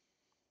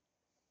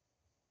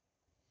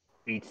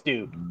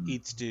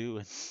eat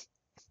stew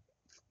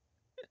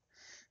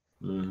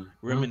and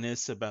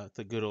reminisce about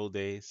the good old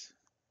days.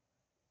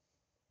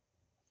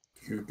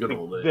 Good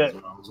old days.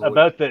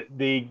 About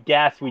the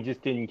gas we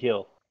just didn't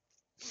kill.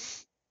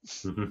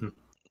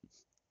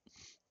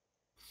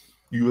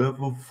 You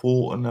ever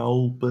fought an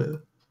owl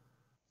bear?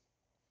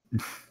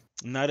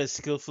 Not as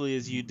skillfully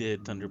as you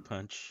did, Thunder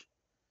Punch.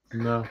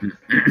 No.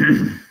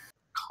 Can't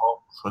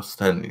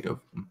trust any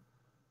of them.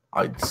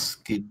 I'd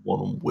skin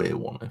one and wear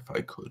one if I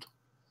could.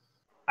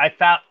 I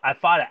fought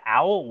an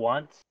owl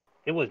once.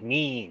 It was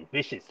mean,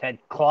 vicious, had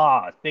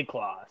claws, big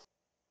claws.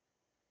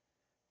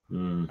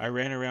 I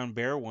ran around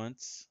bear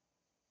once.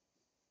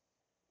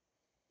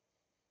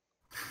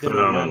 No, Then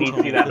my mom you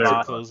told me see to that put some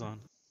boss? clothes on.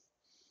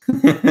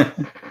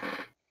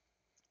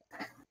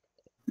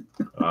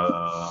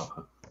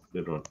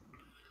 Good one.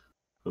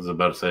 I was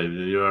about to say,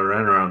 I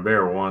ran around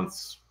bear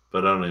once,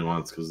 but only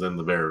once, because then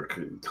the bear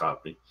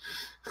caught me.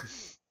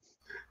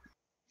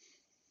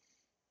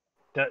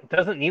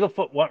 Doesn't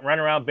Needlefoot run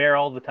around bear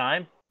all the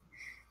time?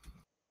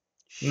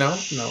 No.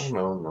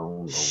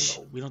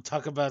 We don't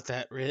talk about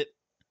that, Rit.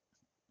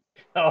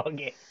 Oh,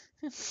 okay.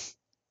 That's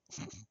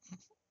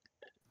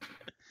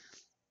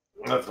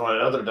my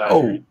other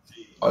diary.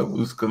 Oh, I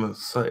was gonna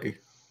say,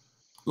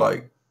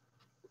 like,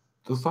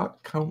 does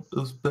that count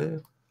as bear?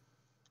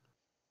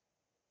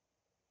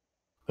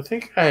 I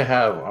think I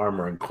have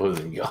armor and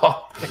clothing,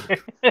 y'all.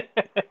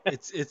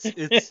 It's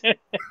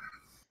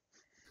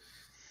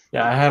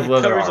Yeah, I have it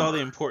leather covers armor. all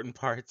the important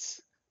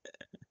parts.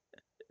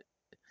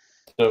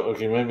 So,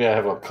 okay, maybe I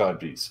have a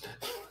cod piece.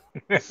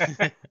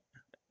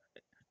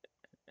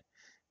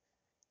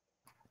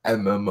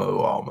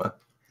 MMO armor.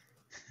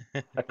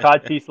 A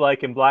codpiece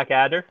like in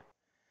Blackadder.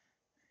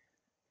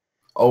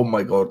 Oh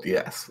my god,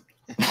 yes.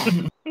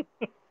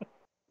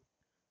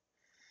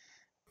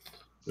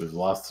 We've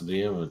lost the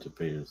DM, it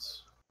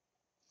appears.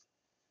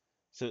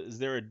 So is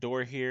there a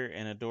door here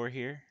and a door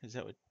here? Is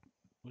that what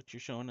you're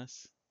showing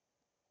us?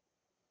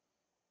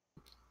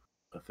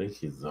 I think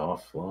he's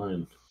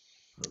offline.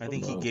 I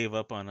think he gave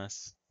up on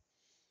us.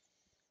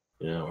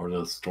 Yeah, or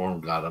the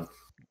storm got him.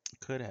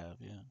 Could have,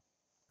 yeah.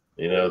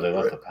 You know, they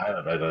left a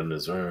pallet right on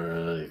his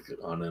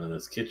in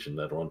his kitchen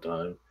that one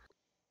time.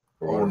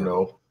 Oh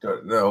no,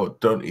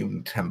 don't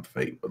even tempt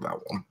fate with that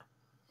one.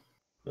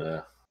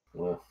 Yeah,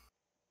 well.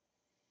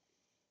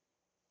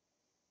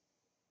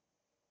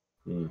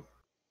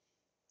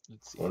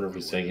 Let's see. I wonder if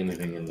he's saying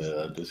anything in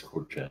the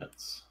Discord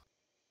chats.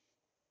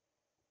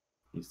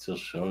 He's still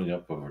showing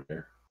up over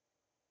there.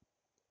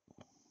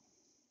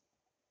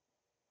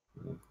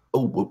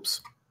 Oh,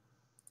 whoops.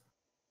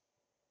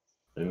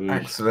 Maybe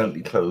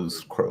Accidentally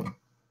closed Chrome.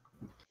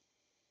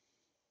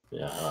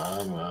 Yeah,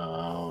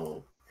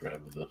 I'll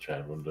grab the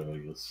chat window, I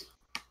guess.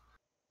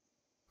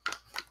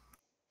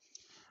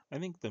 I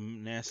think the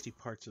nasty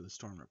parts of the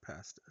storm are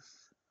past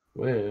us.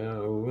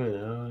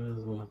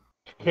 Well.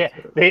 Yeah,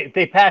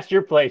 they passed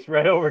your place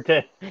right over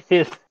to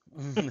his.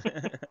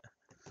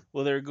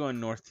 Well, they're going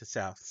north to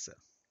south, so.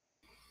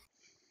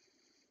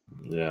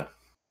 Yeah.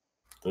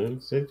 I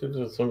think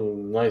there's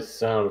some nice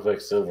sound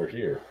effects over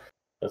here.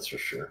 That's for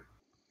sure.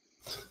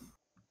 It's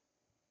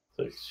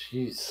like,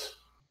 jeez.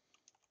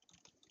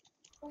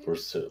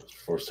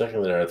 For a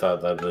second there, I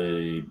thought that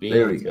the beans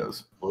There he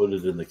goes.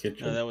 loaded in the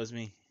kitchen. No, that was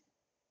me.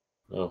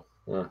 Oh,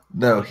 yeah.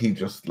 No, he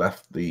just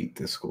left the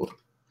Discord.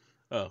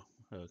 Oh,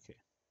 okay.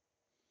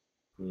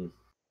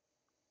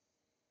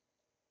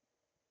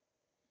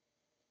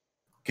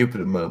 Give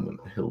it a moment,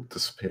 he'll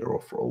disappear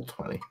off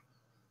Roll20.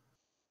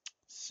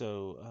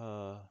 So,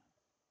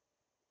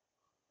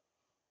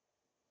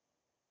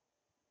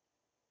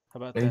 how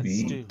about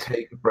Maybe that stew?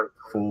 take a break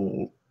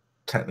for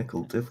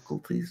technical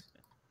difficulties.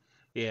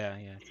 Yeah,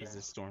 because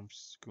the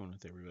storm's screwing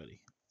with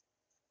everybody.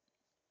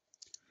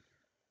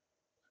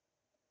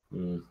 I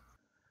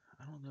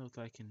don't know if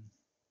I can.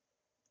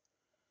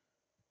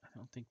 I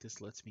don't think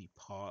this lets me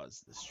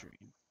pause the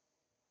stream.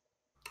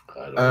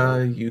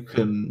 You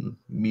can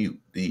mute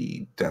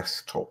the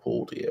desktop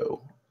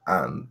audio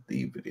and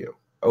the video.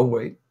 Oh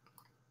wait,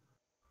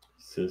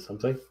 see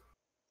something?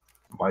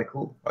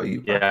 Michael, are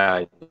you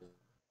back?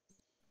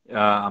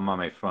 Yeah, I'm on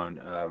my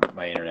phone.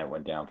 My internet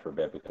went down for a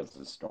bit because of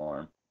the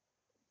storm.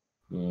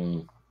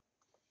 Man.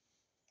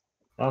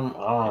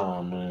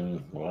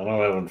 Well,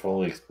 I haven't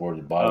fully explored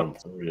the bottom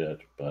floor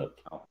yet, but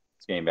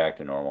It's getting back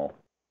to normal.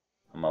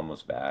 I'm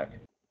almost back.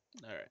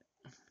 All right.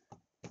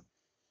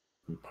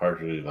 I'm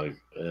partially like,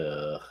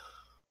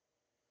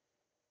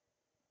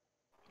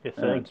 Yes,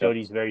 I think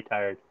Jody's very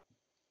tired.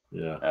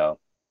 Yeah. Oh.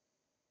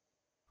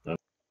 I'm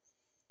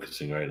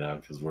focusing right now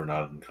because we're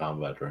not in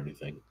combat or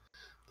anything.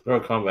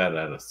 Throw combat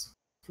at us.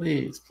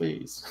 Please.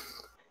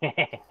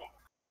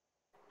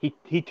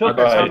 He took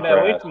the combat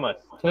away from us.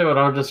 Tell you what,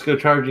 I'll just go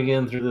charging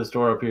in through this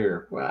door up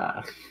here.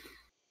 Wow.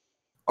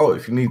 Oh,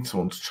 if you need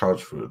someone to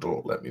charge through the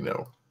door, let me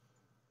know.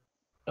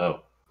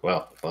 Oh,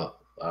 well,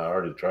 I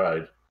already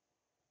tried.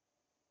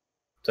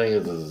 Thing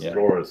is, the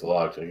door is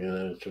locked.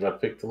 Should I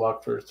pick the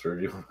lock first, or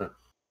do you want to?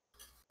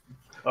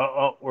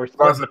 Oh, we're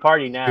splitting the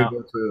party now.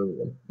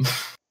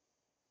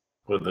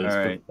 Would they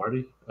split the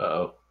party?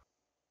 Uh-oh.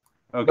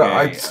 Okay. No,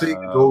 I'd see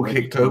the door which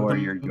kicked door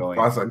open. you're going?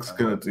 Bazak's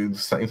gonna do the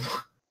same.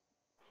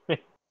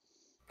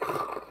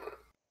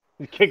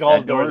 Kick all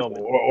the doors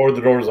open. Or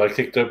the door's like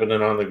kicked open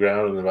and on the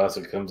ground, and the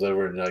Vasa comes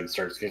over and like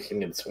starts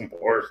kicking in some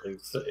more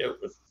things to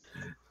open.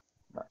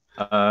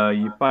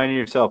 You find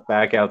yourself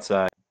back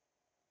outside.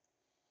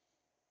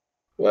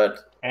 What?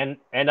 And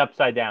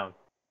upside down.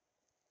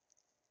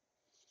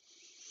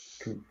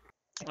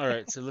 All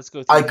right, so let's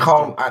go through I this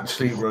can't door.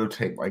 actually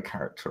rotate my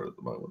character at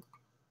the moment.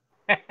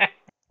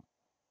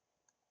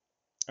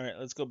 All right,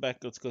 let's go back.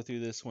 Let's go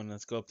through this one.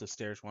 Let's go up the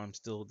stairs while I'm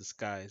still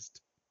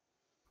disguised.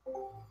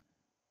 All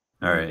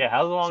right. Yeah,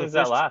 how long does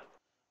that last?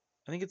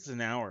 I think it's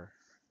an hour.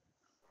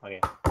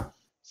 Okay.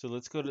 So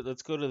let's go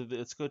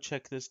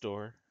check this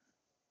door.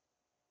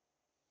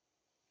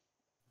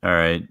 All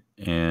right,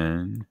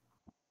 and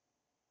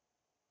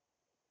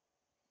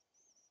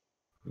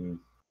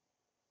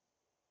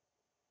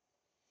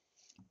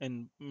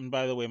And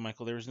by the way,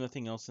 Michael, there was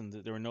nothing else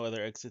there were no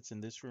other exits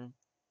in this room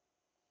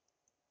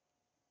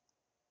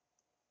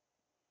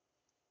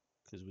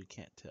because we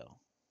can't tell.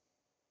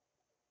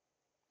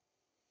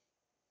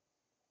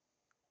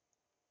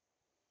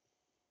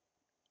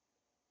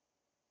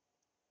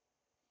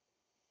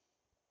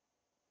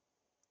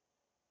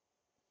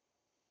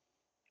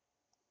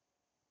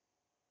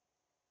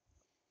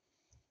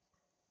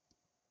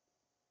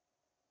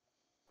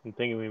 I'm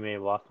thinking we may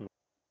have lost him.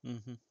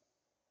 Mm-hmm.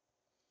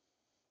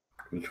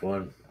 Which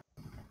one?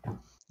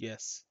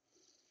 Yes.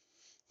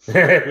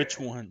 Which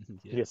one?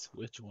 Yes.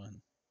 Which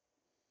one?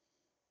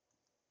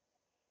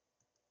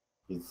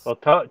 Well,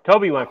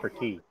 Toby went for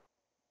key.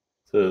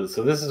 So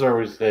this is where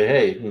we say,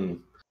 hey,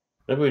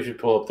 maybe we should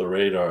pull up the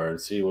radar and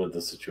see what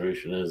the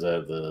situation is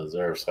at the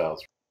Zerift's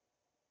house.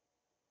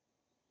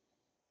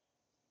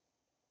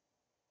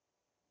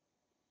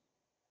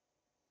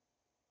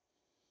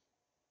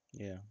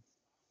 Yeah.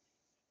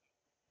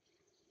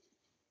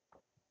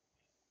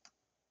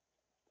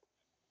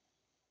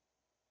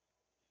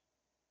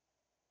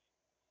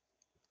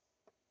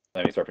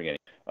 Let me start forgetting.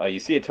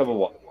 You see a tub of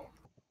water.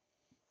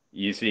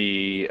 You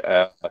see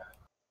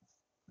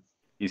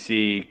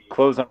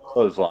clothes on a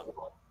clothesline,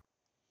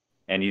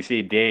 and you see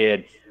a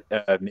dead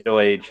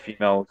middle-aged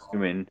female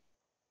human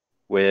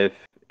with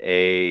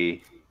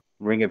a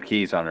ring of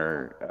keys on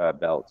her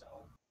belt.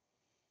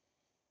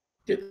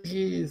 Get the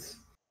keys.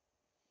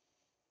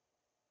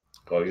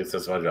 Oh, I guess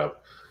that's my job.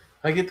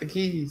 I get the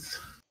keys.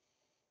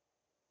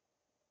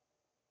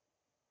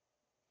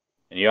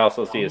 And you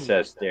also see a set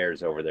of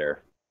stairs over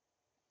there.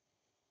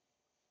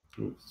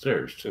 Ooh,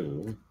 stairs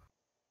too.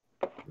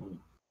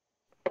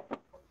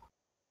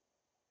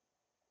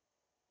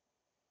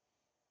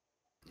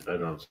 I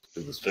don't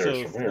see the stairs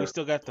So from here. we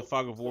still got the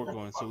fog of war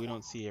going, so we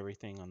don't see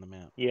everything on the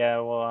map. Yeah,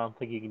 well, I don't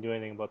think you can do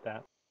anything about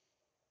that.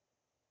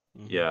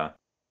 Mm-hmm. Yeah.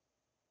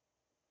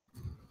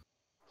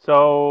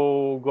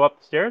 So go up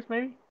the stairs,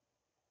 maybe.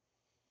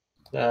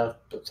 Yeah,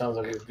 that sounds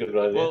like a good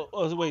idea.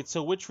 Well, wait.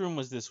 So which room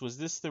was this? Was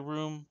this the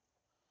room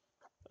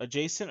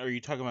adjacent, or are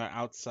you talking about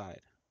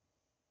outside,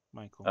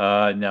 Michael?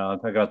 No, I'm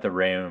talking about the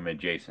room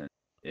adjacent.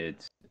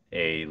 It's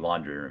a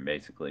laundry room,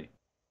 basically,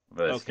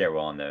 with a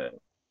stairwell on the.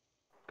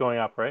 Going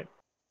up, right?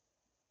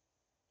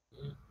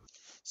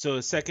 So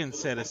a second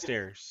set of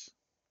stairs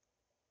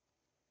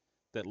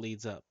that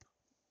leads up.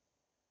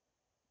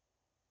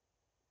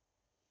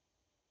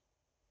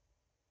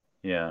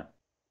 Yeah.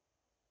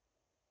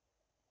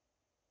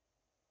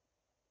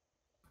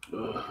 I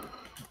don't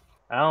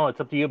know.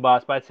 It's up to you,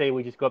 boss. But I'd say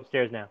we just go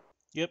upstairs now.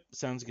 Yep,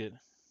 sounds good.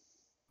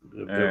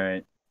 All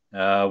right.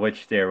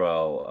 Which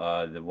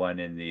stairwell? The one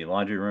in the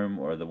laundry room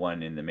or the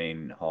one in the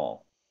main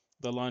hall?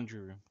 The laundry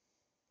room.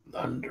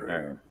 Laundry.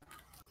 All right.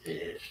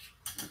 Yes.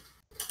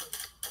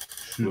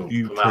 Should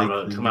you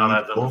come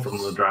out at them from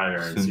the dryer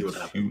and see what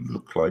since happens. you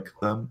look like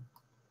them?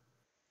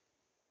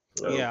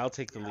 Yeah, I'll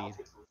take the lead.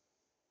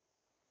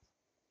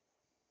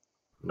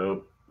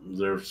 Nope.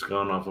 Zerift's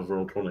gone off of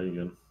roll 20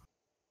 again.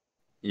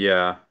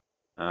 Yeah.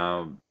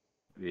 But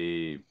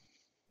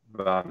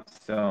I'm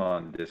still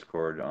on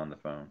Discord on the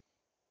phone.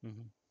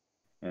 Mm-hmm.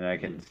 And I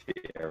can see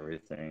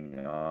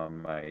everything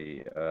on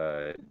my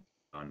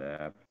on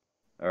the app.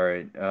 All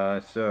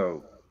right.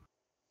 So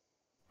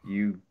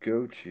you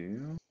go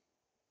to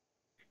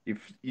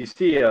you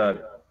see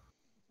a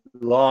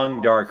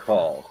long dark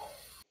hall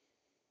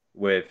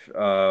with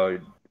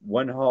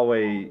one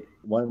hallway.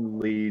 One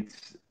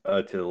leads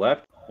to the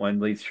left. One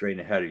leads straight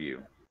ahead of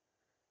you.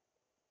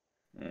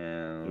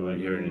 And Do I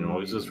hear any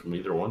noises from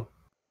either one?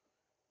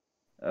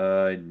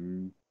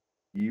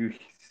 You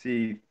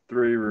see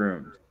 3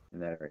 rooms in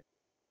that area.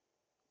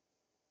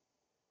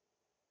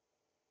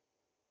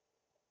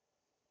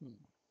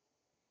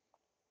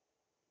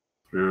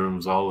 Three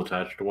rooms all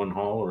attached to one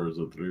hall, or is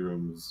it 3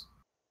 rooms?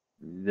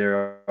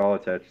 They're all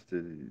attached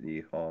to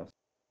the halls.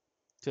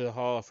 To the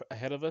hall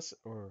ahead of us,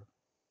 or?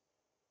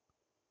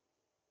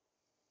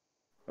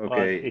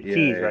 Okay, it's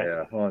keys, right?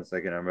 yeah. Hold on a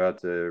second. I'm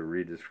about to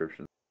read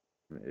descriptions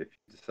if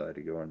you decide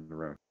to go in the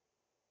room.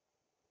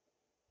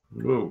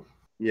 Whoa.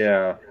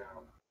 Yeah.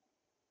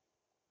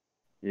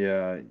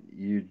 Yeah,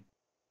 you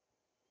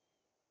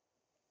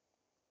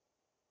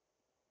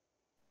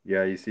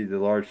see the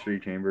large 3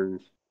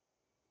 chambers.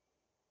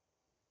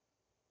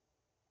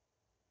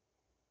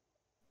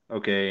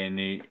 Okay,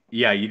 and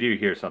yeah, you do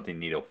hear something,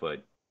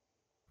 Needlefoot.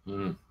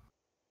 Mm.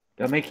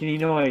 Don't make any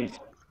noise.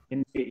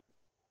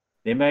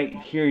 They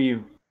might hear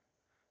you.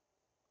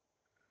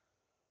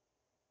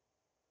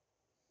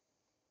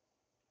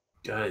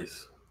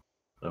 Guys,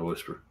 I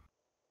whisper.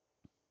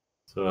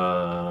 So,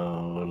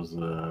 what is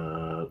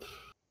that?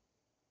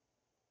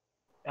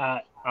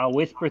 I'll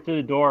whisper through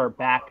the door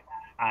back.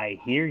 I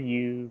hear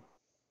you.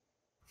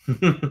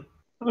 Oh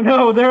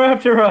no, they're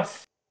after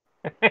us.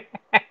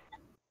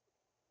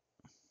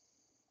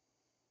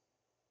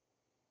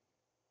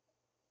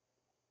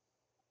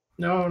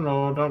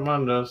 No, don't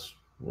mind us.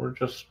 We're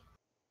just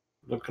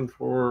looking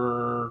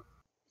for.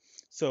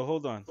 So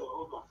hold on.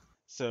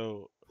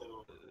 So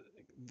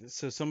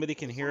somebody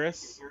can hear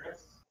us?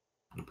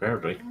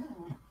 Apparently.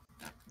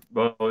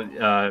 Well,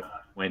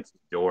 went to the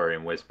door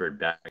and whispered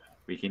back,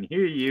 "We can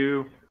hear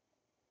you."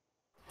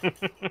 All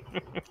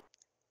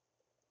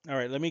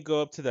right, let me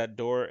go up to that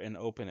door and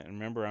open it.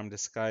 Remember, I'm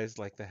disguised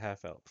like the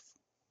half elf.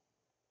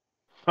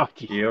 Oh,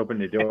 You open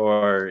the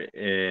door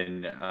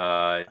and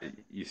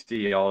you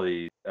see all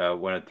these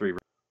 1 of 3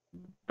 rooms,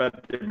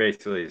 but they're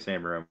basically the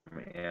same room,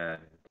 and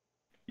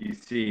you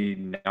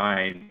see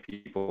 9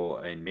 people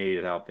in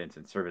maid outfits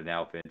and servant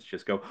outfits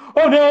just go,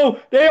 "Oh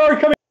no, they are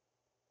coming!"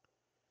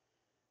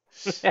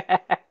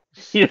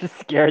 You just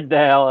scared the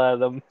hell out of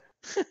them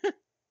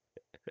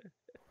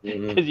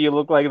because you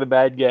look like the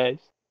bad guys.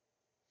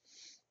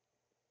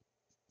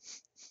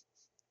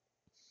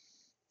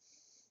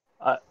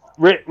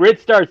 Rit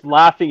starts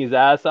laughing his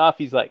ass off.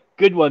 He's like,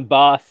 "Good one,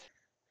 boss."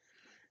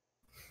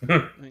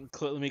 Let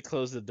me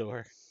close the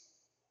door.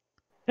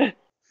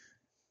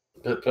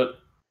 But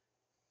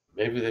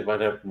maybe they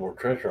might have more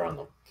treasure on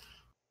them.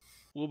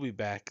 We'll be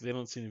back. They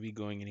don't seem to be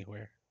going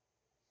anywhere.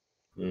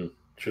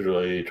 Should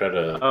I try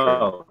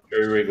to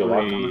we a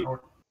lock on the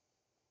door?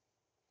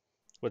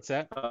 What's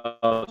that?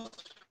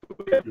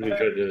 Should we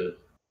try to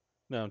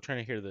No, I'm trying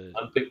to hear the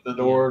unpick the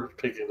door,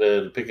 pick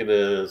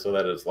it so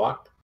that it's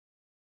locked?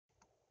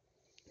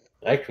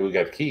 Actually, we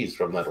got keys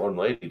from that one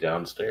lady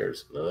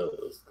downstairs.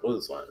 Those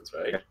clotheslines,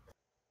 right?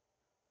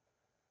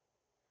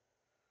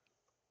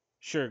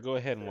 Sure, go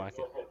ahead and lock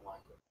it.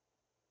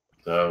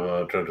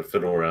 So I'm trying to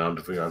fiddle around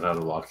to figure out how to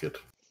lock it.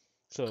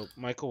 So,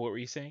 Michael, what were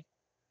you saying?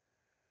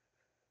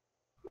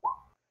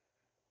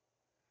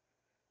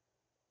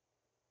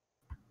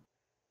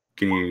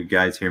 Can you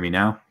guys hear me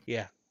now?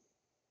 Yeah.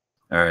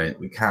 All right.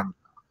 We can.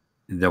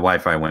 The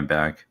Wi-Fi went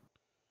back.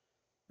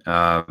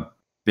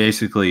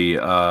 Basically,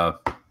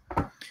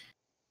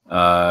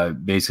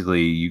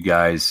 you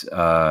guys,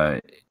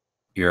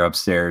 you're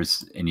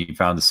upstairs and you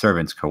found the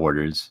servants'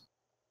 quarters,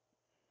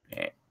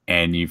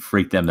 and you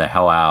freaked them the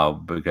hell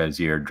out because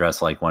you're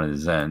dressed like one of the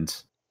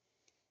Zens.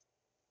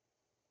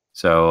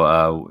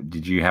 So,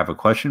 did you have a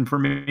question for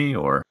me,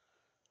 or?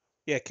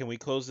 Yeah, can we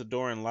close the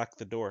door and lock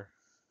the door?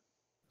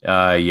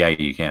 Yeah,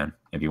 you can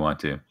if you want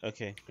to.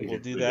 Okay, we'll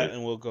do that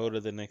and we'll go to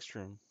the next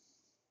room.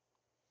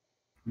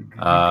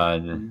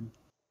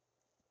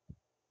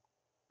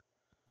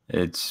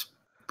 It's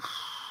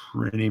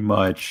pretty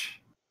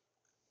much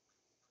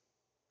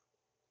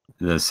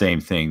the same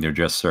thing. They're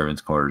just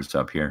servants' quarters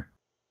up here.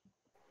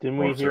 Didn't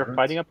we hear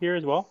fighting up here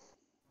as well?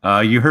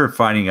 You heard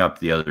fighting up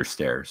the other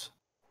stairs.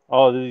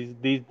 Oh,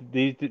 these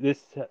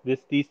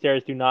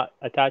stairs do not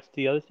attach to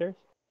the other stairs?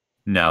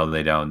 No,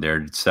 they don't.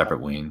 They're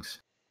separate wings.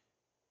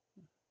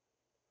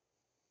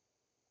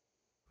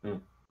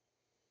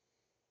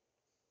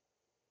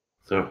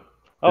 So,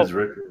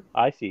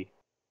 I see.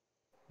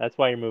 That's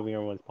why you're moving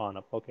everyone's pawn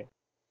up. Okay.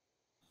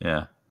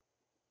 Yeah.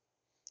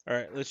 All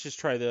right, let's just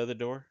try the other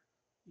door.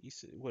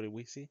 What did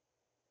we see?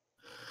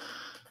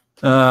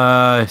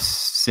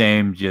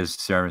 Same,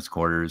 just servants'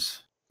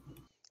 quarters.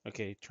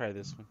 Okay, try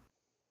this one.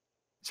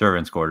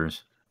 Servants'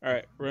 quarters. All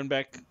right, run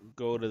back.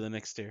 Go to the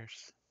next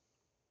stairs.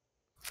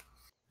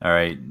 All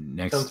right,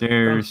 next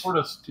stairs. Transport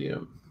us to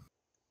you.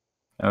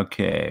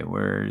 Okay,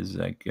 where does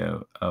that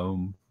go?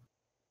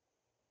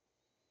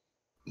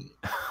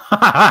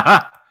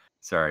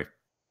 Sorry.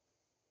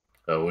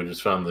 We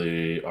just found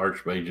the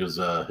Archmage's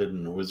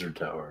hidden wizard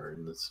tower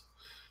in this.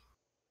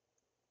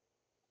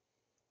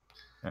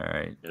 All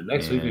right. And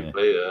next week we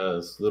play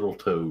Little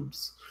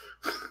Toads.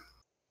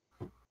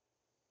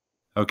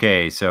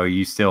 Okay, so are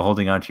you still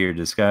holding on to your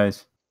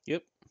disguise?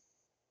 Yep.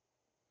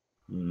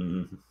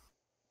 Mm-hmm.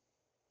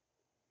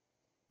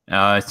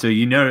 So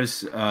you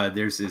notice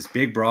there's this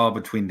big brawl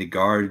between the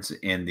guards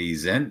and the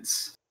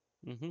Zents.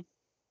 Mm-hmm.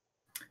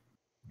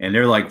 And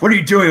they're like, "What are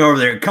you doing over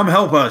there? Come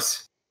help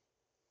us."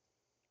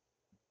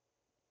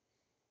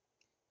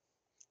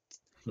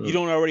 You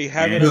don't already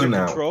have it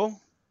under control?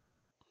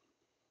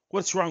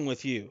 What's wrong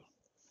with you?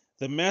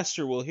 The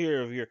master will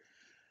hear of your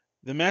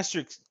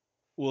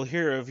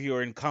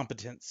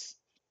incompetence.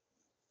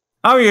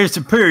 I'm your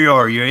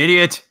superior, you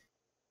idiot.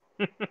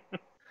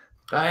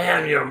 I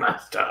am your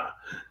master.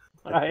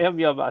 I am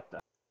your master.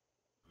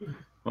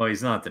 Well,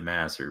 he's not the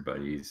master,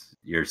 but he's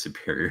your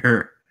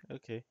superior.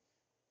 Okay.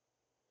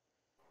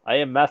 I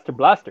am Master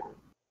Blaster.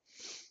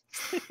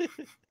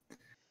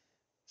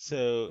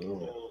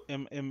 So,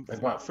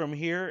 from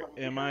here,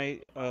 am I?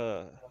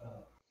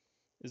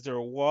 Is there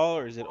a wall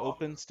or is it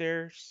open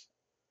stairs?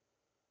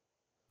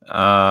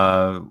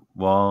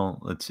 Well,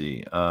 let's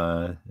see.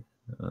 Let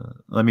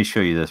me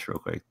show you this real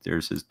quick.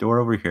 There's this door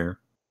over here,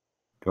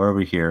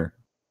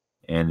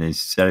 and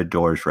this set of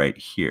doors right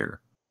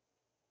here.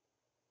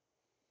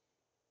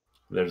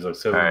 There's like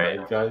 7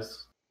 bad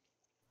guys.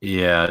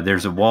 Yeah,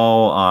 there's a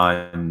wall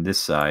on this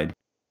side,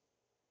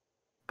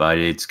 but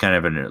it's kind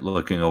of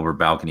looking over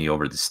balcony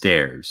over the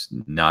stairs,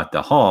 not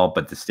the hall,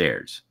 but the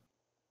stairs.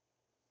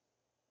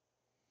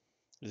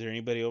 Is there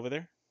anybody over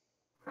there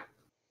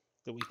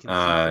that we can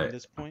see from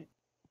this point?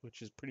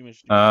 Which is pretty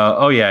much.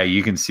 Oh yeah,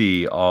 you can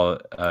see all.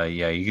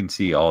 Yeah, you can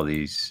see all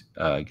these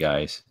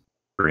guys,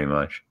 pretty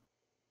much.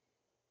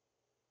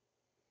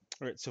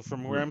 All right. So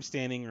from where I'm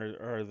standing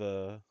are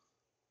the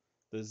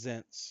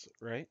Zents,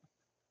 right?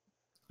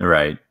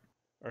 Right.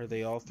 Are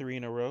they all 3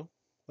 in a row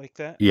like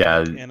that? Yeah.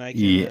 And I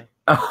can.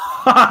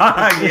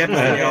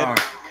 Yeah.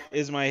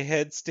 Is my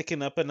head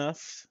sticking up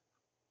enough?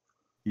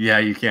 Yeah,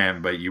 you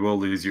can, but you will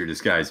lose your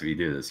disguise if you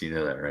do this. You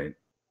know that, right?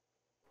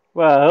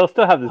 Well, he'll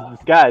still have this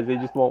disguise. They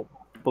just won't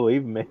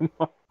believe him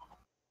anymore.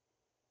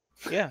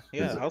 Yeah.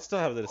 I'll still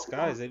have the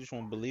disguise. They just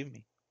won't believe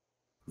me.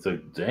 It's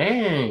like,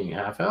 dang,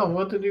 Half-Elf,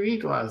 what did you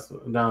eat last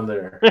down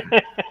there?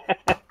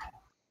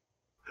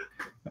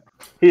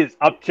 He's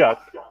up,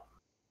 Chuck.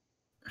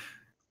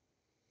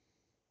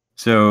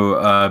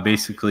 So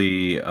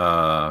basically,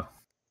 man,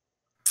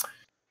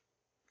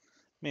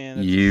 that's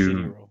a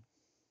shitty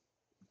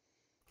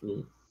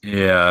roll.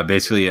 Yeah,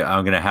 basically,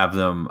 I'm gonna have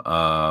them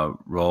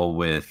roll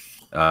with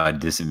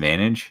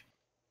disadvantage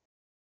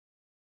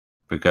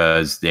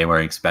because they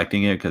weren't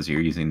expecting it because you're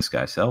using this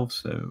guy's self.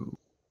 So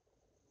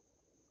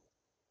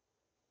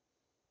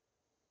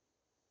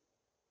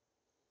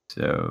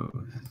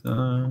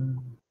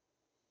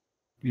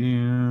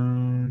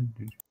you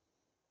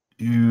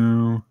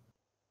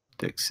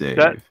dex save.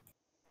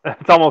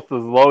 That's almost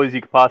as low as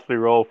you could possibly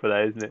roll for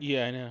that, isn't it?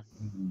 Yeah, I know.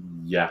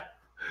 Yeah,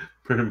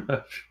 pretty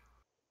much.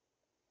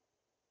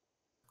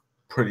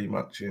 Pretty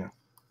much, yeah.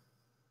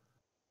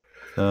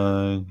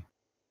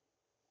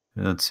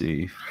 Let's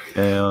see.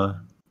 Fail.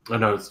 Oh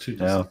no, it's 2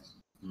 No.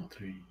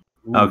 3.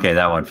 Okay,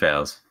 that one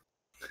fails.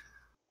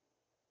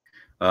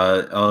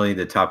 Only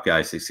the top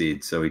guy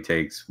succeeds, so he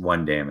takes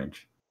 1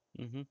 damage,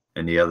 and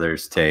the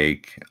others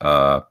take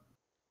 3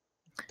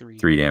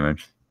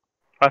 damage.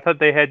 I thought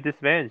they had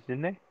disadvantage,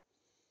 didn't they?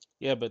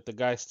 Yeah, but the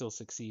guy still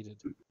succeeded.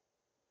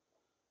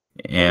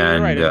 And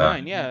you're right, a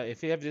 9. Yeah,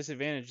 if you have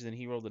disadvantage, then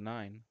he rolled a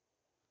 9.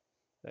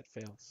 That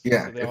fails.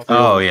 Yeah.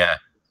 So yeah.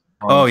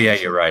 Oh yeah,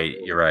 you're right.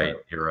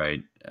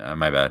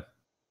 My bad.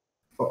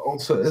 But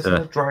also, isn't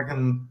a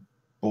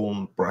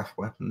dragon-born breath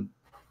weapon?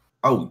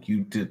 Oh,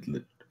 you did.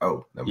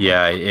 Oh, never mind.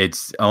 Yeah,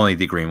 it's only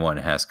the green one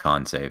has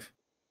con save.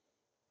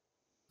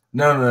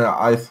 No.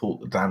 I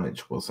thought the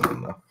damage wasn't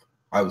enough.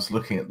 I was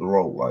looking at the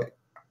roll like,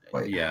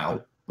 wait, Yeah.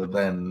 how? But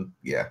then,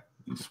 yeah,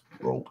 you just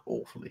rolled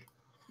awfully.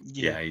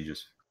 Yeah, you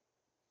just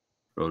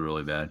rolled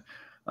really bad.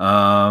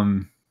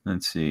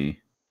 Let's see.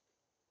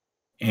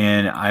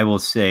 And I will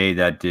say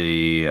that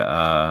the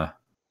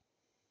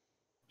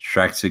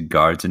distracts the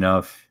guards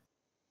enough,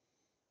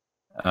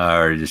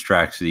 or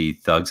distracts the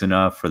thugs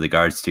enough for the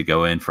guards to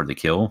go in for the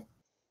kill.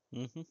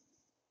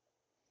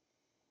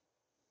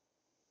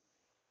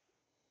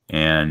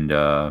 And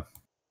so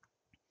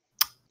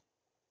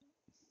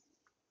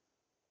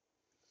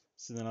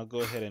then I'll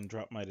go ahead and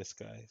drop my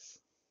disguise.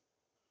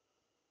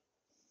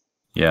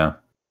 Yeah.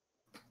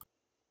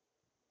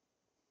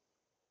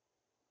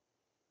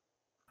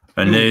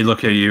 And they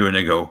look at you and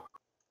they go,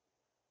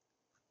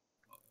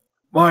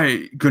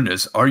 "My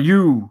goodness, are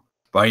you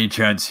by any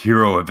chance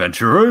hero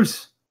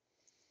adventurers?"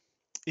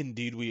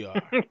 Indeed we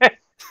are.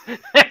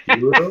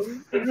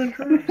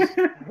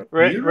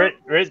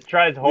 Rit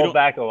tries to hold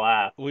back a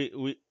laugh.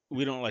 We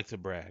don't like to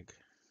brag.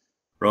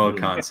 Roll a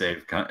con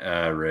save,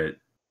 Rit.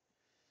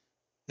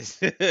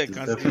 If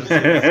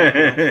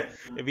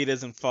he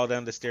doesn't fall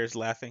down the stairs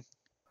laughing.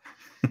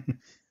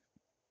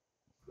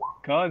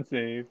 Con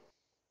save.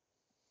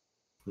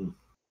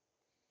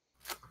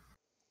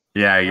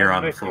 Yeah, you're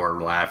on the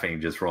floor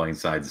laughing, just rolling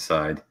side to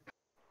side.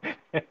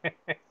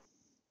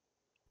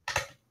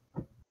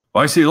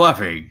 Why is he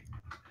laughing?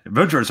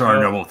 Adventurers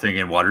aren't a noble thing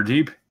in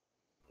Waterdeep.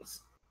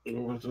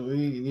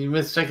 You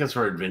mistake us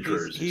for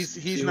adventurers.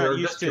 He's not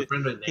used to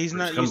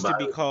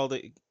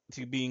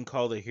being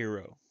called a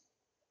hero.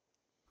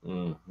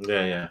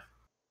 Yeah.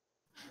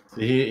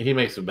 He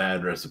makes a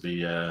bad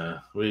recipe.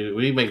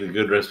 We make the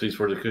good recipes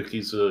for the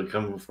cookies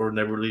come before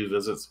Neverleaf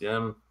visits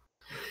him.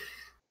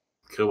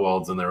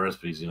 Kobolds and their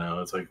recipes,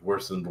 it's like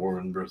worse than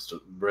dwarven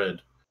bread.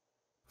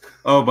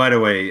 Oh, by the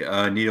way,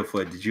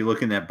 Needlefoot, did you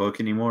look in that book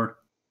anymore?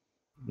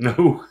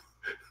 No.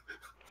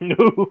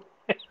 No.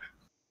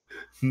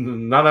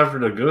 Not after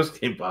the ghost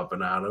came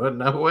popping out of it.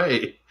 No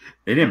way.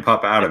 They didn't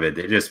pop out of it.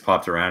 They just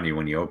popped around you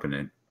when you open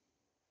it.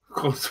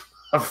 Close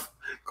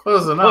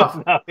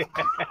enough.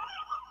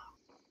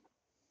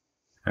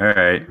 All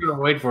right. I'm gonna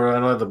wait for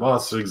and let the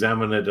boss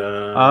examine it.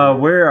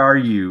 Where are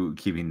you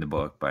keeping the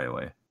book, by the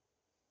way?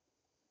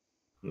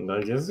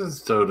 I guess it's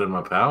stowed in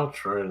my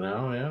pouch right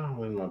now. Yeah,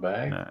 in my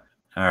bag.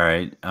 All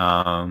right.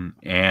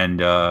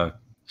 And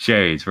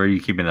Shades, where are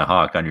you keeping the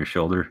hawk on your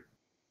shoulder?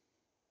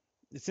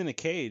 It's in a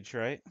cage,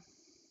 right?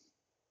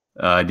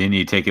 Didn't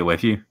you take it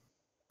with you?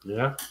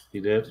 Yeah, he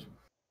did.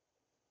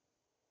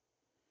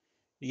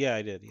 Yeah,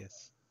 I did.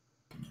 Yes.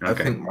 I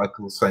Okay. think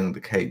Michael's saying the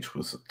cage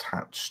was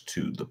attached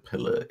to the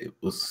pillar it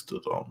was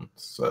stood on,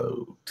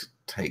 so to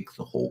take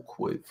the hawk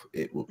with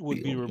it would Would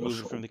be on your removed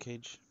shoulder. from the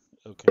cage.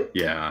 Okay.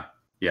 Yeah.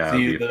 Yeah.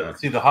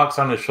 See the hawk's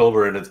on his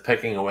shoulder and it's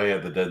pecking away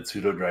at the dead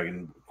pseudo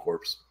dragon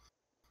corpse.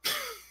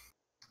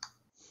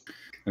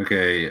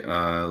 Okay.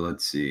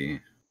 Let's see.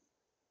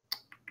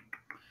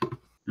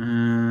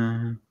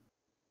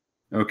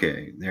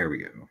 Okay. There we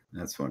go.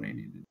 That's what I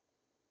needed.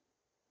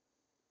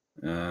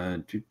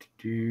 And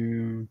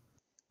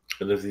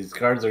if these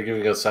guards are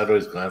giving us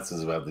sideways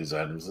glances about these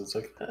items, it's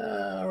like,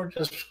 we're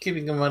just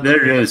keeping them under.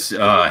 They're just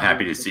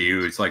happy to see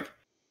you. It's like,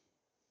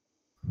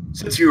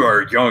 since you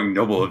are young,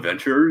 noble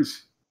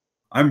adventurers,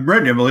 I'm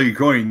randomly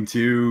going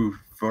to,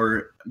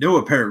 for no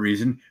apparent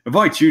reason,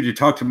 invite you to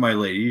talk to my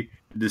lady,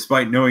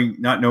 despite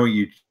not knowing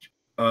you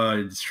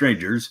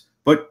strangers.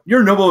 But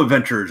you're noble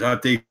adventurers. I'm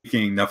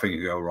thinking nothing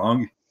can go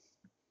wrong.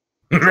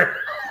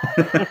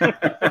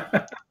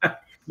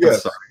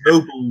 Yes,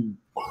 noble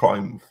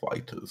crime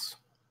fighters.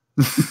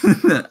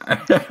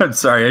 I'm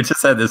sorry, I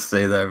just had to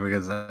say that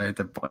because I had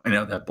to point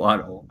out that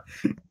plot hole.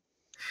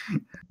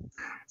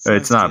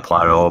 It's not a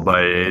plot hole,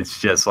 but it's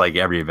just like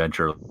every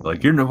adventure.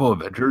 Like, you're noble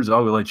adventurers,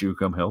 I'll let you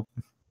come help.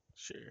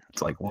 Sure.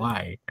 It's like,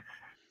 why?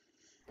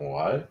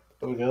 Why?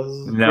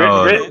 Because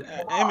No.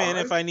 Hey man,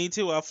 if I need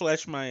to, I'll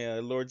flash my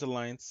Lord's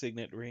Alliance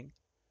signet ring.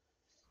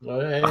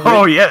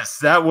 Oh yes,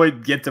 that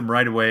would get them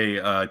right away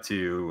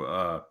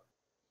to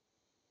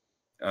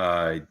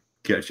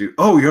get you.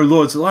 Oh, you're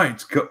Lord's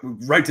Alliance. Go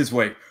right this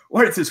way.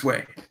 Right this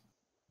way.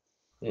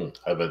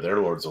 I bet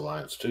they're Lord's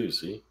Alliance too.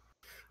 See.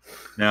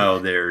 No,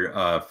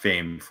 they're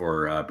famed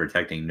for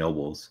protecting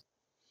nobles.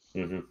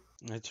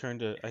 I turn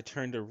to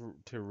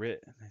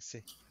Rit and I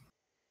say,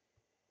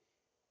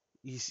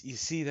 "You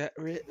see that,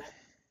 Rit?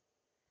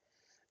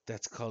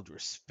 That's called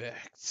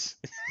respect."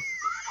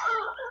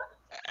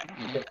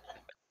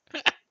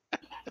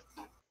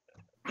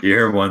 You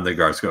hear one of the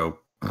guards go.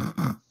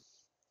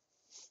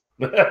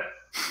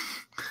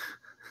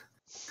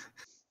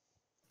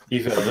 He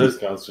failed his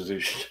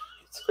constitution.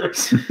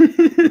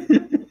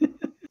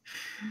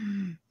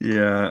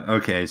 Yeah.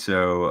 Okay.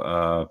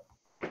 So,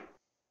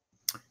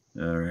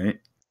 all right.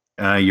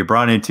 You're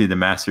brought into the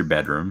master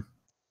bedroom.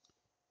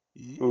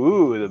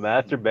 Ooh, the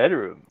master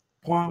bedroom.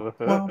 Wah,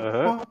 Uh-huh, wah,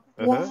 uh-huh,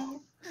 wah,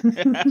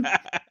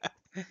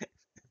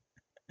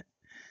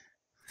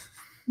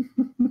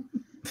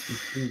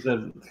 He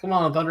said, "Come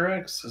on, Thunder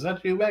X, is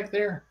that you back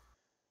there?"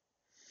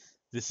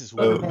 This is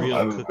where the real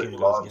I'm cooking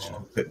large goes to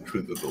down. fit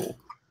through the door.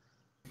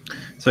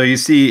 So you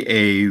see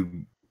a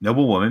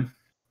noble woman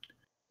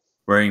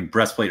wearing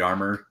breastplate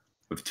armor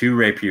with 2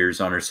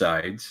 rapiers on her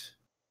sides.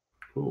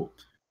 Cool.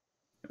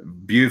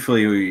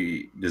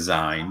 Beautifully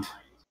designed.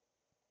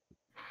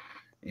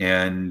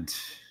 And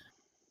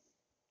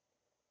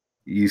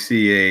you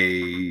see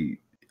a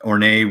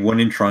ornate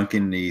wooden trunk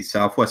in the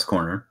southwest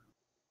corner.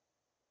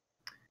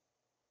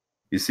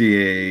 You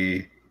see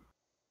a...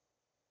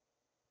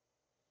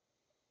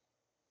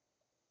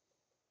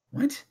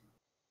 What?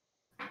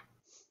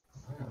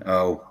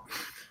 Oh.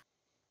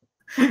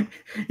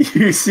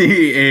 You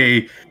see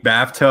a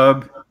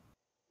bathtub,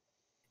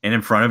 and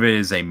in front of it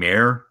is a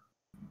mirror.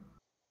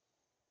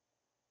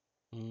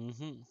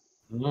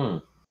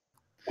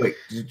 Wait,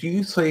 did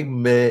you say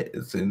mayor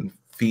is in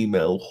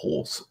female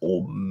horse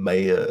or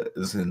mayor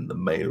is in the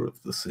mayor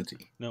of the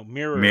city? No,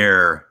 mirror.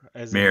 Mirror.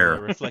 As mirror.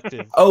 in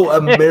reflective. Oh,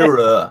 a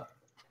mirror.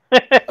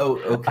 Oh,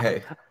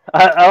 okay.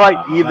 I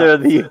like either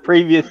of the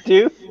previous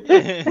two.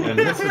 And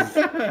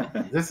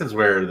this is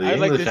where the I'd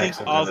like English to think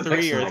accent all and the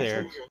 3 Texan are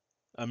there. accent.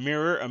 A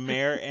mirror, a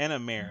mayor, and a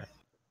mayor.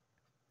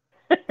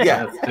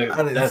 Yeah,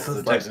 That's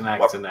the Texan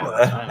accent what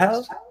at the times.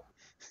 hell?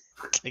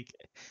 Like,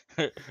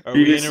 are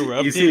we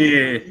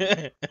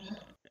interrupting?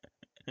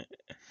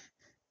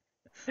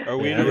 Are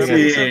we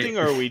interrupting something,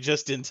 or are we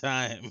just in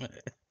time?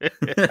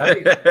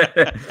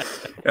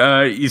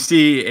 You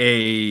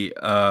see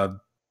a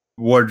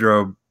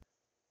wardrobe,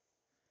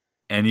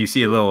 and you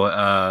see a little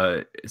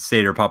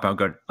satyr pop out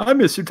going, "I'm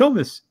Mr.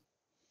 Thomas."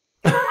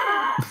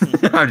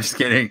 I'm just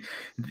kidding.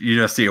 You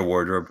just see a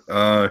wardrobe.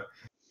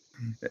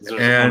 Is there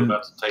someone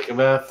about to take a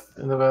bath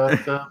in the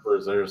bathtub, or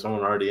is there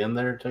someone already in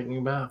there taking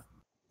a bath?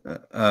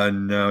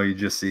 No, you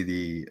just see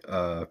the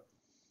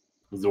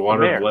Is the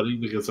water Mayor. bloody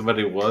because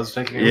somebody was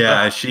taking a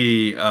yeah, bath?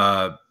 she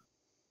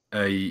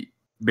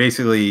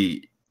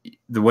basically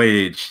the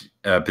way it's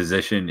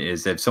positioned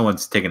is if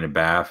someone's taking a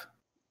bath,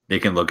 they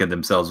can look at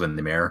themselves in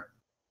the mirror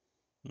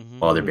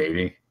while they're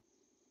bathing.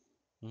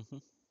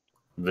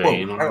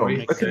 Vain, Whoa, hang on,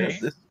 makes looking sense.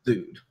 at this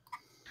dude.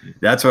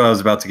 That's what I was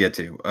about to get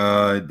to.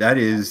 That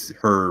is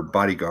her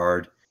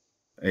bodyguard,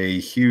 a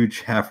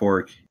huge half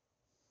orc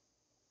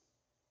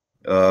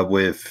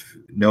with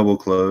not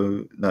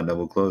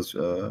noble clothes.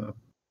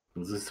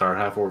 Is this our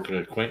half orc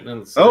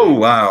acquaintance? Oh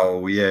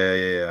wow,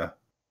 yeah.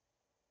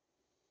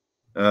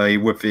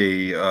 With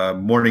a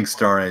morning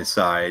star on his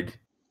side,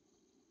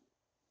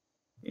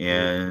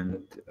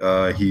 and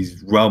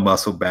he's well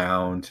muscle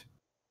bound.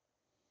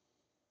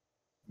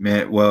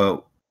 Man,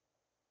 well,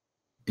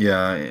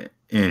 yeah,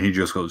 and he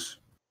just goes,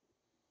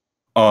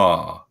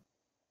 "Ah,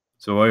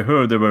 so I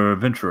heard there were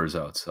adventurers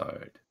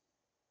outside.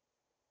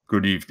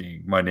 Good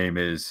evening. My name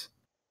is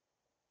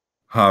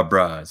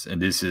Habraz,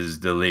 and this is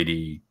the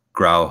Lady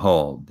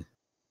Growlhund,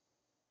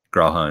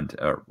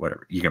 or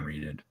whatever. You can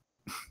read it.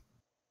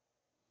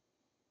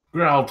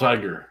 Growl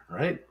Tiger,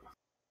 right?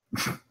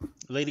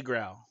 Lady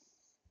Growl.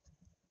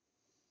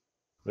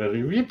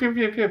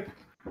 Yip.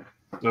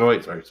 Oh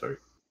wait, sorry.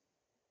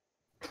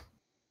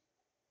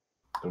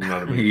 I'm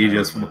not a big He fan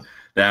just of this.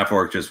 the half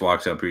orc just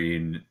walks up to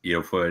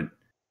you, foot.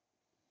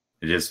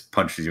 It just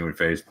punches you in the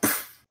face,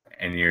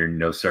 and your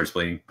nose starts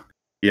bleeding.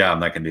 Yeah, I'm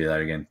not gonna do that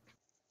again.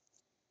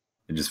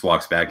 It just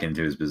walks back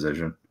into his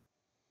position.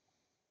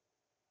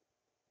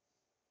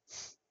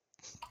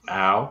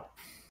 Ow.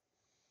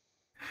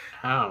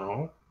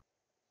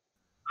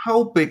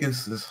 How big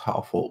is this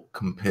half orc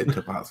compared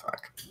to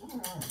Bazak?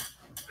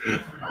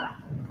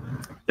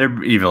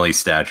 They're evenly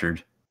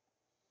statured.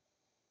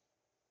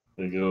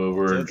 I go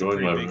over So and that's a join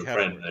pretty my big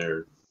friend half-orc.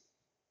 there.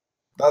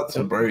 That's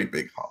a very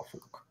big half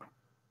orc.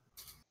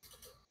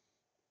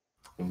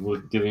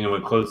 I'm giving him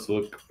a close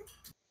look.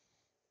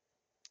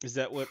 Is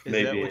that what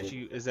Maybe.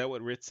 is that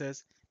what Ritz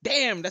says?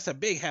 Damn, that's a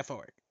big half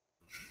orc.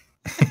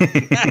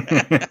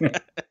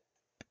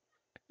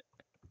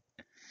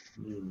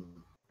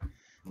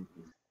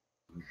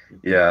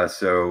 Yeah,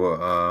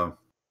 so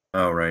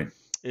all right.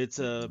 It's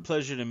a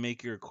pleasure to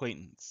make your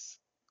acquaintance.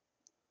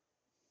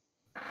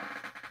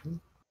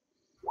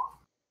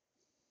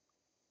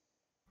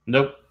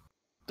 Nope.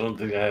 Don't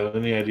think I have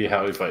any idea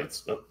how he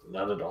fights. Nope,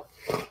 not at all.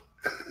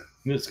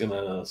 I'm just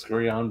gonna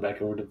scurry on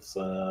back over to this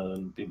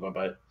and be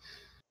my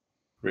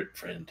Rit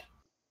friend.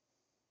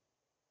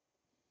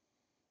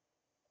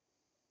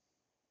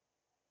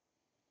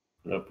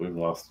 Nope, we've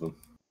lost him.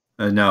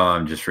 No,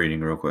 I'm just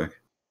reading real quick.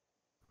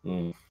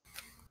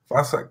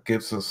 Bazak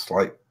gives a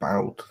slight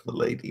bow to the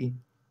lady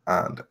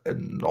and a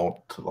nod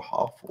to the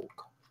half orc.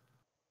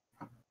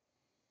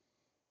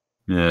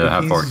 Yeah,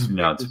 half orc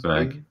nods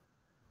back.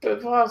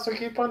 But Vlasic,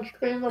 he punched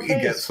me in the He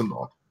face. gets a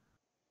nod.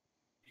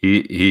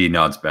 He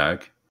nods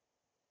back.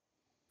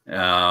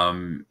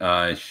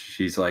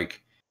 She's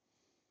like,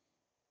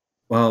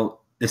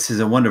 well, this is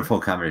a wonderful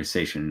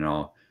conversation and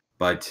all,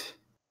 but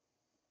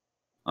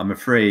I'm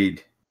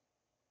afraid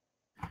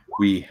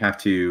we have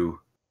to.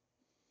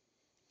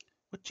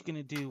 What you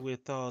gonna do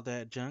with all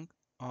that junk?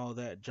 All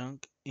that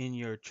junk in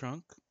your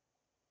trunk?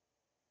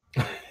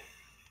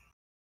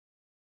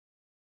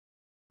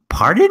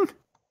 Pardon?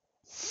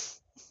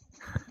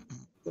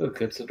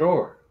 Look, it's a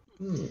door.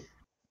 Ooh,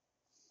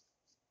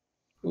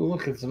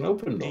 look, it's an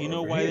open door. Do you know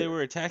over why here. they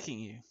were attacking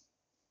you?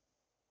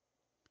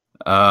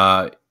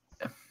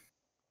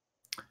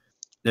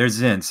 There's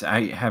Zints.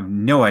 I have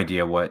no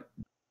idea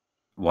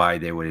why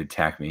they would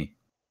attack me.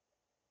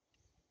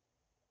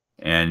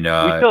 And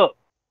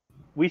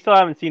we still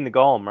haven't seen the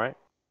golem, right?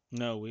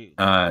 No, we.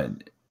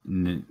 and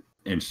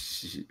as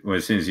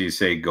soon as you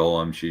say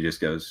golem, she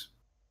just goes,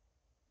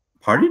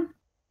 "Pardon?"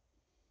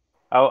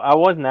 I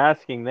wasn't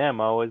asking them.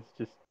 I was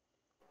just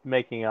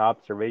making an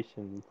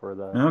observation for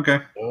Okay.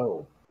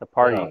 the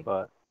party. Yeah.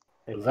 But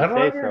if Is you that say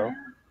right? so,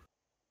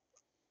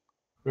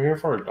 We're here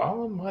for a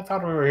golem? I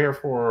thought we were here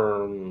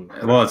for.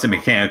 Well, it's a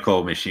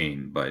mechanical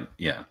machine, but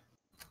yeah.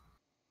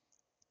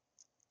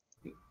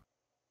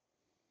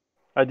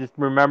 I just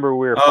remember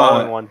we were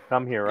following one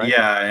come here, right?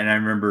 Yeah, and I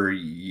remember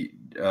you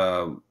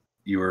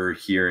were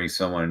hearing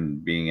someone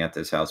being at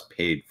this house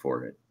paid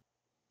for it.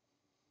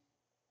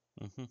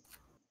 Mm-hmm.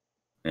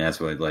 And that's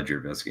what led your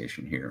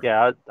investigation here.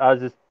 Yeah, I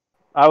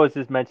was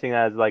just mentioning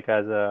that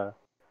as a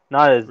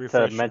not as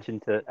Refresher. to mention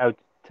to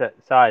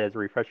outside as a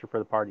refresher for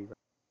the party.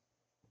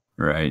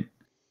 Right.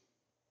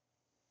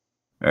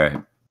 All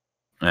right.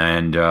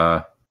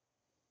 And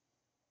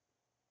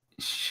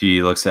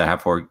she looks at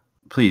half orc.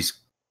 Please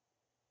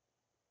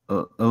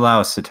allow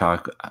us to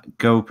talk.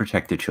 Go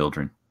protect the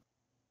children.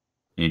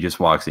 And he just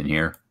walks in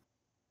here.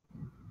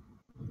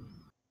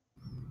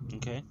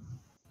 Okay.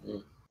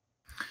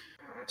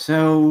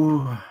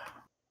 So,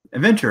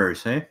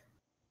 adventurers, eh?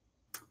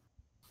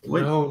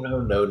 What?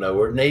 No.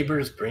 We're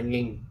neighbors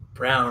bringing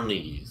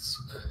brownies.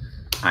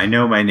 I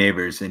know my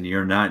neighbors, and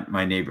you're not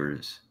my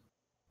neighbors.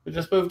 We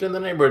just moved in the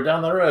neighborhood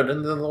down the road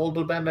in the old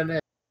abandoned inn.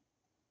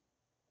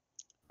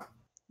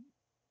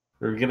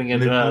 We're getting it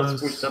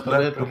spruced up a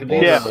bit. We could do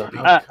Yeah, this.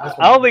 I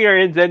don't think our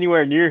inn's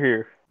anywhere near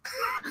here.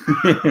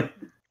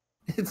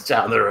 It's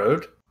down the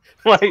road.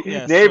 Like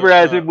Yeah, neighbor, so,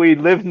 as if we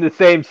live in the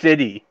same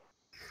city.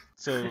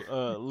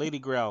 So, Lady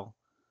Growl,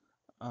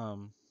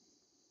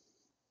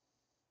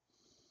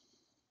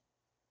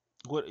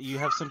 what, you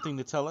have something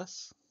to tell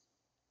us?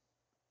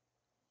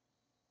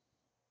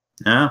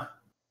 No.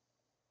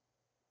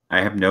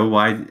 I have no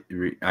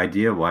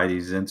idea why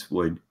these Ents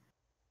would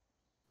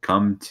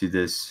come to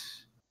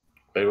this.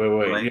 Wait.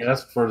 Like- You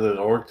asked for the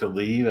orc to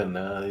leave, and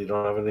you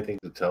don't have anything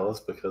to tell us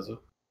because of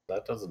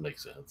that. Doesn't make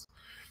sense.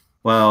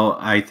 Well,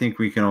 I think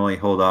we can only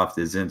hold off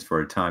the Zins for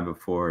a time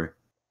before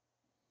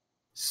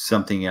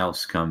something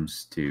else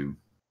comes to.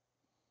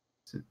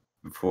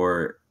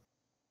 Before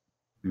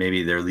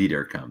maybe their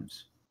leader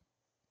comes.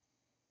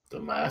 The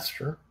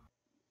master.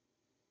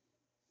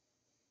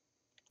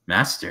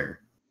 Master.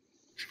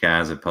 She kind of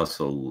has a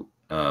puzzled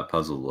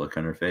look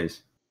on her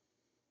face.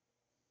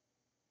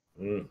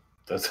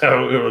 That's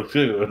how we look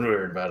too when we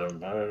were about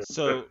him.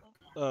 So,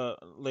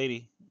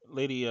 lady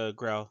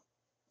Growl,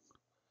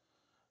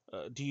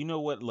 do you know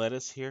what led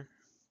us here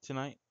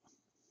tonight?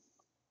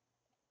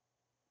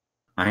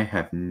 I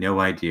have no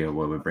idea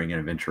what would bring an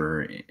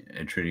adventurer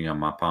intruding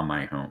upon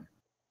my home.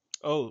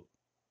 Oh,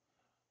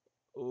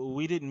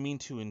 we didn't mean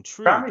to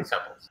intrude. Bounty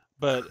samples.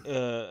 But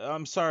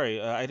I'm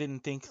sorry. I didn't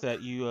think that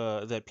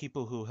that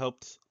people who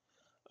helped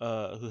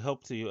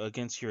you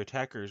against your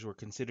attackers were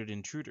considered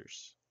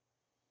intruders.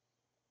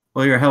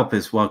 Well, your help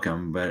is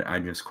welcome, but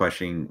I'm just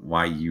questioning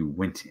why you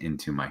went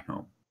into my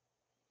home.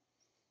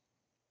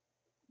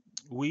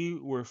 We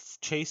were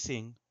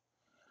chasing.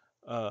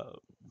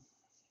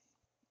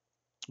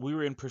 We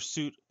were in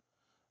pursuit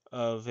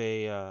of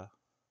a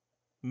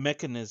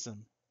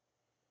mechanism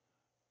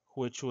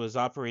which was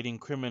operating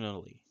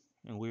criminally,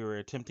 and we were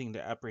attempting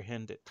to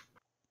apprehend it.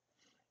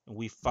 And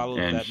we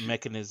followed that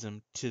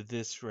mechanism to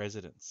this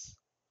residence.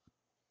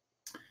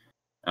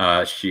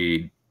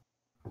 She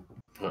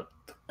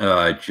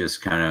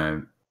just kind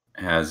of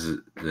has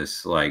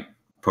this like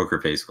poker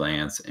face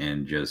glance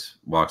and just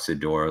walks the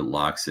door,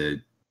 locks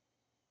it,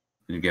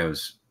 and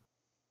goes,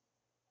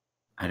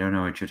 I don't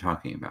know what you're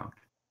talking about.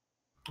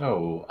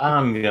 Oh,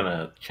 I'm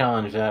gonna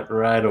challenge that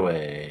right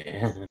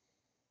away.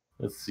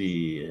 Let's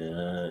see.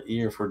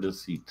 Ear for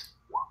deceit.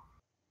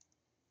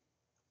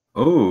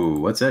 Oh,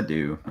 what's that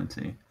do? Let's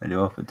see. I do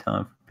off a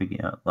time for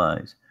picking out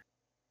lies.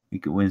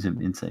 Make a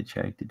wisdom insight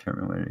check,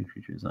 determine whether the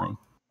creature is lying.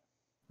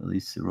 At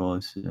least the roll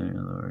is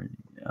Lord.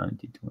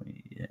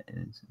 20. Yeah, it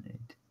is an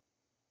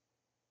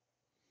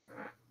 8.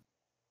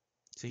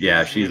 So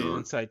yeah, she's she's an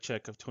inside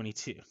check of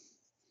 22.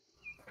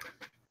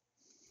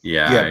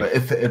 Yeah, but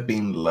if it had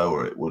been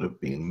lower, it would have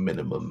been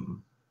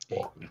minimum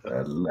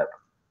 11.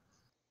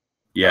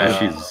 Yeah,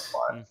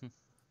 Mm-hmm.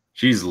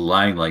 she's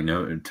lying like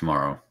no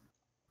tomorrow.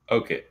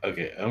 Okay.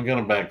 I'm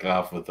gonna back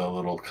off with a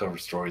little cover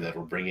story that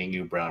we're bringing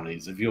you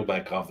brownies. If you'll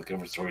back off the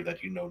cover story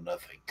that you know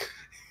nothing.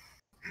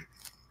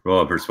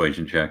 Roll a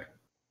persuasion check.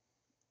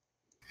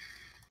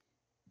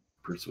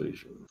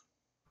 Persuasion.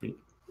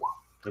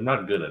 I'm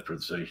not good at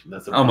persuasion.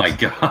 That's Oh my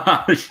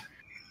gosh.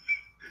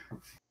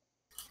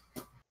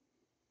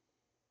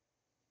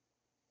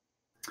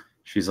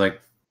 She's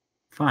like,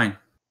 fine.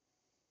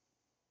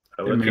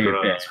 I let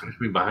you scratch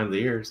me behind the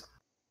ears.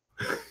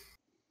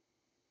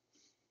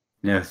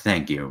 No,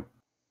 thank you.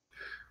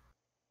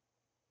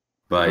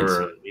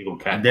 But evil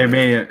cat there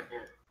may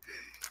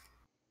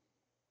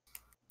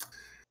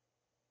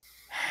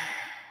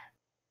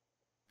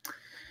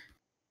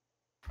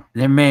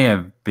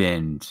have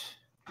been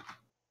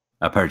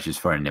a purchase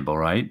for a nibble,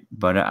 right?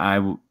 But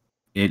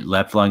it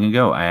left long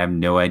ago. I have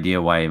no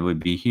idea why it would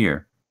be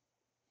here.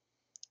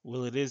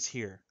 Well, it is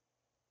here.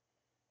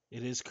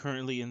 It is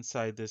currently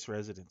inside this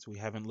residence. We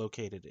haven't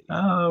located it yet.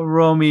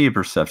 Roll me a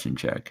perception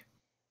check.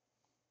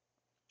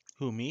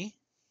 Who, me?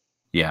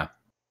 Yeah.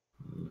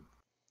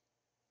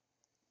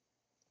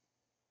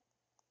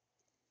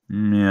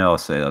 Yeah, I'll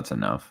say that's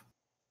enough.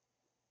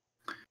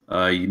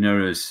 You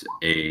notice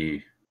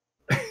a...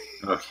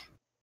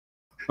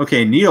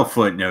 Okay,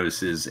 Needlefoot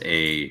notices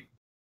a...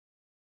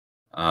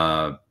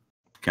 kind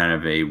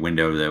of a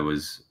window that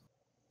was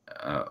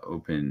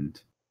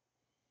opened.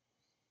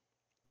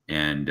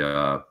 And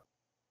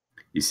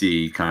you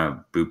see kind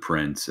of boot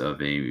prints of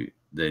the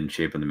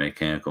shape of the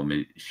mechanical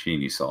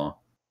machine you saw.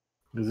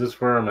 Is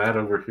this where I'm at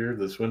over here?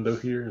 This window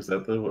here? Is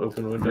that the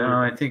open window? No,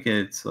 I think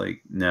it's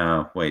like...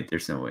 No, wait,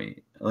 there's no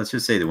way. Let's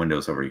just say the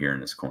window's over here in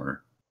this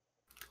corner.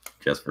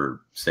 Just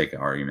for sake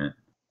of argument.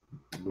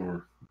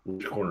 Or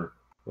which corner?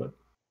 What?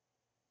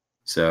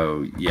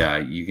 So, yeah,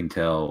 you can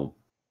tell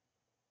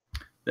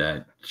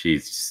that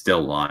she's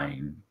still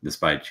lying,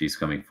 despite she's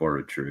coming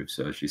forward with truth.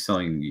 So she's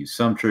telling you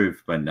some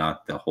truth, but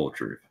not the whole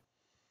truth.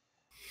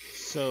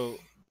 So,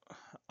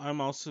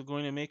 I'm also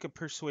going to make a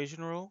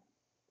persuasion roll.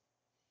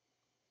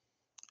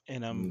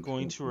 And I'm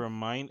going to I'm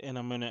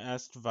going to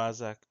ask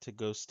Vazak to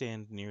go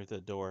stand near the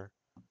door.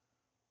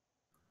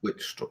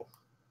 Which door?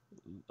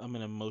 I'm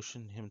going to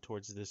motion him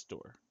towards this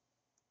door.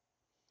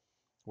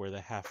 Where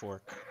the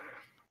half-orc.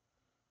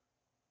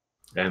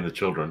 And the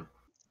children.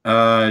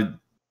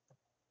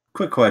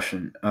 Quick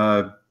question.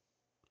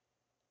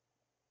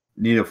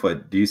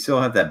 Needlefoot, do you still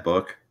have that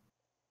book?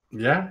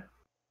 Yeah.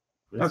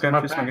 Okay,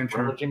 just making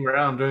sure. Rummaging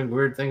around doing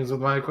weird things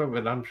with my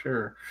equipment, I'm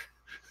sure.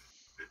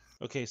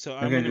 Okay, so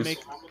I'm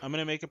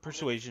gonna make a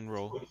persuasion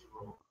roll.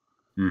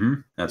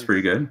 That's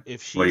pretty good.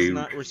 If she's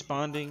not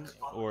responding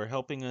or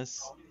helping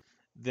us,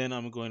 then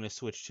I'm going to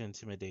switch to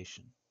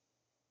intimidation.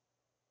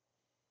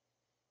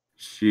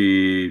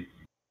 She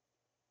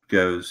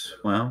goes,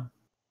 well,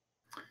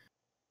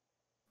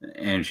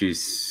 and she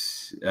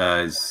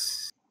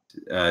sits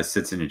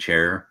in a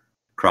chair,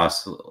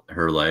 cross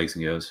her legs,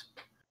 and goes,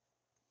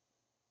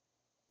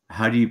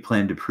 how do you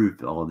plan to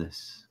prove all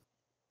this?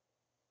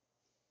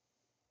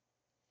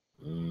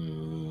 I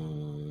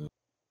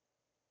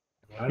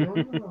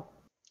don't know.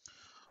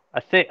 I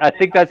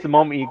think that's the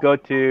moment you go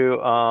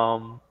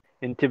to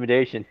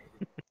intimidation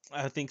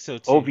I think so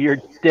too. over your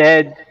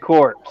dead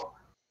corpse.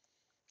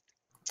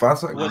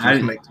 That's like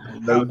just makes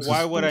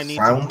why would I need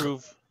sound. to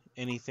prove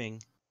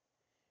anything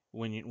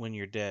when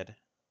you're dead?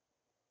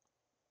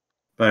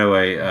 By the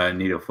way,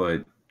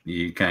 Needlefoot,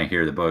 you kind of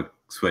hear the book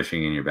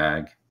swishing in your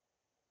bag.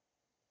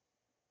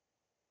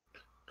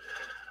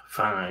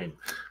 Fine.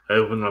 I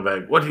open my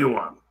bag. What do you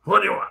want? What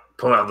do you want?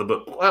 Pull out the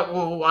book.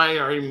 Why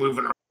are you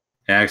moving around?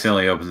 It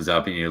accidentally opens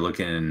up, and you're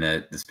looking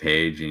at this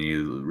page, and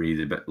you read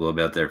a little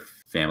about their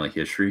family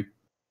history.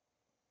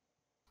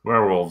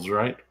 Werewolves,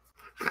 right?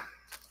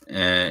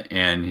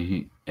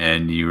 And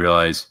you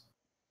realize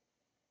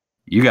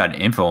you got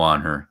info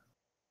on her.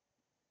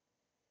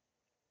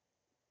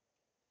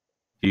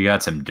 You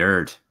got some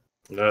dirt.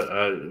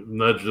 I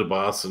nudge the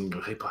boss and go,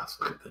 hey, boss,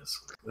 look at this.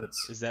 Look at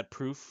this. Is that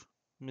proof,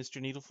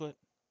 Mr. Needlefoot?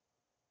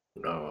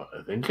 No,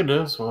 I think it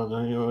is. Well,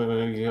 then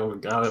you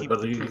got it,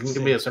 but you can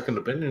give me a second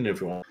opinion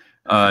if you want.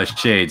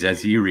 Shades,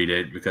 as you read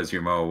it, because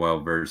you're more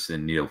well-versed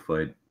in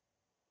Needlefoot,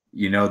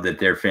 you know that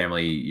their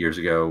family years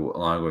ago,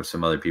 along with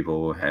some other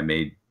people, had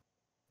made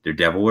their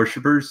devil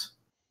worshippers,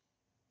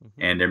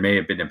 and there may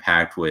have been a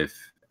pact with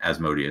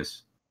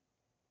Asmodeus.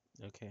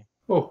 Okay.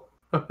 Oh,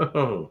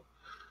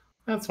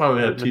 that's why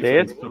we had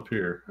teeth up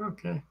here.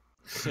 Okay.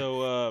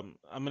 So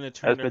I'm going to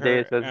turn to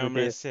her, and I'm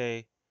going to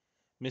say,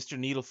 Mr.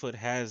 Needlefoot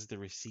has the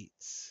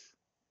receipts.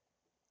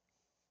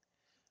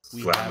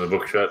 Slap the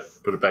book shut,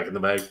 put it back in the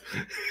bag.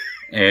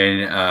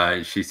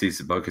 And she sees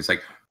the book. It's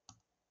like,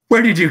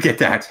 where did you get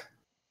that?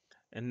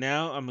 And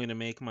now I'm going to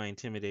make my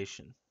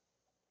intimidation.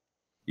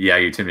 Yeah,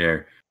 you intimidate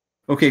her.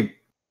 Okay,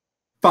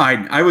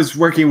 fine. I was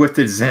working with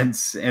the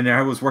Zents, and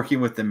I was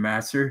working with the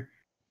master,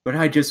 but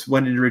I just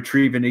wanted to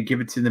retrieve and to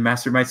give it to the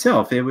master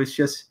myself. It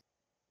was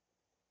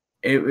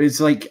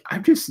like,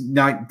 I'm just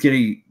not going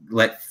to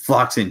let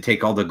Floxen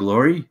take all the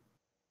glory.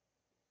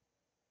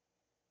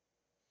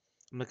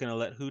 I'm not going to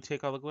let who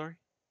take all the glory?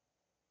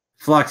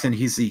 Floxen,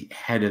 he's the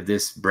head of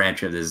this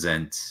branch of the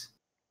Zents.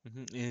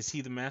 Is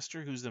he the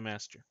master? Who's the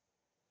master?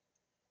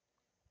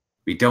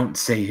 We don't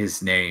say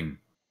his name.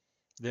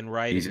 Then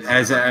write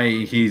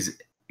it. He's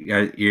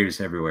got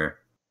ears everywhere.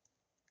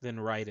 Then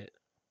write it.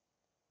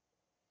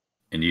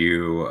 And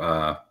you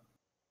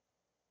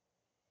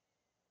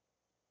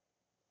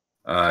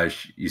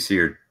you see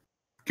her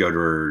go to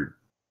her,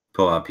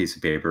 pull out a piece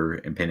of paper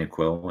and pen a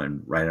quill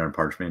and write it on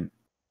parchment,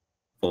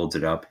 folds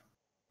it up,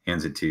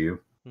 hands it to you.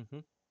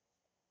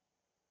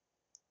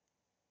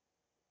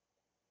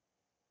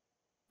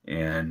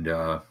 And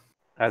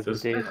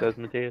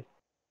Asmodeus.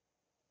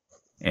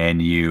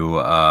 And you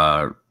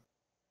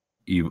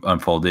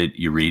unfold it,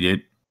 you read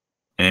it,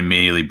 and it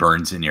immediately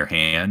burns in your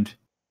hand.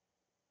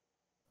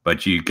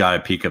 But you got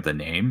a peek of the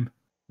name,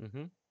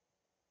 and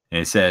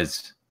it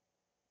says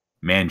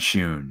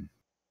Manchun.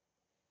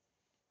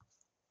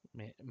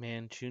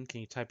 Manchun.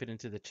 Can you type it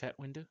into the chat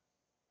window?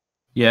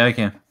 Yeah, I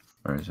can.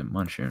 Or is it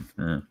Manchun?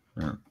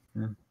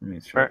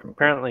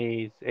 Apparently,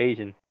 he's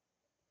Asian.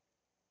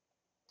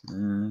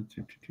 No,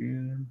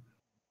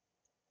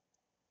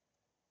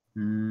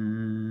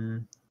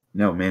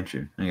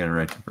 Manchun. I got it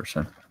right the first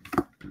time.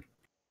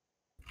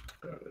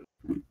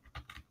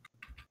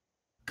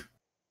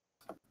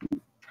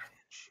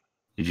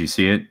 Did you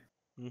see it?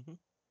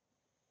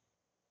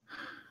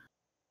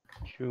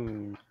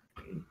 True.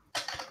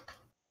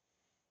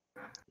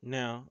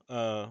 Now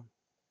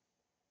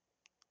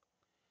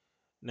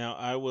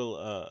I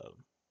will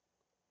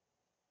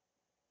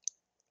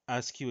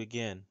ask you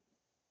again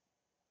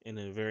in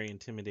a very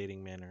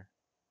intimidating manner.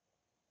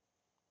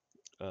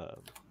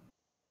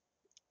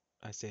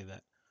 I say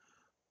that.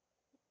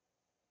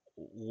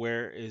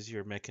 Where is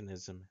your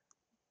mechanism?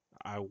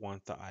 I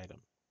want the item.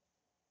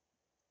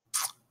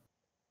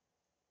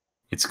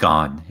 It's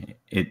gone.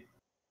 It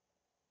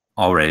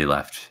already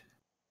left.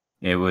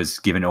 It was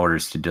given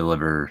orders to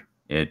deliver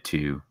it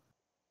to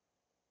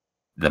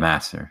the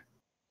master.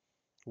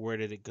 Where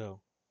did it go?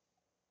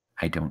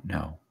 I don't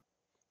know.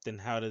 Then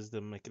how does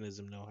the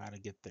mechanism know how to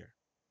get there?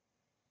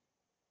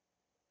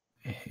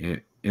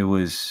 It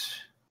was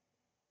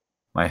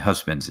my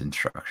husband's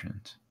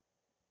instructions.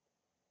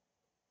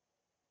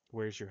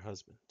 Where's your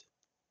husband?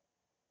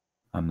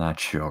 I'm not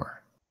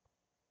sure.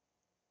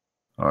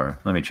 Or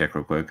let me check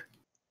real quick.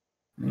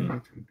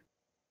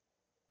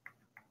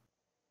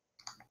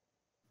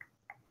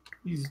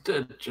 He's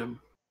dead, Jim.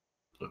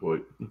 Oh,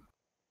 wait.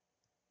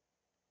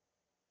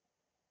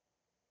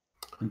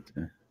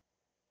 Okay.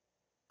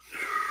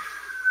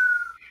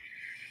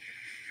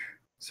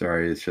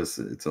 Sorry, it's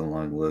a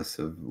long list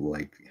of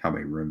like how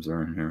many rooms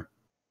are in here.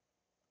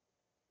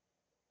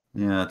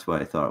 Yeah, that's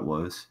what I thought it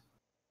was.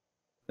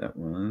 That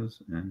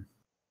was. And...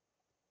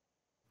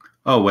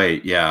 Oh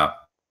wait, yeah.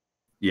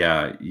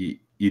 You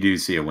do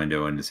see a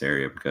window in this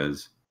area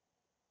because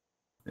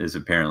this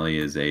apparently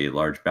is a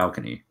large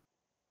balcony.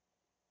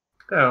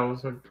 Yeah, I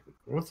was like,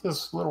 what's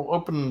this little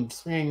open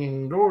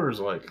swinging doors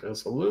like? A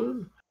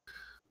saloon?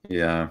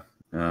 Yeah.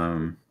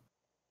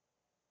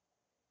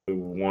 We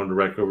wander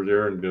back over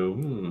there and go,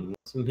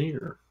 what's in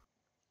here?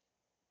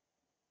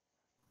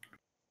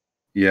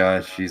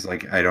 Yeah, she's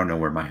like, I don't know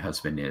where my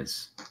husband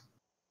is.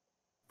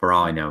 For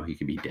all I know, he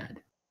could be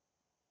dead.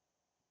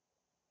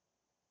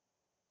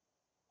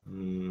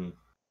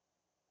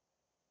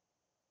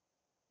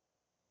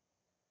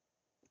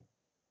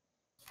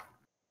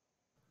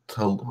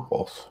 Tell the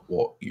boss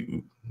what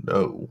you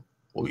know,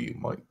 or you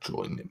might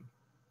join him.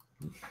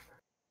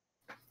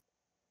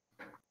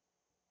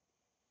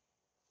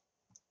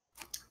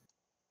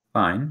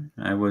 Fine.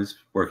 I was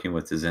working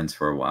with the Zens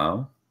for a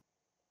while,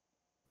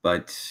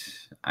 but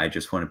I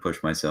just want to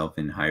push myself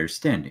in higher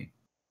standing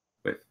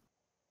with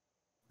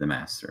the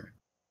master.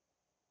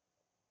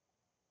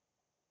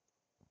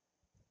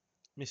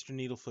 Mr.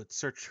 Needlefoot,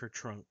 search her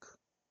trunk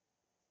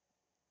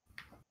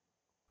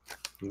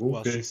Okay.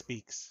 while she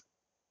speaks.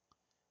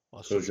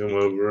 So I come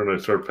over and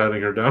I start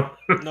patting her down?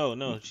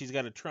 No, she's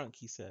got a trunk,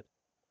 he said.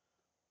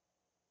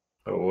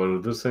 Oh, what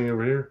is this thing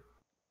over here?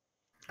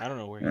 I don't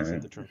know where he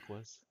said the trunk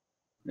was.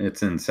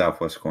 It's in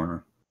southwest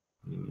corner.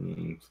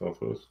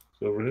 Southwest.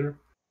 It's over here.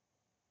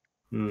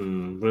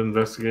 We'll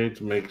investigate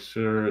to make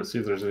sure, see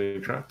if there's any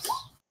traps.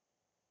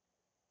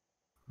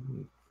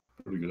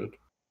 Pretty good.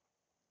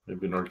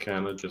 Maybe an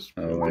Arcana just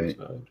from the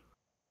side.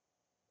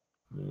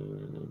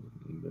 And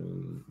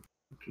then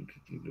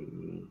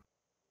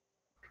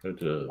try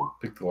to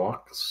pick the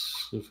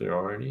locks if there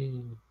are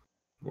any,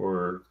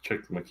 or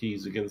check my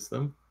keys against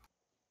them.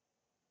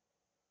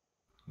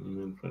 And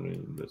then try to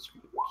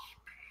investigate.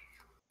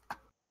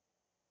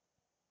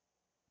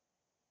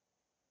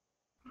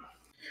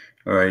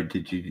 All right.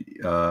 Did you?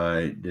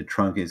 The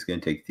trunk is going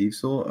to take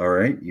thieves' tool. All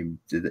right. You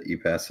did that. You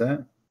passed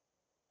that.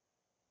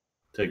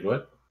 Take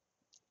what?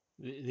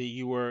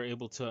 You were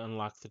able to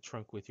unlock the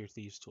trunk with your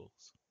thieves'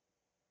 tools.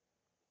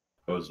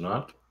 I was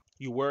not.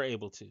 You were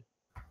able to.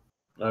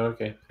 Oh,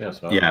 okay. Yeah.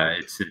 So yeah,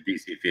 it's a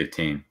DC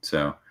 15.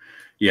 So,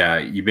 yeah,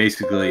 you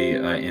basically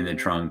in the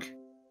trunk,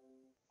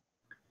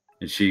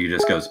 and she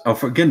just goes, "Oh,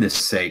 for goodness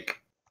sake!"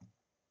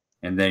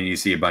 And then you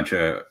see a bunch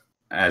of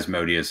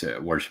Asmodeus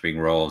worshiping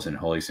rolls and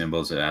holy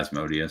symbols of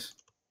Asmodeus.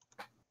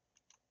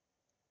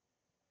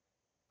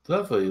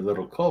 Lovely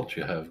little cult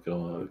you have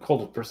going,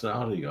 cult of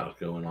personality you got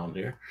going on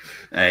here.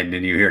 And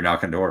then you hear a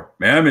knock on the door.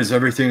 Ma'am, is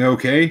everything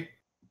okay?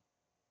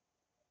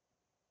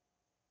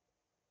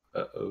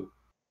 Uh-oh.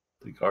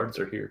 The guards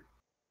are here.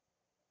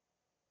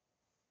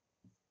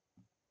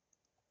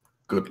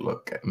 Good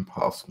luck getting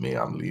past me.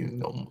 I'm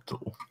leaning on the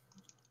door.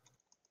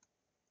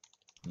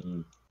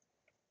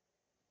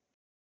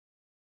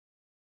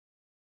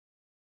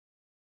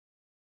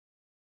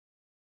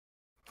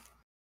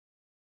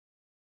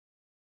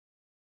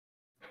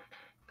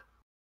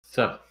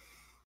 So,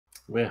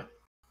 well,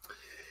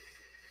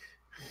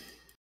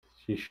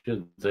 she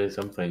should say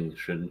something,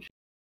 shouldn't she?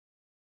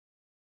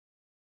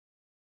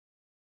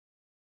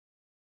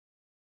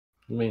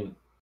 I mean,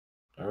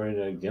 are we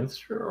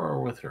against her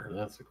or with her?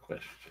 That's the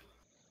question.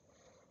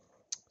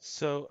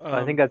 So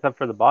I think that's up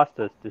for the boss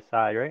to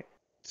decide, right?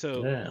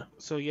 So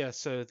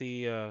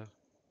the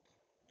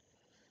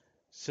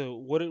so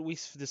what did we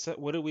decide?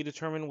 What did we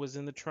determine was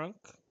in the trunk?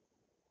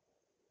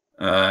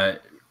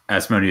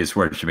 Asmodeus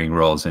worshiping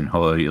rolls and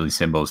holy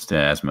symbols to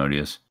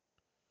Asmodeus.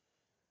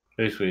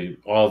 Basically,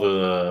 all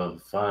the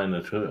fine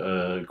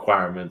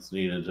requirements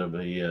needed to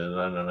be a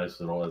nice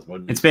little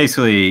Asmodeus. It's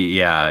basically,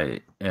 yeah.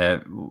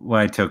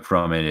 What I took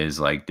from it is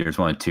like there's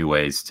only two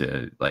ways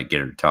to like get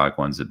her to talk.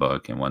 One's the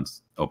book, and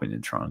one's opening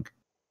the trunk.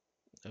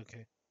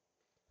 Okay.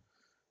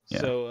 Yeah.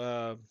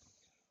 So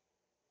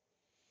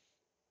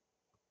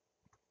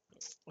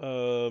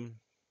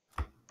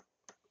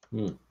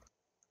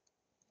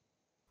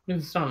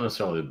It's not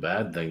necessarily a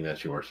bad thing that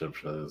she worships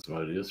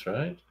Asmodeus,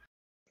 right?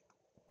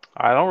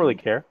 I don't really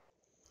care.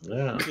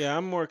 Yeah. Yeah,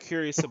 I'm more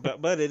curious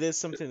about, but it is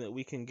something that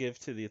we can give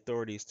to the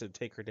authorities to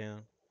take her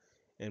down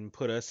and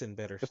put us in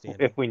better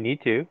standing. If we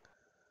need to.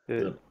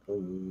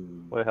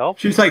 Would help.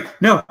 She's like,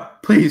 no,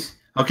 please,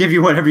 I'll give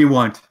you whatever you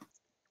want.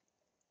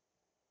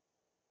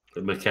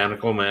 The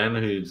mechanical man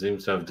who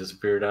seems to have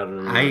disappeared out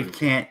of. I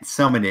can't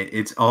summon it;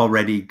 it's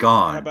already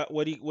gone. How about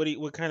what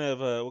kind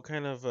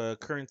of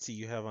currency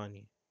you have on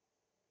you?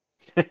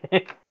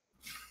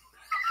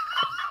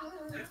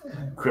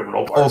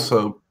 Criminal party.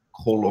 Also,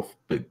 call off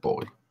Big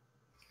Boy.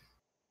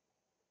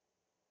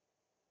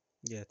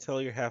 Yeah,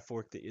 tell your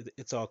half-orc that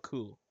it's all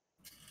cool.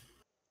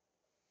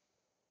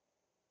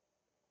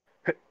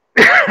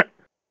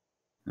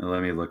 Now,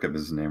 let me look up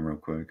his name real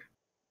quick.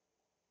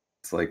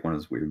 It's like one of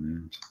his weird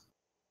names.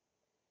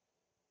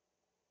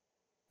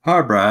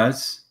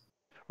 Harbraz.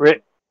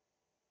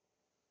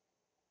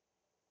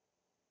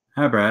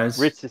 Hi, Braz.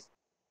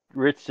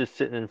 Rich just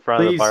sitting in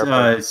front of the Please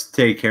fireplace.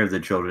 take care of the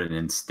children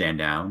and stand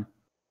down.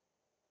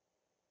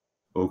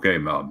 Okay,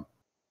 Mom.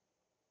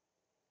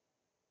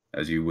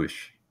 As you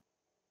wish.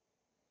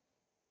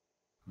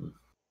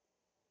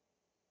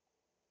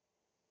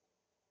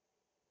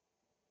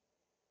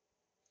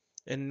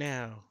 And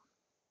now,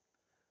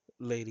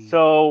 Lady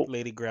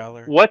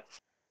Growler.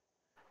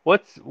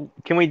 What's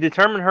can we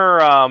determine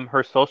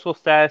her social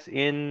status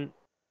in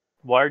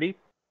Waterdeep?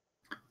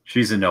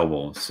 She's a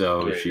noble,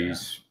 so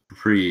she's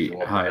pretty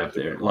high up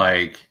there.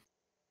 Like,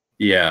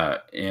 yeah,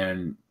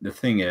 and the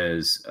thing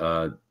is,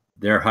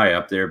 they're high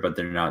up there, but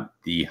they're not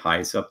the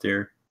highest up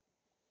there.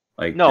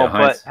 Like, no,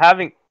 but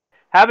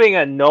having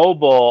a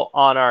noble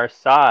on our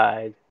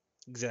side,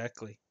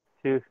 exactly,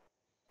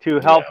 to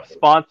help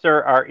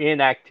sponsor our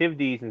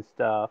inactivities and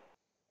stuff.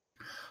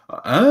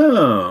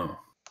 Oh,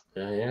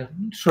 yeah.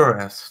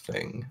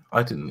 Interesting.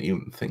 I didn't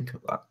even think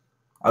of that.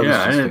 I was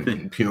just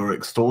thinking pure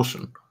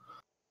extortion.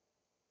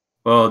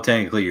 Well,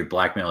 technically, you're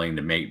blackmailing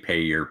to pay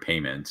your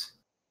payments.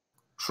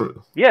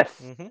 True. Yes.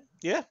 Mm-hmm.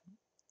 Yeah.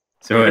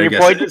 So and I your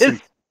guess point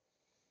is,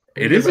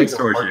 it is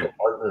extortion.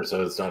 Partner,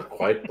 so it's not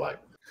quite black.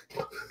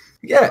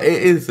 Yeah,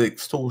 it is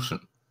extortion.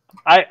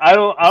 I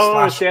don't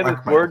understand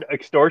this word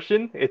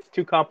extortion. It's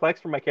too complex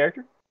for my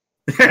character.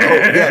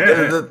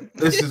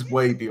 This is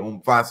way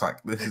beyond Vasak.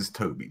 This is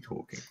Toby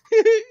talking.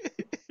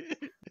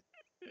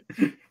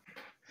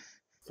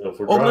 So if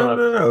we're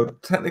no.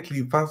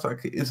 Technically,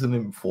 Vasak is an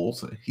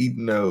enforcer. He'd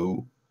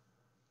know,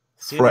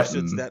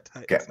 threaten,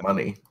 get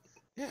money.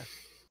 Yeah.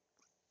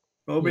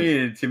 Roll me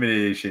an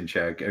intimidation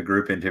check, a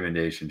group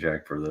intimidation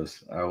check for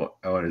this. I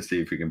want to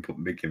see if we can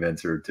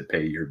convince her to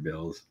pay your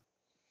bills.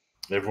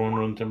 Everyone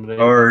will intimidate?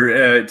 Or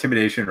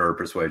intimidation or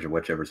persuasion,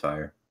 whichever's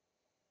higher.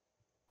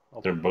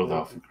 They're both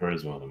off of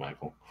charisma,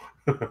 Michael.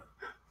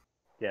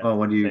 Yeah. Well,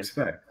 what do you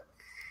expect?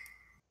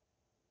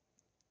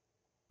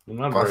 I'm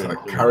not very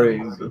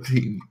carrying the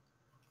team.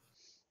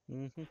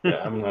 Mm-hmm.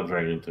 Yeah, I'm not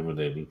very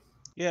intimidating.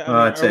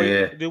 Yeah,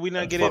 did we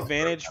not get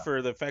advantage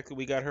for the fact that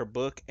we got her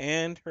book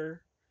and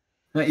her?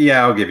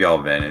 Yeah, I'll give you all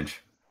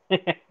advantage.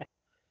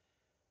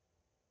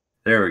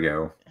 There we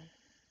go.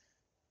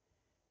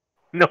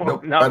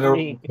 Nope, not for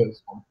me.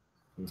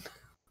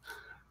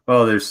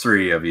 Well, there's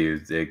 3 of you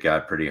that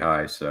got pretty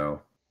high,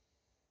 so.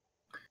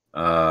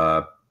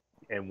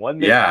 And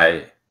one.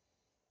 Yeah,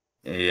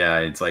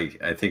 it's like,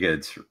 I think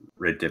it's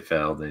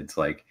Rittefeld. It's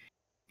like,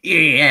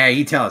 yeah,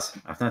 you tell us.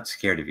 I'm not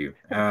scared of you.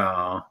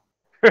 Oh.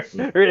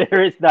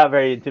 It's not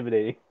very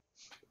intimidating.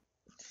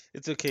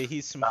 It's okay.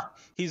 He's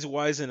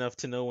wise enough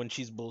to know when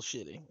she's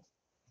bullshitting.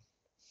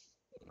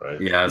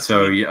 Right. Yeah.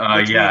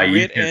 Between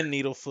Rit and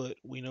Needlefoot,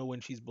 we know when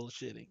she's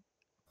bullshitting.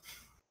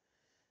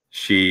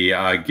 She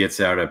gets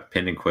out a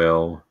pen and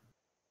quill,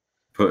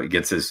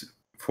 gets his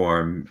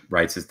form,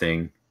 writes his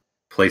thing,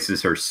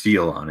 places her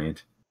seal on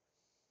it,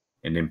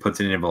 and then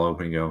puts it in an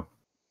envelope and go,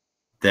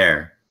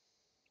 there.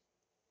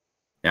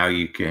 Now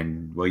you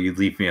can. Will you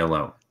leave me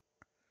alone?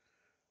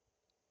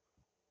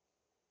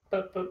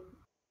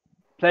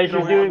 Pleasure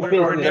doing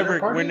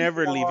business. We're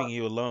never leaving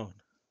you alone.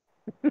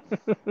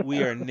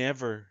 We are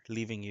never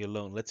leaving you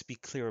alone. Let's be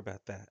clear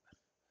about that.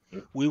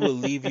 We will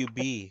leave you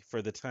be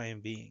for the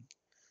time being,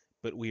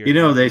 but we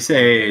are. They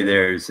say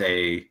there's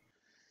a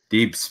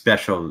deep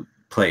special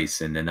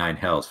place in the 9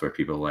 hells where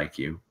people like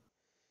you.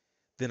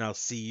 Then I'll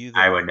see you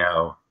there. I would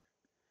know.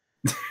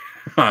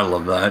 I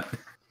love that.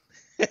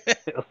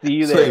 I'll see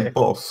you there. Say,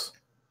 boss,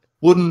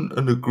 wouldn't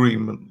an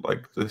agreement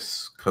like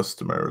this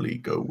customarily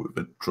go with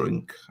a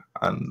drink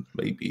and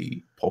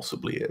maybe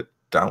possibly a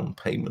down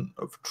payment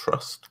of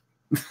trust?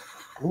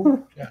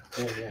 Ooh, yeah.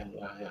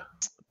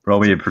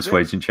 Roll me a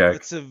persuasion check.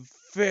 It's a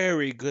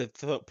very good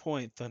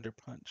point, Thunder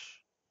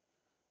Punch.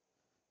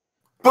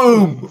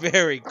 Boom!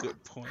 Very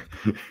good point.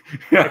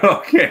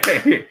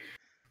 Okay.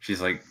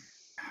 She's like,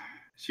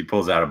 she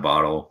pulls out a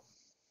bottle,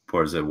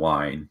 pours a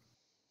wine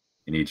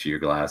in each of your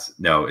glass.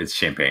 No, it's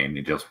champagne.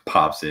 He just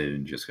pops it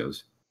and just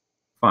goes,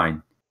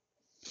 fine.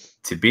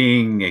 To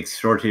being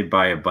extorted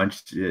by a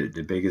bunch of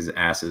the biggest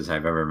asses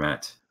I've ever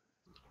met.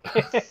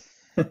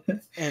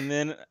 And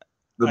then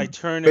I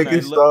turn and I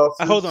look.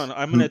 Hold on,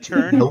 I'm gonna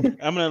turn.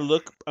 I'm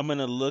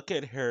gonna look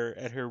at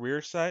her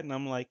rear side, and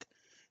I'm like,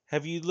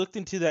 "Have you looked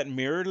into that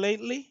mirror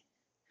lately?"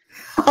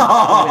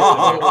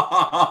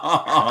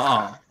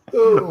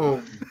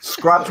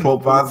 Scratch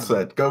what Vaz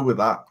said. Go with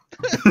that.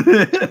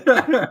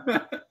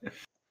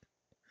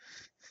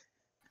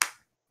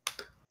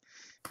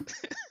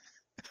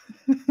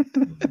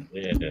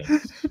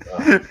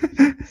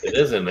 It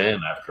is an inn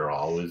after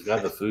all. We've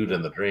got the food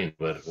and the drink,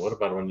 but what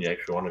about when you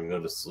actually want to go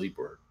to sleep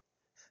or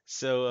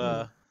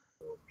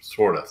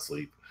sort of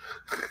sleep?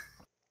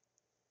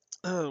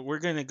 We're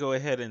gonna go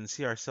ahead and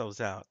see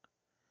ourselves out.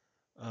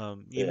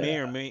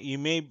 You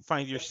may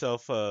find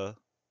yourself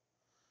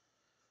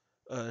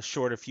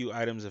short a few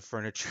items of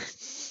furniture.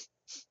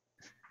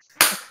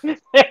 We're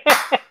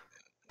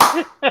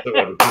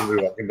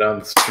walking down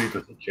the street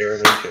with a chair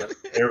and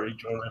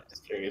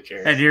a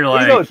chair. And you're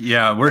like,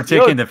 yeah, we're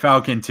taking the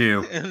Falcon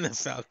too. And the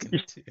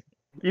Falcon too.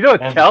 You don't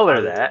tell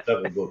her that.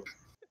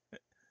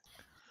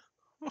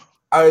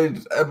 I'd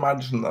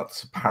imagine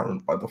that's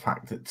apparent by the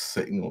fact it's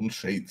sitting on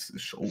Shades'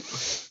 shoulder.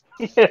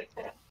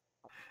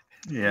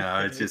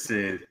 Yeah, it's just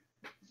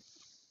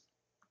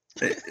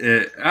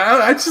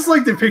I just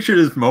like to picture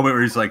this moment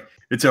where he's like,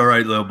 "It's all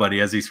right, little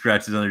buddy," as he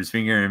scratches under his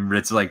finger, and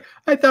Rit's like,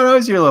 "I thought I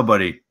was your little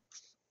buddy."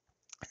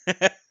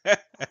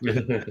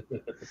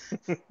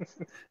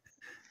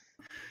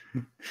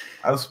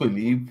 As we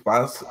leave,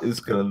 Vaz is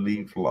going to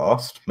leave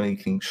last,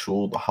 making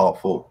sure the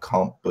half-orc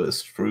can't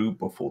burst through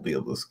before the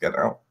others get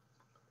out.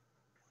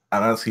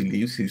 And as he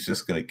leaves, he's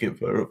just going to give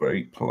her a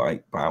very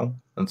polite bow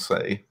and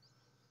say,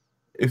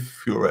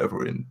 "If you're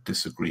ever in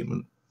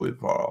disagreement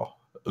with our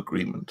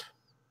agreement,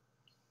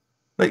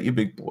 let your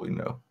big boy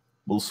know.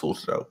 We'll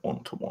sort it out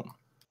one-to-one."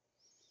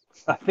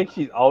 I think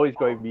she's always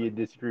going to be in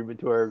disagreement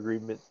to our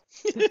agreement.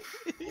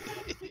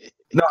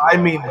 No, I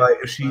mean, like,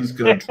 if she's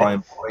going to try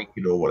and break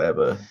it or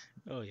whatever,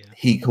 Oh yeah.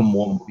 he can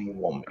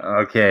 1v1 me.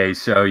 Okay,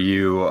 so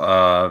you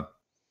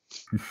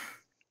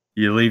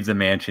you leave the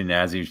mansion.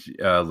 As you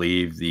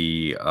leave,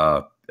 the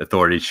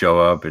authorities show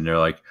up, and they're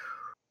like,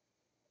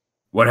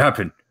 "What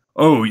happened?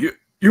 Oh,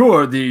 you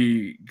are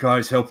the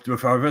guys helped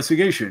with our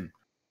investigation.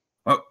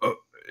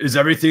 Is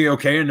everything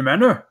okay in the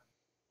manor?"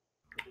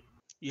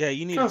 Yeah,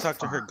 you need to talk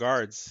to her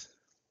guards.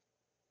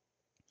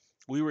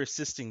 We were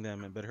assisting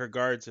them, but her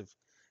guards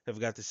have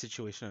got the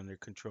situation under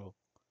control.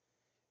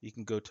 You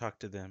can go talk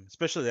to them,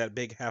 especially that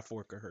big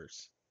half-orc of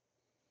hers.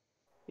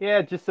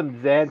 Yeah, just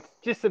some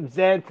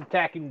Zents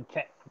attacking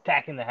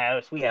the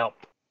house. We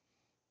helped.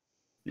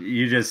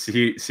 You just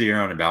see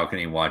her on the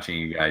balcony watching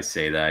you guys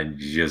say that,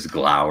 and she just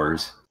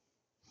glowers.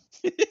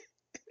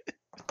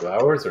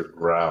 Glowers or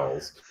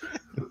growls?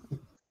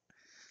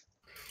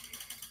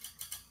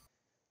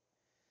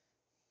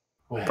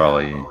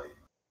 Probably.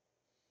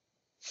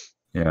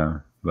 Yeah,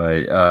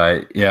 but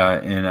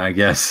yeah, and I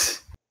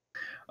guess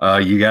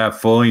you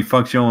got fully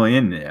functional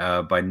in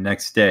by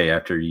next day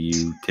after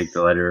you take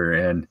the letter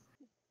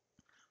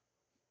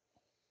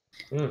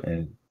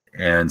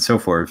and so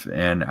forth.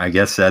 And I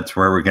guess that's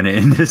where we're going to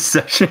end this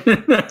session.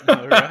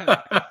 All right.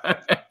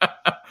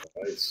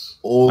 Nice.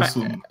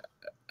 Awesome.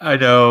 I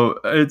know.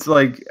 It's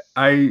like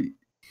I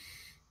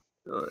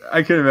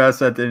could have asked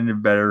that to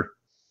end better.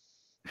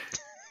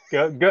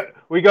 Go.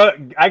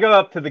 I go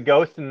up to the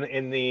ghost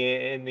in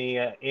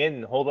the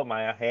inn, hold up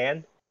my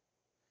hand.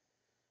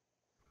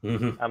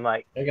 Mm-hmm. I'm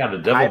like, I got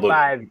a devil book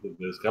five. with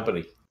this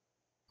company.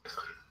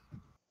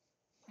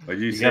 What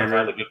You gotta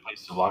find a good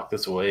place to lock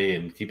this away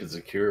and keep it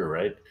secure,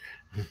 right?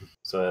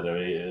 So that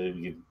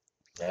we can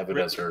have it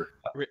as her.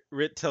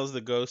 Rit tells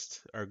the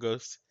ghost, our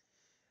ghost,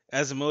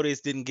 Asmodeus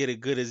didn't get as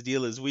good a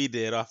deal as we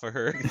did off of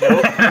her.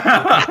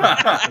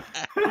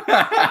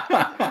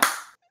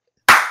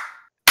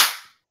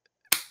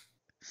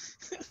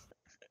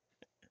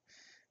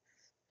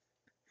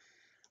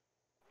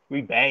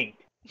 We banged.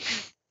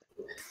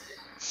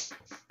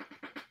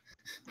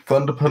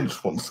 Thunder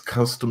Punch wants a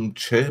custom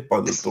chair by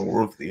the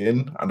door of the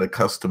inn and a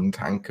custom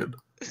tankard.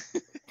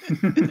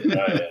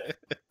 It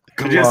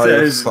just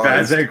says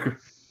Vazek,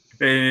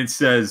 and it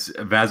says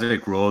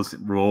Vazek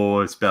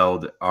roll is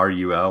spelled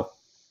RUL.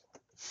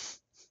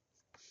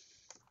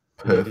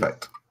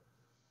 Perfect.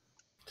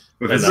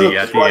 With a Z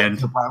at the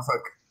end.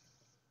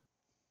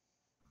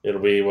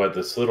 It'll be what,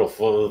 this little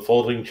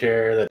folding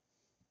chair that.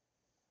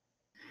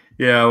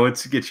 Yeah,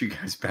 let's get you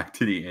guys back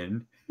to the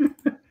inn. All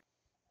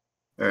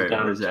right,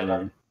 where's that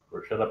in?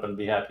 Or shut up and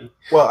be happy.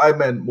 Well, I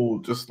meant more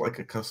just like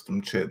a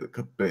custom chair that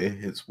could bear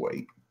his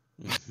weight.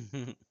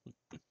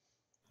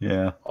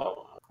 Yeah.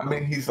 Oh. I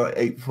mean, he's like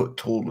 8 foot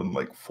tall and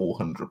like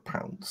 400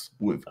 pounds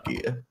with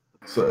gear.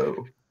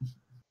 So.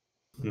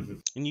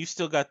 And you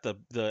still got the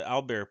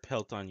owlbear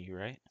pelt on you,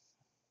 right?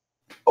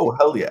 Oh,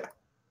 hell yeah.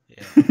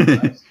 Yeah.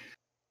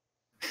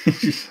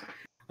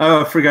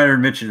 Oh, I forgot to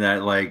mention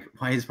that. Like,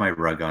 why is my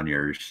rug on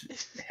your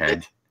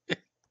head?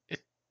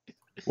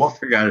 What?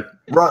 Forgot it.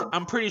 Rug.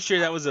 I'm pretty sure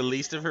that was the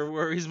least of her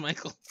worries,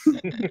 Michael.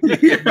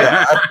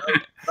 Yeah,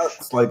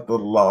 that's like the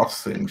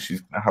last thing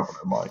she's going to have on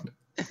her mind.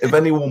 If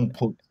anyone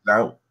points it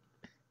out,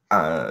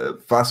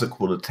 Vazek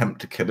will attempt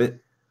to kill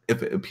it.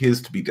 If it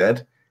appears to be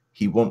dead,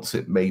 he wants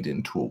it made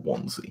into a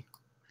onesie.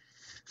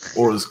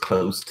 Or as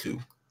close to.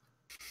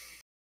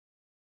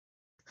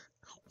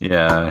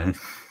 Yeah.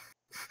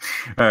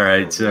 All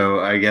right, so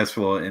I guess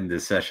we'll end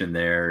this session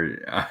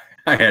there.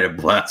 I had a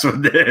blast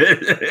with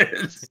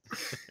this.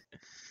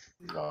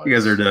 Nice. You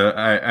guys are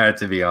I have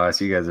to be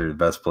honest, you guys are the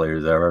best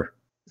players ever.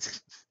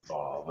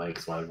 Oh,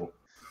 thanks, Michael.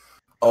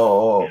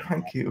 Oh,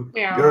 thank you.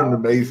 You're an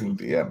amazing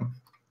DM.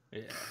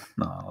 Yeah.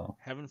 No.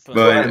 Having fun.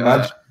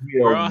 But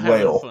we're all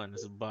having fun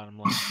is the bottom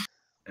line.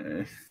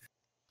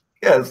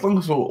 Yeah, as long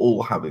as we're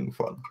all having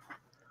fun.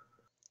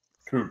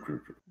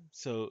 True.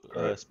 So,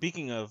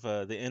 speaking of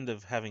the end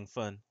of having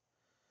fun,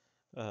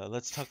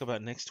 let's talk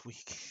about next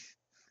week.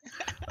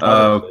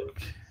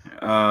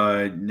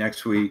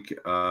 Next week,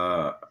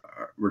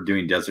 we're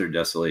doing Desert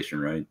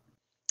Desolation, right?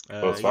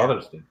 It's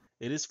Father's Day.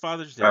 It is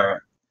Father's Day. All right.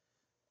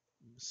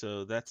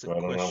 So that's a I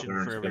don't know if question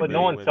there's for gonna But everybody.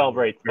 no one whether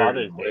celebrates Very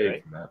Father's Day, away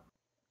right? from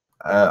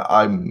that.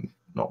 I'm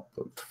not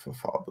booked for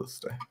Father's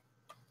Day.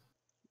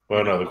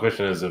 Well, no, the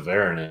question is if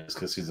Aaron is,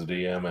 because he's a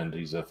DM and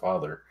he's a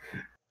father.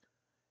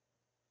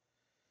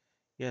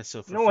 Yeah,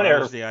 so for No one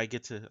Father's ever- Day, I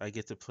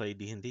get to play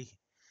D&D.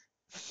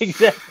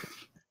 Exactly.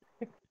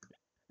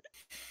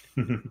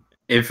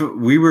 If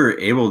we were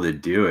able to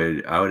do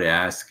it, I would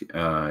ask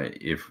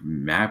if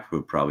Mac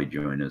would probably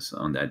join us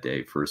on that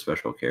day for a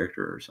special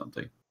character or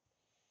something.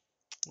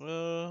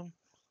 We'll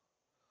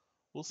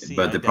see.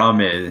 But I the doubt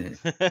problem it.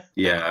 is,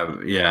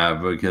 yeah,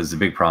 because the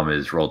big problem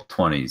is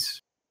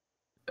Roll20's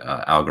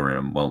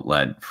algorithm won't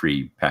let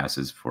free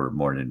passes for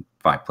more than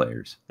 5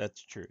 players.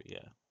 That's true. Yeah.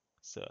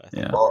 So I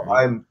think Yeah. Well,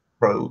 we're- I'm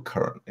pro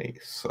currently,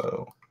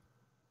 so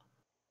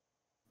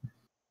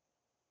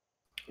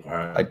All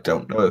right. I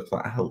don't know if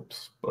that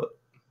helps, but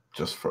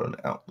just throwing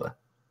it out there.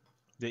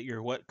 that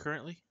you're what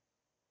currently?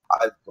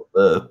 I've got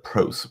the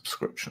pro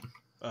subscription.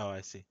 Oh,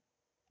 I see.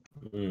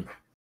 Mm.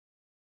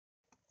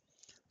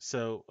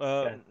 So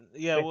Yeah.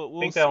 yeah, I we'll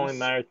think that only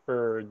matters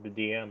for the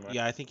DM, right?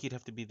 Yeah, I think you'd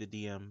have to be the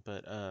DM,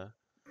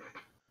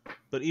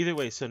 but either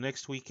way, so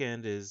next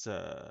weekend is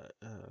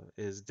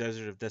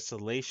Desert of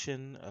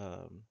Desolation.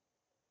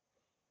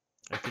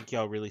 I think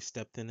y'all really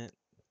stepped in it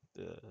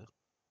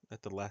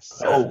at the last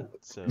session.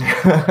 So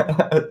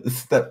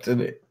Stepped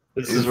in it.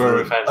 This is where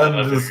we an find out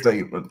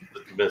understatement.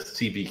 the best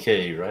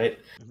TPK, right?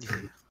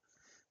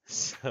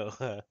 so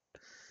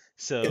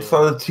It's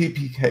either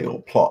TPK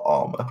or plot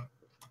armor.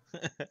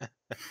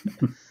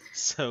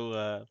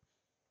 so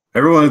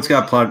Everyone's we'll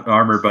got see. plot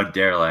armor but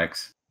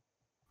Derelict.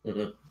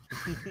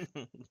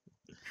 Mm-hmm.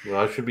 Well,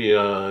 I should be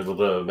able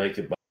to make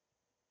it.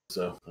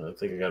 So I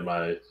think I got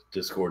my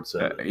Discord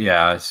set.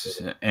 Yeah,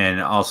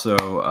 and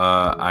also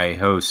I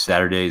host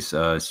Saturdays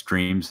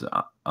streams.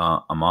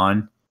 I'm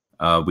on.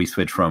 We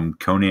switch from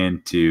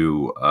Conan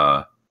to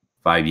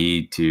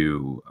 5e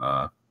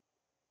to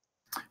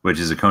which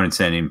is a Conan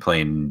setting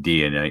playing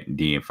D and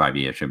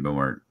 5e. I should be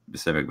more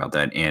specific about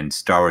that. And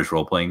Star Wars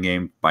role playing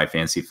game by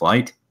Fancy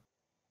Flight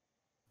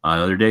on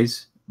other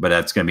days, but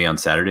that's going to be on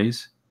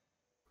Saturdays.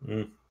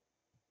 Mm.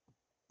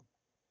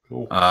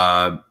 Cool.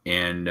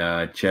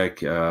 And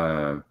check.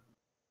 I'm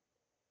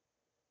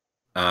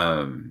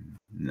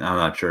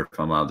not sure if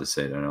I'm allowed to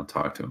say that. I'll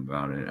talk to him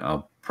about it.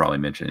 I'll probably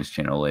mention his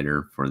channel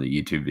later for the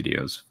YouTube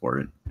videos for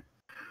it.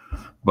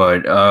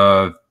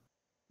 But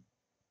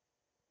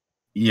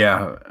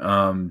yeah.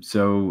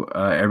 So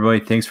everybody,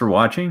 thanks for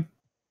watching,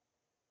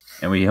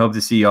 and we hope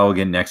to see y'all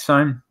again next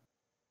time.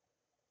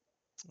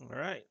 all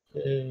right.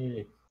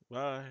 Yay.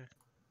 Bye.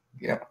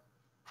 Yeah.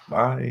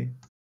 Bye.